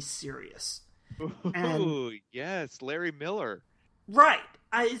try to be serious. Ooh, yes, Larry Miller. Right.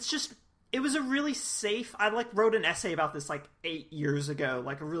 It was a really safe. I wrote an essay about this 8 years ago,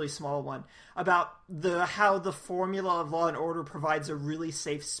 a really small one, about how the formula of Law and Order provides a really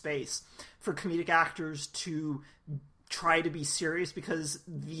safe space for comedic actors to try to be serious, because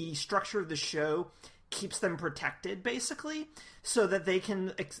the structure of the show keeps them protected, basically, so that they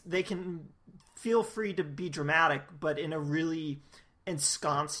can feel free to be dramatic, but in a really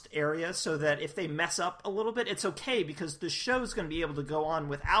ensconced area, so that if they mess up a little bit, it's okay, because the show's going to be able to go on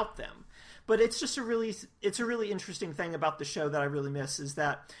without them. But it's a really interesting thing about the show that I really miss, is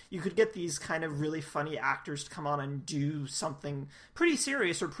that you could get these kind of really funny actors to come on and do something pretty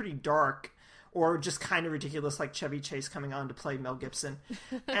serious or pretty dark, or just kind of ridiculous, like Chevy Chase coming on to play Mel Gibson.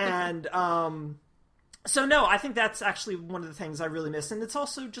 And so no, I think that's actually one of the things I really miss. And it's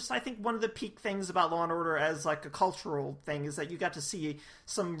also just, I think, one of the peak things about Law & Order as a cultural thing is that you got to see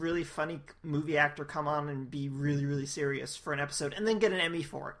some really funny movie actor come on and be really, really serious for an episode and then get an Emmy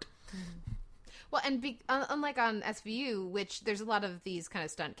for it. Well, and unlike on SVU, which there's a lot of these kind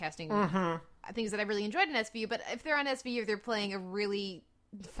of stunt casting things that I really enjoyed in SVU, but if they're on SVU, they're playing a really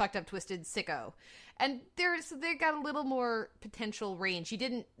fucked up, twisted sicko. And they got a little more potential range. You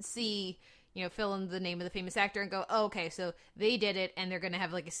didn't see, fill in the name of the famous actor and go, oh, okay, so they did it, and they're going to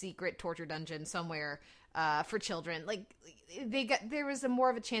have like a secret torture dungeon somewhere for children. Like there was more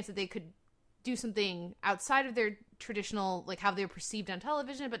of a chance that they could do something outside of their traditional, like how they're perceived on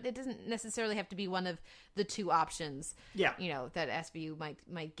television, but it doesn't necessarily have to be one of the two options. Yeah, that SVU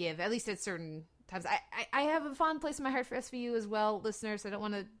might give, at least at certain times. I have a fond place in my heart for SVU as well, listeners. I don't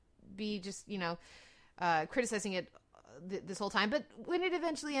want to be just criticizing it this whole time, but when it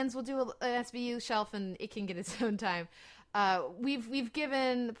eventually ends, we'll do an SVU shelf, and it can get its own time. We've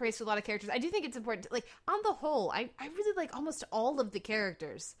given praise to a lot of characters. I do think it's important to, like, on the whole, I really like almost all of the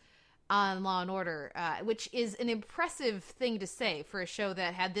characters on Law and Order, which is an impressive thing to say for a show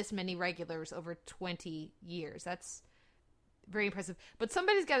that had this many regulars over 20 years. That's very impressive. But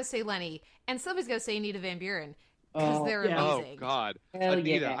somebody's got to say Lenny, and somebody's got to say Anita Van Buren, because they're amazing. Oh, God. Hell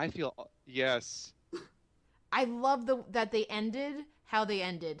Anita, yeah. I feel... Yes. I love that they ended how they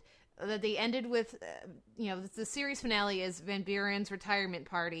ended. That they ended with, the series finale is Van Buren's retirement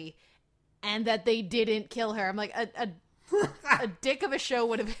party, and that they didn't kill her. I'm like, a dick of a show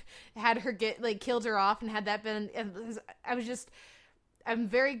would have had her killed her off, and had that been, I'm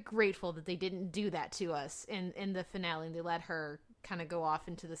very grateful that they didn't do that to us in the finale, and they let her kind of go off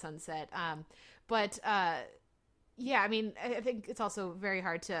into the sunset. Yeah, I mean, I think it's also very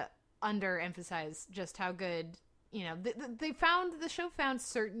hard to underemphasize just how good, the show found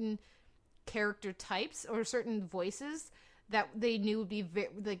certain character types or certain voices that they knew would be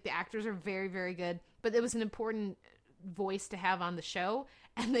the actors are very, very good, but it was an important voice to have on the show,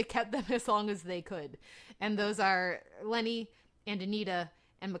 and they kept them as long as they could, and those are Lenny and Anita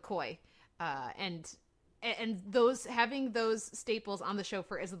and McCoy, and those, having those staples on the show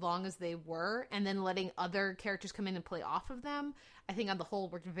for as long as they were, and then letting other characters come in and play off of them, I think on the whole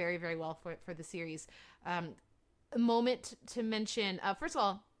worked very, very well for the series. A moment to mention, first of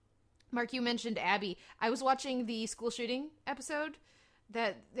all, Mark, you mentioned Abby. I was watching the school shooting episode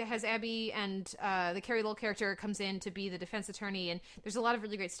that has Abby, and the Carrie Lowell character comes in to be the defense attorney, and there's a lot of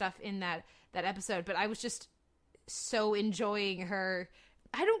really great stuff in that episode, but I was just so enjoying her.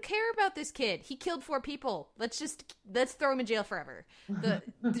 I don't care about this kid. He killed 4 people. Let's throw him in jail forever.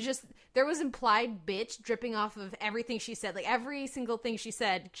 There was implied bitch dripping off of everything she said. Like, every single thing she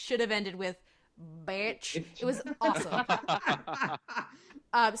said should have ended with bitch. It was awesome.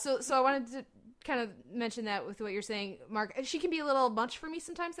 So I wanted to kind of mention that with what you're saying, Mark. She can be a little much for me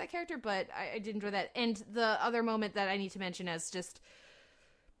sometimes, that character, but I did enjoy that. And the other moment that I need to mention as just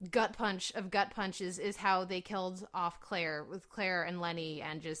gut punches is how they killed off Claire, with Claire and Lenny,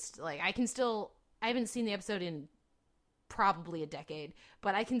 and just like, I haven't seen the episode in probably a decade,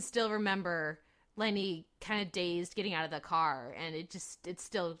 but I can still remember Lenny kind of dazed getting out of the car, and it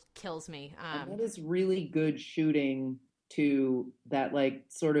still kills me. That is really good shooting to that, like,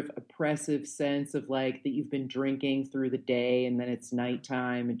 sort of oppressive sense of like that you've been drinking through the day and then it's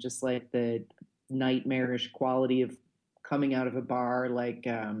nighttime, and just like the nightmarish quality of coming out of a bar like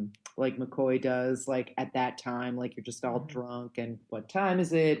McCoy does, like at that time, like you're just all drunk, and what time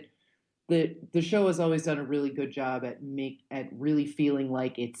is it? The show has always done a really good job at really feeling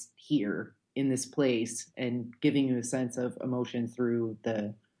like it's here in this place, and giving you a sense of emotion through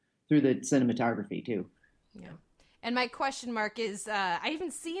the cinematography too. Yeah. And my question mark is, I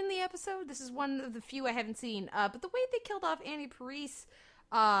haven't seen the episode. This is one of the few I haven't seen. But the way they killed off Annie Parise,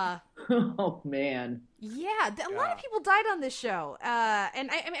 oh man, yeah, a lot of people died on this show, and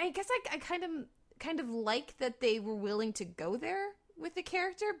I guess I kind of like that they were willing to go there with the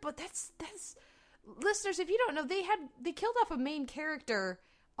character, but that's listeners, if you don't know, they killed off a main character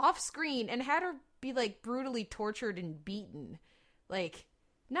off screen and had her be like brutally tortured and beaten, like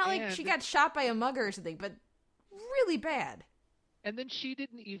not like she got shot by a mugger or something, but really bad. And then she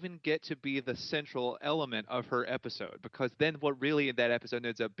didn't even get to be the central element of her episode, because then what really that episode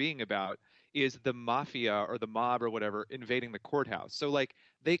ends up being about is the mafia or the mob or whatever invading the courthouse. So, like,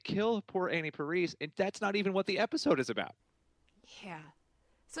 they kill poor Annie Parise, and that's not even what the episode is about. Yeah.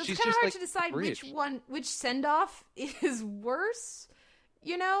 So it's She's kind of just, hard like, to decide bridge. which send-off is worse,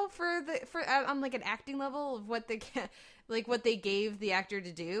 for on like an acting level of what they gave the actor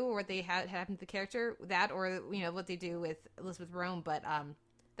to do, or what they had happen to the character, that, or what they do with Elizabeth Rome. But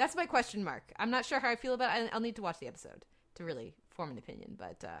that's my question mark. I'm not sure how I feel about it. I'll need to watch the episode to really form an opinion.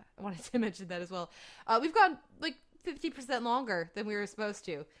 But I wanted to mention that as well. We've gone like 50% longer than we were supposed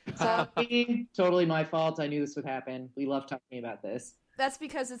to. So totally my fault. I knew this would happen. We love talking about this. That's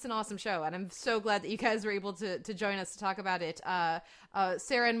because it's an awesome show, and I'm so glad that you guys were able to join us to talk about it.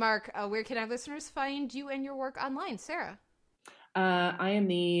 Sarah and Mark, where can our listeners find you and your work online? Sarah? I am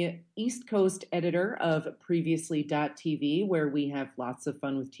the East Coast editor of Previously.tv, where we have lots of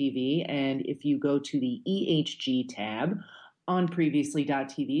fun with TV. And if you go to the EHG tab on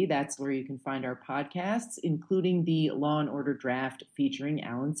Previously.tv, that's where you can find our podcasts, including the Law & Order Draft featuring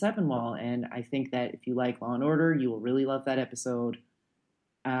Alan Sepinwall. And I think that if you like Law & Order, you will really love that episode.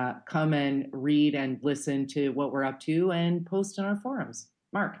 Come and read and listen to what we're up to and post in our forums.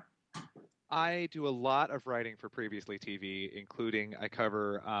 Mark. I do a lot of writing for Previously TV, including I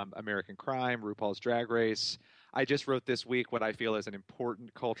cover American Crime, RuPaul's Drag Race. I just wrote this week what I feel is an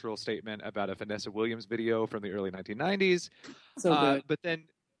important cultural statement about a Vanessa Williams video from the early 1990s. So good. But then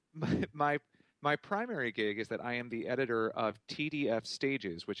my primary gig is that I am the editor of TDF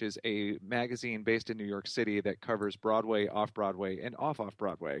Stages, which is a magazine based in New York City that covers Broadway, off-Broadway, and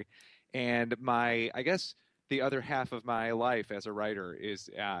off-Broadway. And I guess the other half of my life as a writer is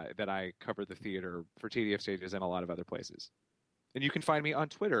that I cover the theater for TDF Stages and a lot of other places. And you can find me on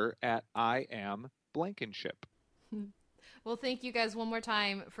Twitter at I am Blankenship. Well, thank you guys one more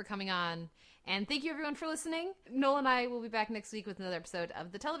time for coming on. And thank you everyone for listening. Noel and I will be back next week with another episode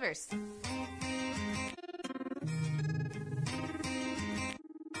of The Televerse.